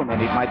si Cone,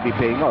 and it might be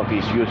paying off.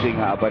 He's using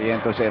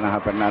Abarientos and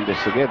Fernandez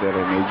together,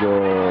 and medyo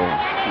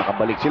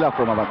nakabalik sila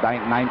from a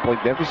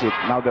 9-point deficit.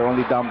 Now they're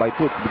only down by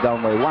 2,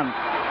 down by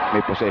 1.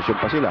 May possession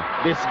pa sila.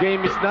 This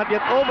game is not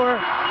yet over.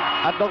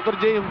 At Dr.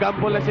 J, yung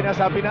gamble na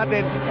sinasabi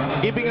natin,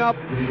 giving up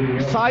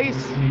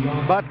size,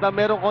 but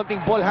merong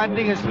konting ball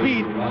handling and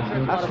speed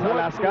as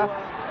Alaska.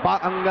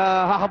 Ang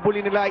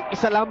hahabulin nila ay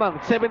isa lamang,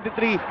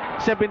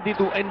 73-72,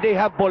 and they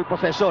have ball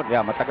possession.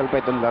 Yeah, matagal pa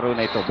itong laro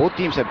na ito. Both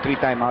teams have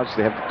 3 timeouts.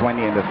 They have the 20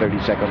 and the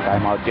 30-second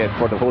timeout yet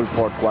for the whole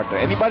fourth quarter.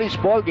 Anybody's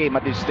ball game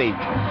at this stage.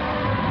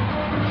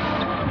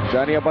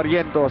 Johnny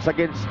Abarientos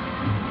against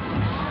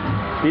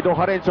Pido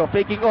Haraensio,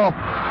 faking off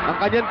ang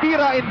kanyang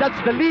tira, and that's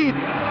the lead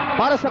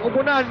para sa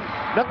kupunan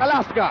ng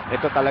Alaska.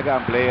 Ito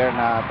talaga ang player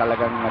na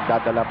talagang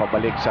nagdadala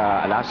pabalik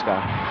sa Alaska.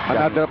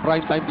 Another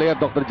prime-time player,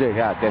 Dr. J.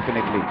 Yeah,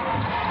 definitely.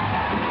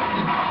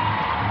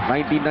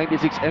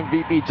 1996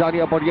 MVP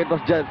Johnny Abarientos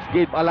just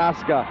gave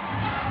Alaska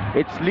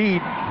its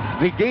lead,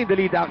 regained the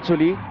lead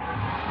actually.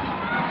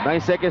 9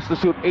 seconds to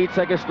shoot, 8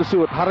 seconds to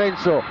shoot.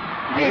 Haraensio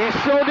is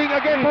shooting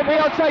again from the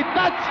outside.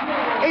 That's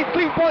a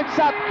 3-point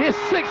shot, his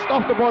 6th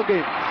of the ball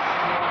game.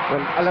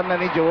 Well, alam na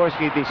ni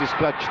Jaworski, this is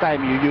clutch time.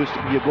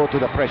 You go to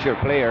the pressure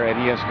player, and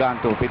he has gone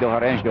to Pido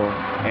Haraensio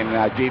and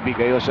JB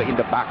Gayoso in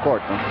the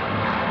backcourt. No?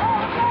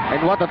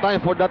 And what a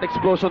time for that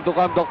explosion to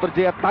come, Dr.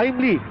 J.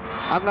 Timely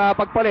ang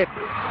pagpalit.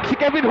 Si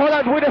Kevin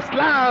Holland with a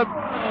slam,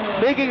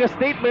 making a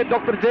statement,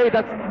 Dr. J,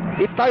 that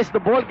it ties the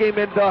ball game,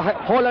 and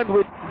Holland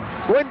with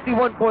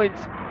 21 points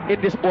in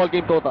this ball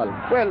game total.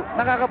 Well,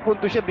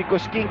 nakakapunto siya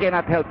because King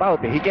cannot help out.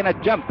 He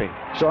cannot jump.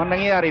 So ang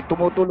nangyayari,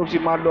 tumutulong si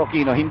Marlo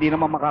Aquino, hindi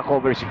naman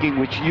makakover si King,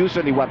 which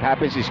usually what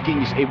happens is King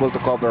is able to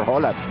cover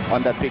Holland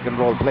on that pick and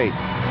roll play.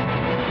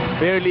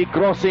 Barely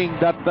crossing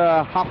that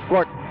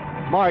half-court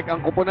mark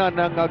ang kupunan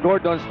ng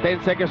Gordons.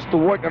 10 seconds to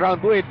work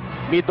around with.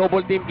 May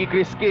double team kay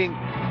Chris King.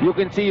 You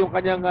can see yung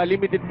kanyang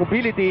limited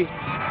mobility.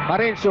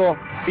 Parenzo,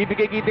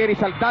 bibigay kay Terry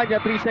Saldana,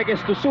 3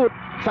 seconds to shoot.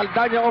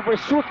 Saldana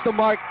overshoots the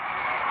mark.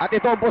 At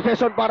ito ang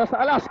possession para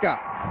sa Alaska.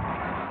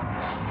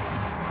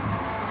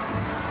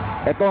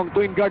 Ito ang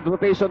twin guard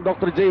rotation,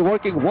 Dr. J,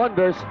 working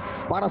wonders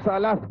para sa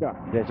Alaska.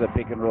 There's a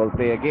pick and roll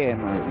play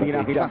again. They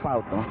jump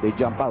out, no? They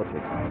jump out.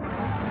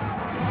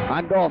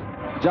 Handoff.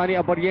 Johnny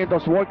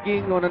Abarientos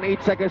working on an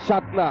 8-second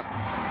shot clock.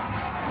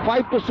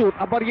 5 to shoot.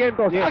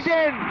 Abarientos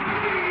again.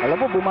 Alam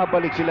mo,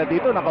 bumabalik sila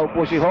dito.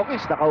 Nakaupo si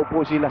Hawkins,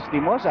 nakaupo si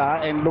Lastimosa,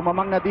 and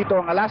lumamang na dito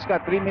ang Alaska,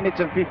 3 minutes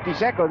and 50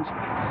 seconds.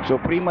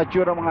 So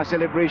premature ang mga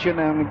celebration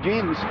ng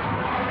Jeans.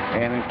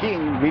 And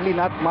King, really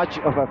not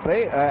much of a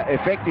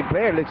effective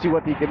player. Let's see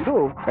what he can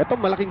do. Ito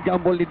malaking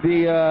gamble ni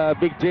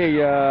Big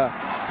J.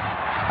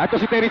 Ito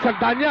si Terry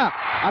Saldana.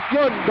 At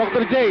yun,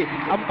 Dr. J,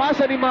 ang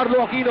pasa ni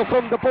Marlo Aquino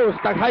from the post,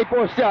 high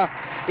post siya,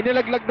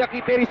 inilaglag na kay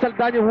Terry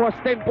Saldana, who has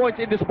 10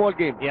 points in this ball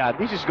game. Yeah,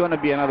 this is gonna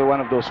be another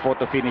one of those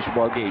photo finish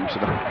ball games.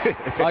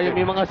 Ay,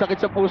 may mga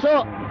sakit sa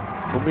puso.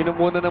 Uminom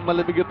muna ng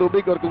malamig na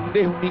tubig or kung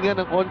hindi, huminga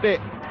ng konti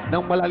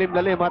ng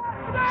malalim-lalim at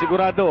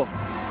sigurado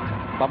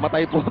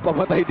pamatay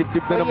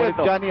dip-dip na naman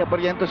ito. Johnny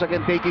Abarientos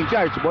again taking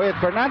charge. Boyet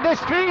Fernandez,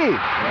 3!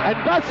 And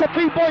that's a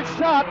 3-point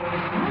shot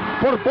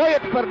for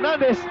Boyet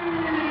Fernandez.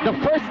 The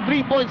first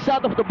 3-point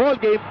shot of the ball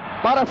game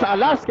para sa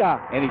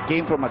Alaska. And it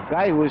came from a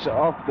guy who is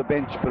off the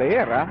bench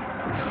player, ha?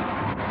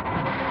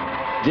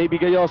 JB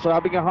Gayoso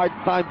having a hard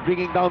time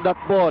bringing down that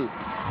ball.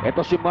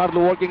 Ito si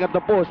Marlo working at the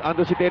post.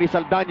 Ando si Terry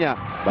Saldana.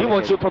 He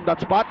won't shoot from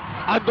that spot.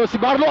 Ando si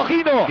Marlo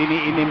Aquino.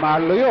 Diniin ni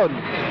Marlo yun.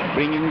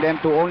 Bringing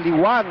them to only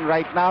 1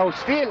 right now.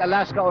 Still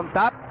Alaska on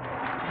top.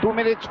 2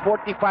 minutes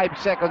 45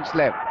 seconds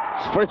left.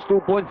 First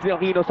 2 points ni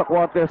Aquino sa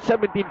quarter.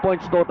 17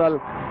 points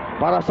total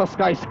para sa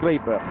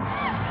Skyscraper.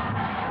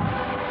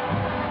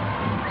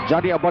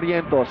 Johnny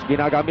Abarientos,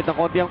 ginagamit ng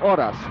konti ang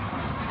oras.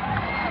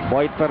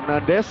 Boyd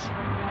Fernandez,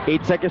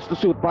 8 seconds to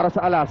shoot para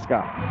sa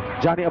Alaska.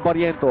 Johnny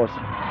Abarientos,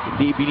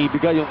 hindi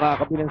binibigay yung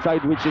kabilang side,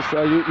 which is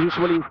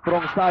usually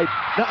strong side.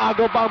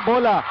 Naagaw pa ang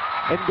bola.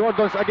 And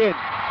Gordons again.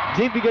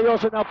 JB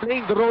Gayoso now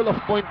playing the role of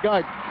point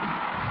guard.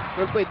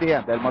 Well, pwede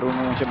yan dahil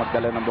marunong siya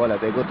magdala ng bola.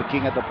 They go to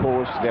King at the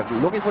post. They're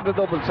looking for the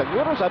double.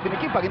 Siguro sabi ni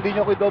King, pag hindi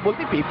nyo ako double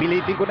team,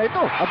 pipilitin ko na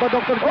ito. Aba,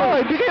 Dr. J. Oh,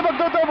 hindi kayo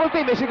magdo-double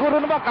team.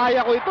 Siguro naman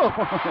kaya ko ito.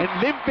 And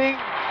limping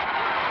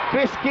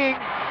Chris King,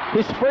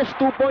 his first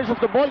 2 points of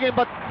the ball game,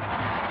 but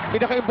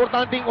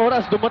pinaka-importanting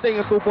oras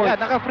dumating ang 2 points. Yeah,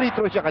 naka-free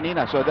throw siya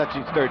kanina, so that's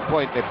his 3rd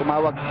point.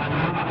 Tumawag.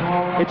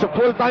 It's a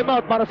full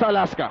timeout para sa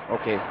Alaska.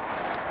 Okay.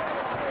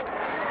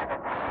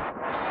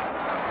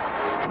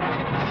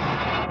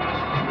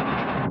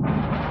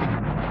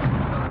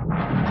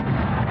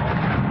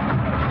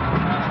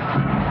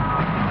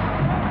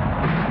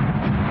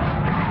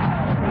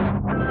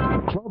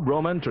 Club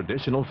Roman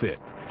Traditional Fit.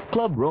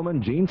 Club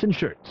Roman Jeans and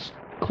Shirts.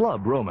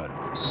 Club Roman.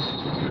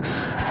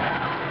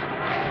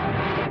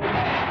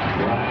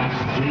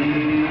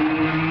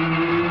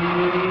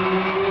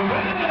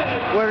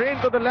 We're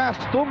into the last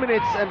 2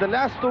 minutes, and the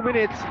last 2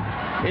 minutes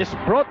is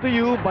brought to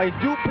you by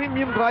Dew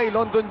Premium Dry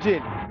London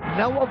Gin,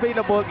 now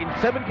available in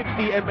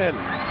 750 ml.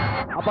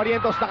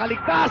 Abarientos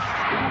nakaligtas,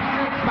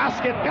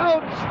 basket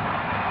counts,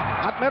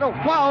 at merong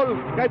foul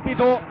kay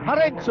Pito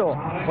Harenzo.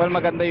 Well,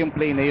 maganda yung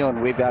play na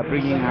yun with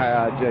bringing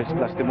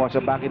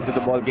Lastimosa back into the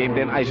ball game,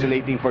 then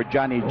isolating for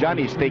Johnny.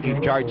 Johnny is taking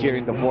charge here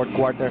in the 4th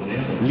quarter,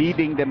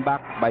 leading them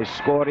back by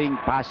scoring,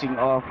 passing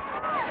off.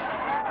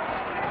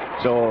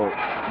 So,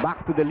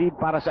 back to the lead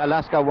para sa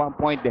Alaska, 1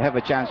 point. They have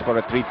a chance for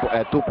a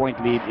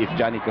 2-point lead if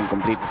Johnny can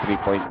complete the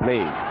 3-point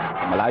play.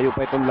 Malayo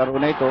pa itong laro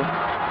na ito.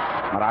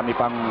 Marami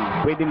pang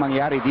pwedeng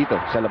mangyari dito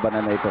sa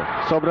labanan na ito.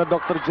 Sobra,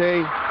 Dr.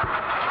 J.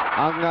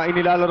 Ang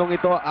inilalarong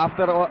ito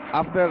after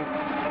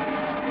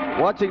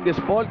watching this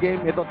ball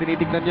game, ito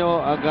tinitignan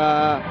nyo ang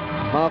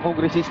mga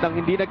kongresistang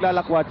hindi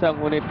naglalakwat sa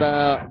ngunit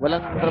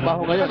walang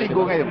trabaho ngayon.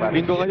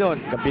 Linggo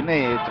ngayon. Gabi na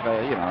eh. Tsaka,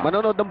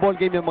 manonood ng ball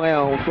game yung mga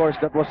yan. Of course,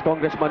 that was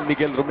Congressman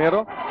Miguel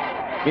Romero.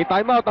 May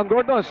timeout ang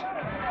Gordons.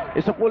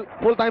 It's a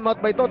full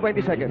timeout by 20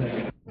 seconds.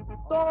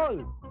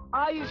 Tol!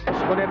 Ayos!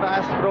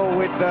 Cuneta Astro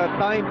with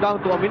time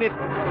down to 1 minute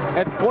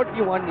at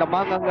 41.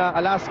 Lamang ang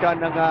Alaska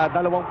ng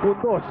 2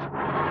 puntos.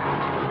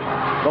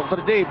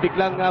 Dr. J,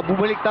 biglang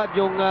bumaliktad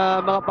yung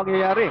mga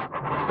pangyayari.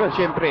 Well,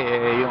 siyempre,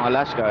 yung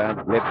Alaska,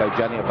 led by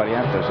Johnny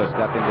Abarientos, has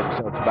gotten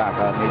themselves back.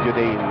 Medyo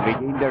they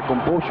regain their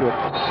composure.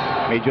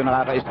 Medyo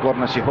nakaka-score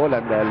na si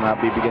Holland dahil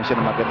nabibigyan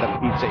siya ng magandang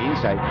feed sa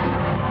inside.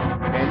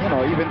 And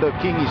even though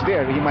King is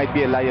there, he might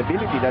be a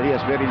liability that he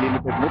has very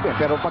limited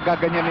movement. Pero pag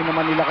gaganyanin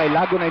naman nila kay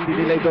Lago na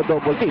hindi nila ito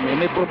double team,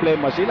 may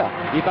problema sila.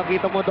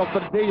 Kitang-kita mo,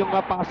 Dr. J, yung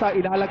pasa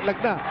ilalaglag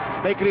na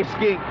kay Chris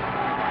King.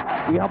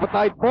 We have a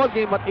tied ball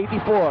game at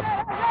 84.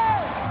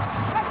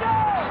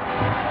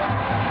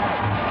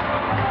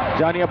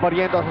 Johnny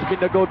Abarientos has been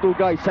the go-to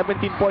guy.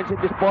 17 points in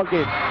this ball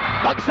game.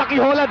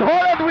 Bagsaki Holland.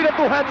 Holland with a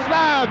 2-hand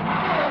slam.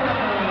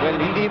 Well,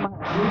 hindi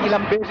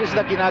ilang beses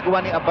na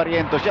ginagawa ni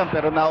Abarientos yan,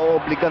 pero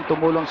naoobligan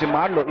tumulong si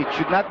Marlo. It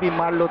should not be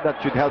Marlo that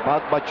should help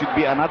out, but should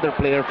be another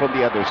player from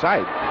the other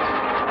side.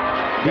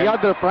 The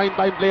other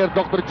primetime player,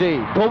 Dr. J,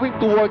 going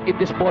to work in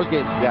this ball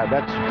game. Yeah,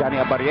 that's Johnny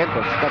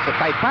Abarientos. That's a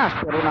tight pass,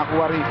 pero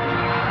nakuha rin.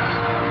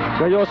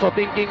 Gayoso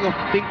thinking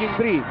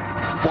three.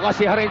 Bukas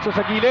si Harencio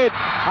sa gilid.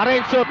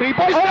 Harencio, 3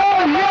 points.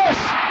 Oh, yes!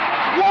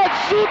 What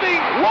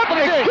shooting! What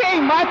a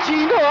game,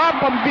 Machino, ha?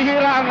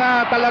 Pambihira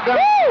ang talagang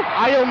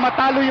ayaw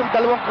matalo yung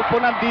dalawang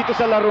kupunan dito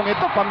sa larong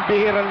ito.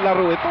 Pambihirang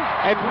laro ito.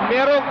 And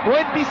merong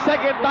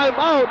 20-second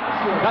timeout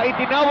na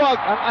itinawag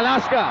ang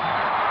Alaska.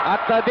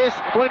 At this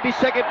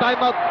 20-second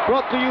timeout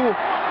brought to you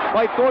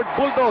by Ford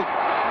Bulldog.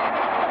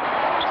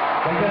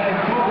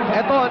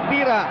 Ito ang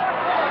tira.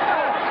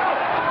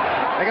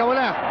 Teka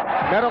muna,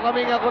 meron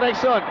kaming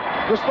correction.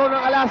 Gusto ng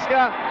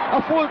Alaska a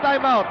full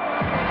timeout.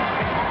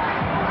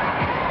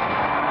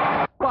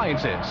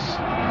 Appliances.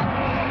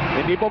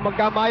 Hindi po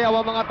magkamayaw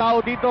ang mga tao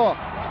dito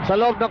sa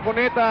loob ng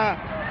Cuneta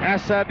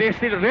as they're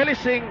still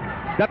relishing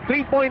that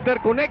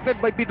three-pointer connected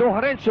by Pido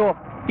Harencio,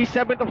 his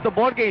 7th of the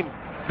ball game.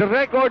 The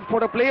record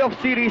for the playoff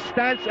series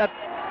stands at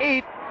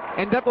 8,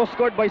 and that was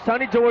scored by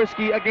Sonny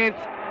Jaworski against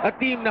a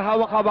team na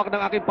hawak-hawak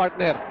ng aking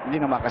partner.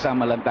 Hindi na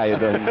makasama lang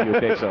tayo doon,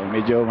 UTEX. So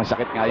medyo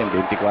masakit nga yung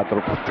 24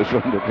 puntos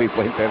from the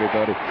 3-point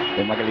territory.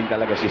 Eh, magaling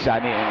talaga si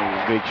Sonny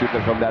and great shooter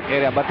from that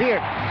area. But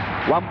here,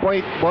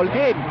 1-point ball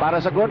game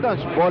para sa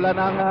Gordons. Bola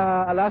ng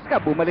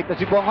Alaska. Bumalik na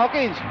si Bong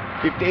Hawkins.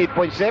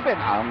 58.7.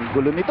 Ang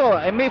gulo nito.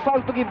 Eh, may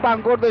foul to give pa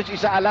ang Gordons.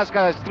 Isa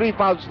Alaska has 3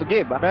 fouls to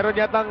give. Meron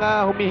yatang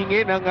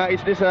humihingi ng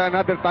is this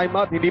another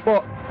timeout? Hindi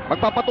po.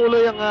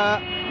 Magpapatuloy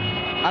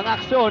ang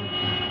aksyon.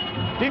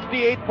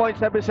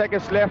 58.7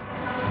 seconds left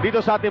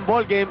dito sa ating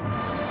ball game.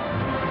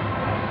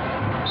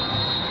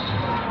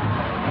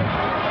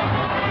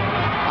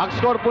 Ang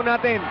score po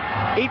natin,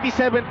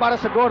 87 para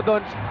sa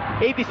Gordons,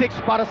 86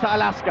 para sa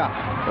Alaska.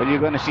 Well, you're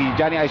gonna see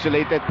Johnny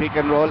isolated, pick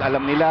and roll.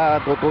 Alam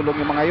nila, tutulong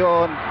yung mga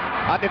yon.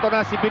 At ito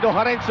na si Pido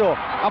Harencio,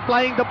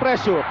 applying the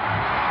pressure.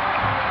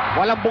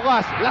 Walang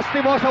bukas.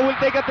 Lastimosa will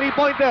take a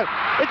 3-pointer.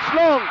 It's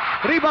long.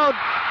 Rebound.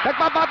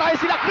 Nagpapatay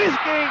sila. Chris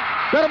King.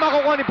 Pero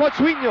makukuha ni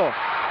Pochuino.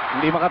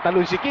 Hindi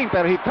makatalon si King,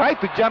 pero he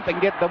tried to jump and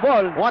get the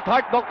ball. What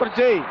heart, Dr.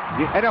 J.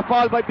 And a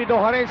foul by Pido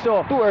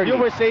Harencio. Too early. You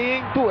were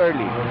saying? Too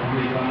early.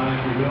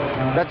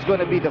 That's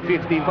gonna be the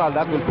 15th foul.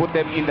 That will put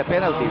them in the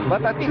penalty.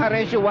 But I think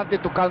Harencio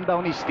wanted to calm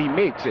down his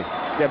teammates.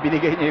 Kaya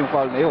binigay niya yung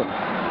foul na yun.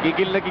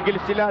 Gigil na gigil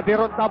sila.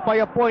 They're on top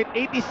by a point.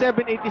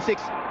 87-86.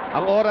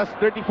 Ang oras,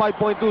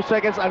 35.2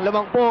 seconds. Ang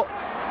lamang po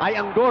ay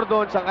ang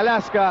Gordons, ang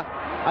Alaska,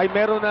 ay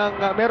meron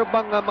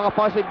bang mga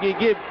positive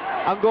gigib.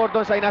 Ang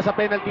Gordons ay nasa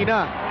penalty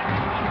na.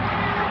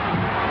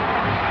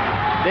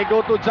 They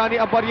go to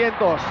Johnny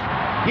Abarientos.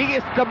 He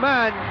is the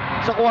man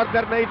sa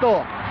quarter na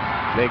ito.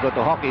 They go to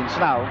Hawkins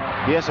now.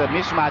 He has a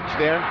mismatch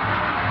there.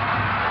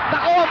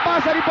 Nako, ang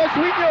pasa ni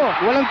Pochuino.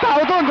 Walang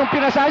tao doon. Nung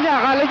pinasa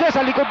niya, akala niya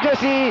sa likod niya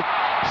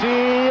si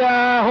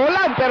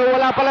Holland, pero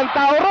wala palang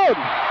tao ron.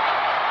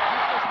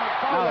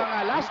 Foul ang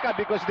Alaska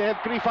because they have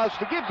 3 fouls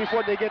to give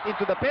before they get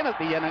into the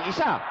penalty. Yan ang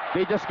isa.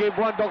 They just gave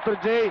one, Dr.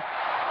 J.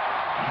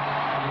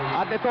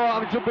 At ito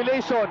ang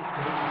jubilation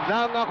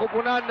ng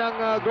kupunan ng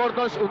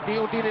Gordons.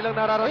 Unti-unti nilang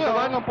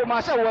nararamdaman. Nung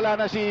pumasa, wala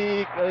na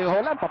si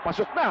Holland.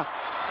 Papasok na.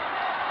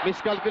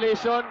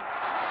 Miscalculation.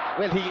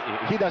 Well,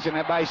 he doesn't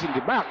have ice in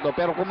the back, no?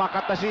 Pero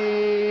kumakat na si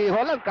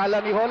Holland. Kala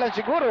ni Holland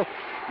siguro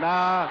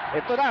na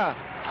ito na.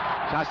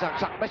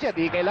 Sasaksak na siya.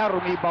 Di kailangan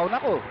rumibawn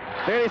ako.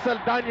 There is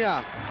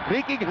Aldana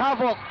wreaking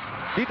havoc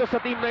dito sa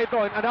team na ito.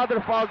 And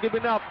another foul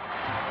given up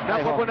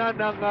ng kupunan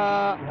ng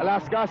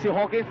Alaska. Si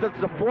Hawkins,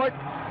 that's the 4th.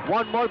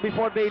 One more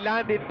before they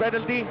land in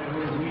penalty.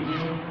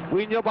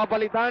 Winyo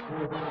babalitan.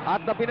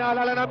 At na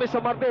pinaalala namin sa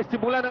Martes,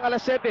 simula ng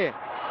alas 7.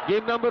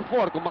 Game number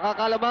 4. Kung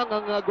makakalamang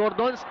ang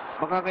Gordons,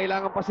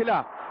 makakailangan pa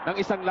sila ng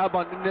isang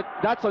laban.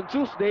 That's on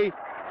Tuesday,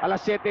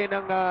 alas 7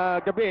 ng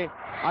gabi.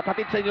 At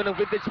hatid sa inyo ng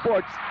Vintage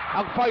Sports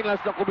ang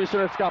finals ng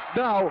Commissioner's Cup.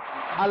 Now,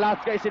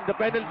 Alaska is in the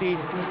penalty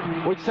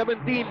with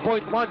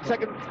 17.1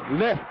 seconds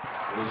left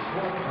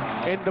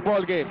in the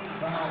ball game.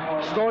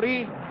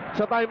 Story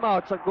sa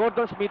timeout. Sa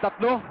Gordons may 3.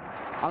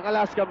 Ang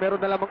Alaska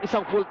meron na lamang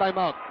isang full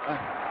timeout.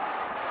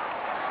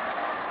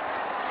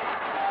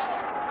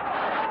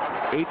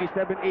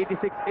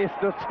 87-86 is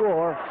the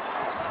score.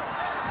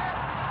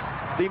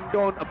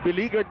 Dingdon, a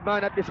beleaguered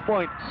man at this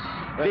point.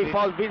 They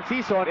fouled Vince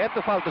Season. They had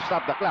to foul to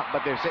stop the clock,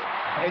 but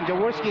and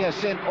Jaworski has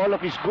sent all of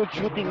his good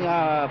shooting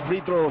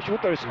free throw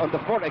shooters on the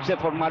floor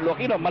except for Marlo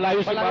Aquino. Malayo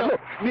si Marlo.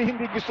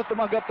 Hindi gusto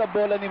tumanggap na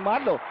bola ni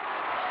Marlo.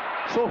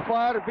 So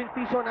far, Vince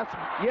Season has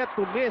yet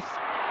to miss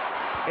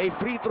a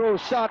free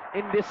throw shot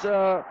in this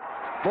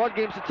ball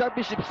game sa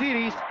championship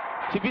series.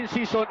 Si Vince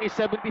Season is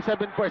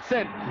 77%.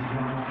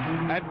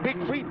 And big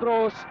free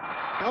throws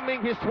coming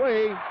his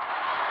way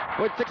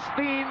with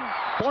 16.1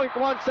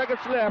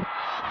 seconds left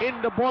in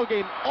the ball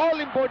game. All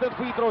important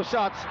free throw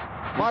shots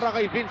para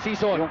kay Vince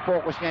Season. Yung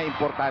focus niya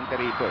importante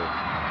rito.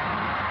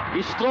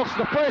 He strokes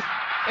the first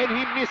and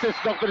he misses,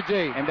 Dr.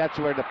 J. And that's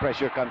where the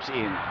pressure comes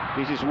in.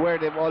 This is where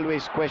they've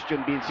always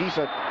questioned Vince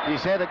Season.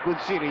 He's had a good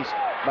series,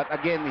 but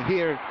again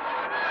here,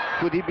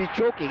 Could he be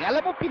choking?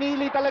 Alam mo,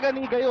 pinili talaga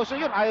ni Gayoso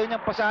yun. Ayaw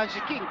niyang pasahan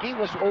si King.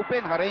 King was open,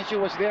 Harencio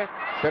was there,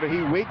 pero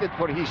he waited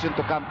for Hison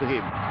to come to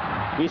him.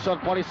 Hison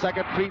for his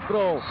second free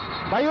throw.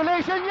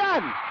 Violation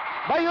yan!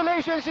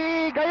 Violation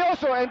si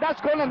Gayoso, and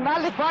that's gonna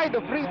nullify the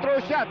free throw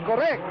shot,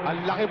 correct?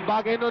 Ang laking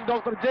bagay nun,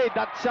 Dr. J.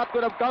 That shot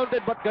could have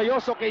counted, but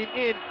Gayoso came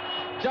in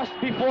just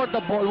before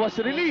the ball was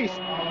released.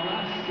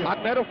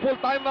 At meron full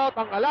timeout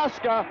ang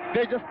Alaska.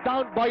 They're just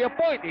down by a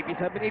point,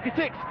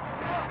 87-86.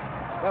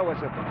 That was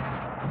it.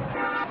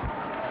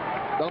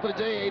 Dr.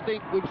 J, I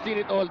think we've seen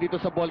it all dito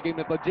sa ball game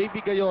na to.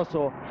 JB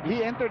Gayoso,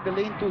 He entered the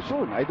lane too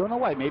soon. I don't know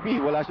why. Maybe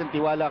wala siyang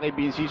tiwala kay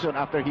Vincison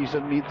after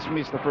Hison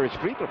missed the first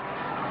free throw.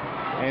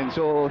 And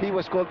so he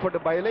was called for the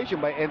violation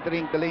by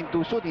entering the lane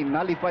too soon. He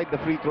nullified the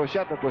free throw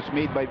shot that was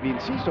made by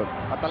Vincison.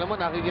 at alam mo,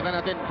 nakikita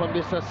natin from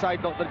this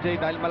side, Dr. J,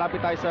 dahil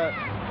malapit tayo sa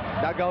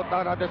dugout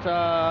natin sa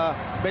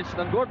bench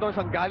ng Gordons,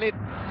 ang galit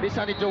ni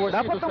Sonny Jaworski.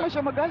 Dapat naman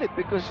siya magalit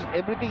because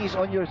everything is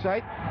on your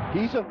side.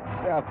 Hison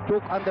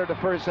took under the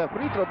first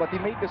free throw but he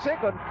made the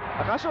second.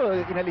 Kaso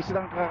inalis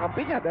lang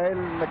kakampi niya dahil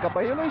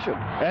nagka-violation.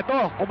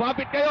 Eto,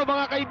 kumapit kayo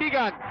mga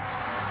kaibigan.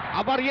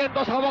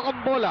 Abarientos hawak ang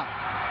bola.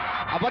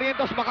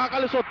 Abarientos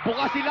makakalusot.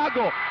 Bukas si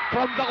Lago.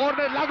 From the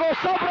corner, Lago,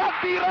 sobrang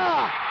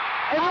tira!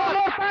 And no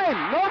more time!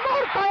 No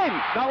more time!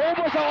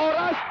 Naubos ang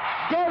oras.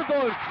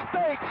 Gordon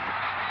takes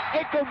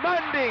a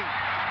commanding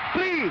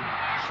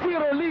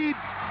 3-0 lead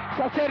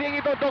sa seryeng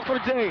ito, Dr.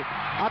 J.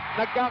 At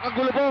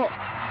nagkakagulo po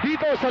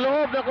dito sa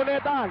loob ng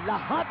kuneta.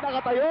 Lahat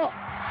nakatayo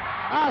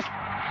as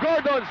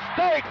Gordon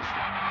takes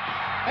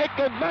a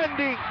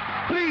commanding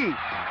 3-0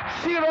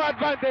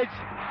 advantage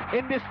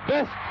in this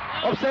best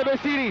of 7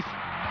 series.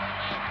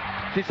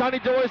 Si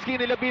Sonny Jaworski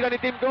nilapitan ni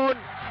Tim Doon,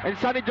 and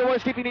Sonny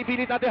Jaworski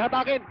pinipilit natin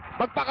hatakin.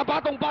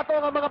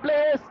 Magpakapatong-patong ang mga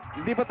players.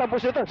 Hindi pa tapos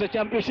ito. Sa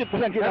championship pa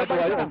lang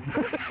ginagawa yun.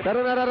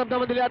 Pero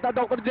nararamdaman nila ata,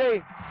 Dr. J,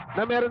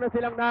 na meron na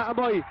silang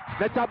naamoy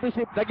na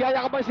championship.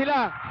 Nagyayakapan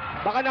sila.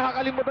 Baka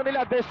nakakalimutan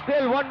nila. There's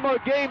still one more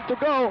game to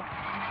go.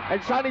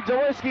 And Sonny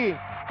Jaworski,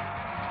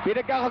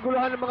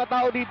 pinagkakaguluhan ng mga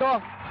tao dito.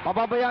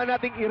 Pababayaan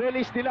nating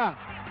i-release nila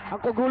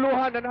ang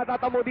kaguluhan na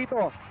natatamo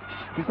dito.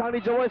 Si Sonny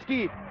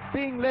Jaworski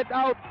being let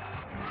out.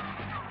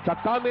 Sa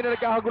kami na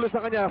nagkakagulo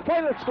sa kanya.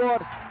 Final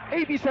score,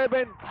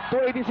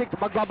 87-86.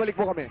 Magbabalik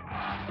po kami.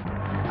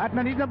 At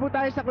nandito na po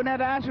tayo sa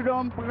Cuneta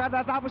Astrodome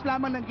pagkatapos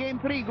lamang ng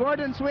Game 3.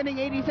 Gordon's winning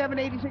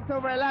 87-86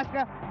 over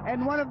Alaska,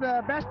 and one of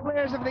the best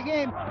players of the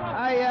game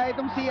ay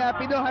itong si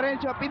Pido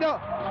Harencio. Pido,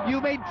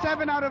 you made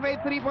 7 out of 8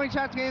 3-point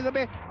shots ngayong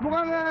gabi.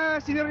 Mukhang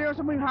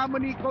sineryoso mo yung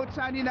hamon ni Coach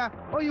Sunny na,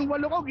 yung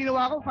 8 ko,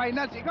 ginawa ko,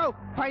 finals. Ikaw,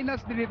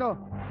 finals din ito.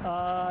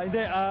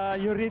 Hindi,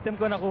 yung rhythm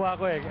ko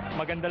nakuha ko eh.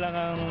 Maganda lang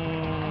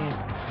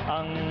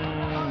ang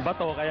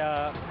bato,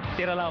 kaya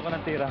tira lang ako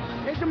ng tira.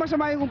 Medyo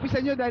masama yung umpisa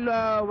nyo dahil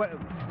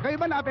kayo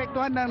ba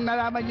naapektuhan nang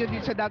nalaman nyo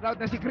dito sa dugout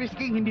na si Chris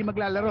King hindi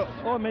maglalaro?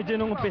 Oh, medyo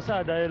nung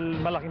umpisa dahil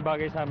malaking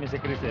bagay sa amin si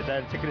Chris eh.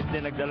 Dahil si Chris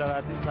din nagdala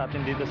sa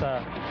atin dito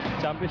sa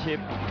championship.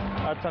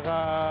 At saka,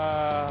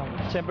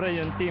 siyempre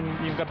yung team,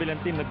 yung kabilang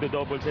team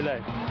nagdo-double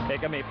sila eh. Eh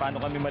kami, paano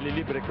kami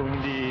malilibre kung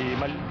hindi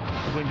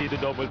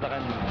do-double sa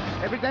kanya?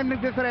 Every time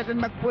nagde-threaten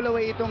mag-pull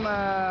away itong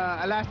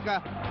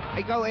Alaska,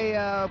 ikaw ay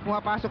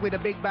pumapasok with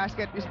a big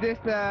basket. Is this,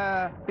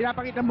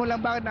 pinapakita mo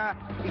lang ba na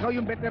ikaw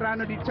yung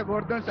veterano dito sa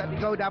Gordons at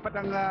ikaw dapat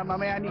ang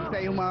mamayanig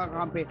sa iyong mga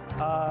kakampi?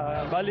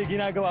 Bali,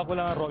 ginagawa ko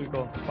lang ang role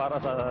ko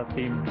para sa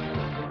team.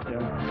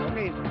 Yeah.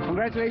 Okay,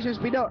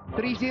 congratulations Pido.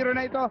 3-0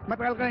 na ito.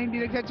 Matagal ka na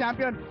hindi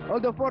nagsa-champion.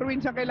 Although 4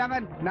 wins ang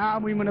kailangan,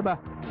 naaamoy mo na ba?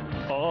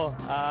 Oo,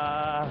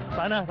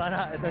 sana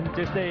itong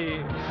Tuesday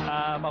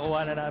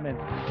makuha na namin.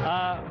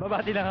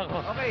 Babati lang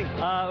ako. Okay.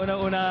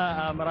 Unang-una,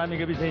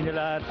 maraming gabi sa inyo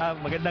lahat.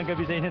 Magandang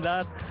gabi sa inyo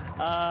lahat.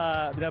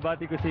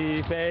 Binabati ko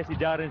si Fe, si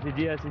Jaren, si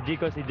Gia, si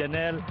Jico, si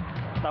Janelle.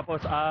 Tapos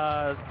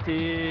sa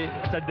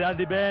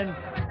Daddy Ben,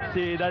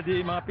 si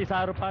Daddy, mga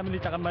Pizarro family,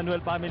 tsaka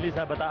Manuel family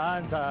sa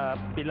Bataan, sa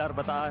Pilar,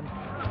 Bataan.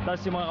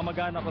 Tapos yung mga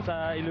kamag-anak ko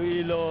sa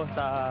Iloilo,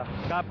 sa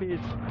Capiz.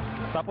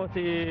 Tapos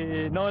si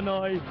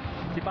Nonoy,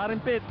 si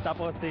Parin Pit,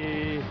 tapos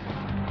si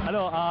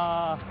ano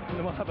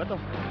mga ba to?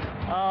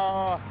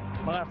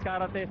 Mga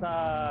Scarate sa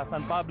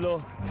San Pablo.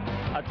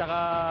 At saka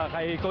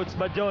kay Coach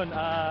Badjon,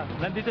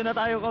 nandito na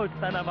tayo Coach,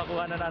 sana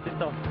makuha na natin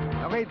to.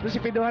 Okay, ito si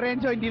Pido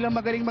Harencio, hindi lang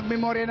magaling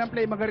magmemorya ng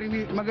play,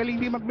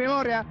 magaling din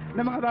magmemorya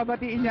ng mga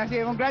babatiin niya.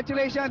 Sige,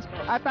 congratulations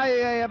at tayo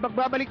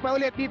magbabalik pa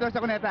ulit dito sa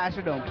Cuneta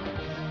Astrodome.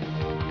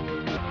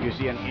 You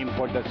see an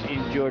import that's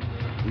injured,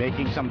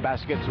 making some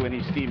baskets when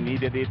his team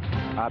needed it.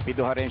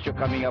 Pido Harencio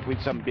coming up with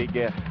some big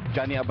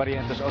Johnny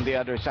Abarientos on the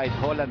other side.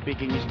 Holland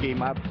picking his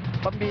game up.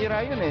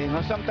 Pambihira yun eh.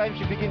 Sometimes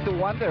you begin to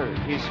wonder,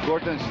 is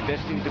Gordon's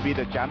destined to be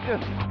the champion?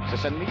 Sa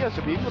San Miguel,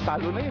 sabihin mo,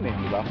 talo na yun eh.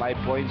 Diba?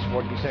 5 points,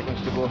 40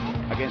 seconds to go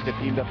against a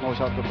team that knows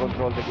how to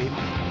control the game.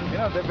 You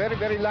know, they're very,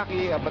 very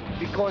lucky, but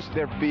because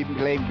they're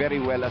playing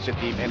very well as a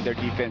team and their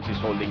defense is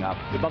holding up.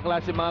 Ibang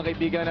klase mga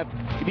kaibigan, at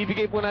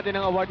ibibigay po natin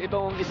ng award.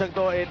 Itong isang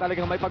to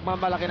talagang may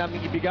pagmamalaki namin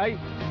ibigay.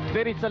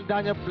 Derek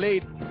Saldana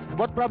played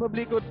what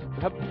probably could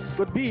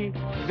be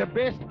the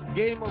best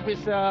game of his,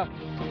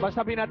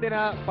 masabi natin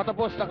na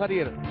patapos na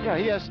career. Yeah,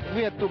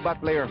 we had two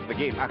bad player of the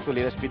game.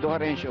 Actually, that's Pido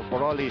Harencio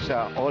for all his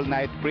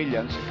all-night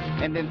brilliance.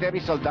 And then Terry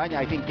Saldana,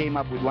 I think, came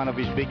up with one of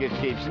his biggest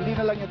games. Hindi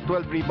na lang yung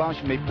 12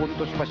 rebounds, may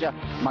puntos pa siya,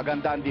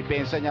 maganda ang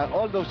depensa niya.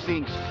 All those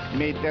things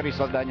made Terry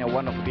Saldana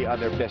one of the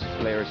other best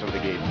players of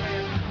the game.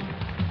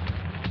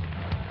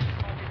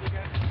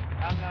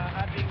 Ang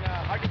ating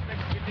hardest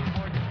executing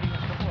board is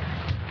Venus Support.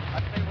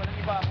 At may walang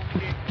iba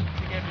kung hindi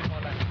si Kevin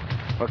Holland.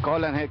 But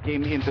Colin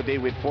came in today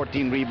with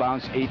 14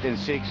 rebounds, 8 and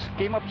 6.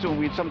 Came up soon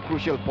with some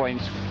crucial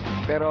points.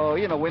 Pero,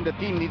 when the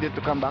team needed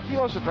to come back, he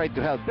also tried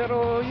to help.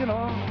 Pero,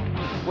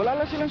 wala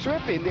lang silang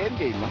swerte in the end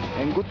game.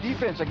 And good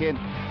defense again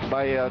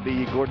by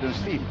the Gordon's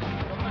team.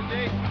 Dr.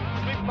 J,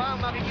 sweep ba ang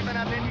makikita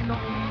natin dito?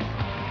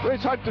 Well,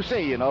 it's hard to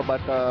say,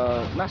 but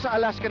nasa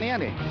Alaska na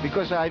yan eh.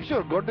 Because I'm sure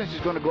Gordon's is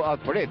going to go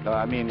out for it.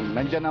 I mean,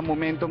 nandyan ang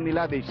momentum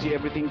nila. They see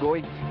everything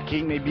going.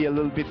 King may be a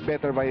little bit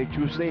better by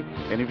Tuesday.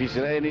 And if he's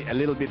a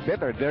little bit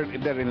better, they're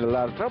in a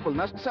lot of trouble.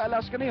 Nasa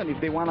Alaska na yan. If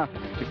they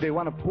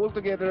wanna pull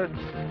together,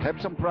 have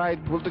some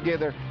pride, pull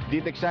together,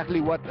 did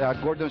exactly what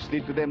Gordon's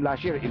did to them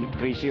last year. In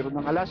 3-0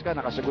 ng Alaska,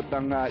 nakasagot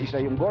ng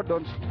isa yung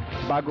Gordon's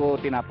bago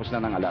tinapos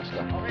na ng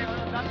Alaska. Okay,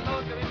 on that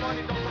note, kami po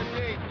ni Dr.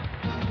 J.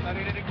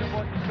 Naririnig niyo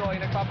po ito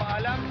ay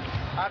nagpapaalam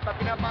at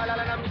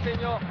pinapaalala namin sa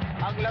inyo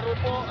ang laro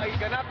po ay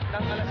ganap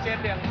ng alas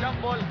 7. Ang jump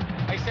ball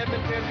ay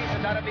 7:30 sa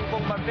darating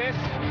pong Martes.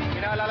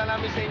 Pinaalala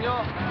namin sa inyo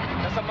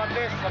na sa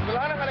Martes, sa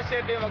mula ng alas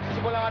 7,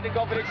 magsisimula ang ating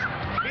coverage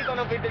dito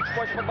ng Vintage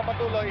Sports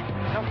pagpapatuloy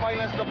ng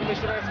finals ng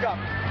Commissioner's Cup.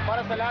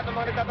 Para sa lahat ng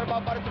mga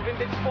nagtatrabaho para sa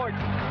Vintage Sports,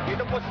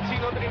 dito po si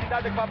Chino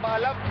Trinidad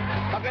nagpapaalam.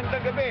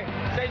 Magandang gabi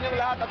sa inyong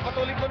lahat at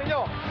patuloy po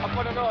ninyo ang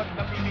panonood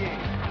ng PBA.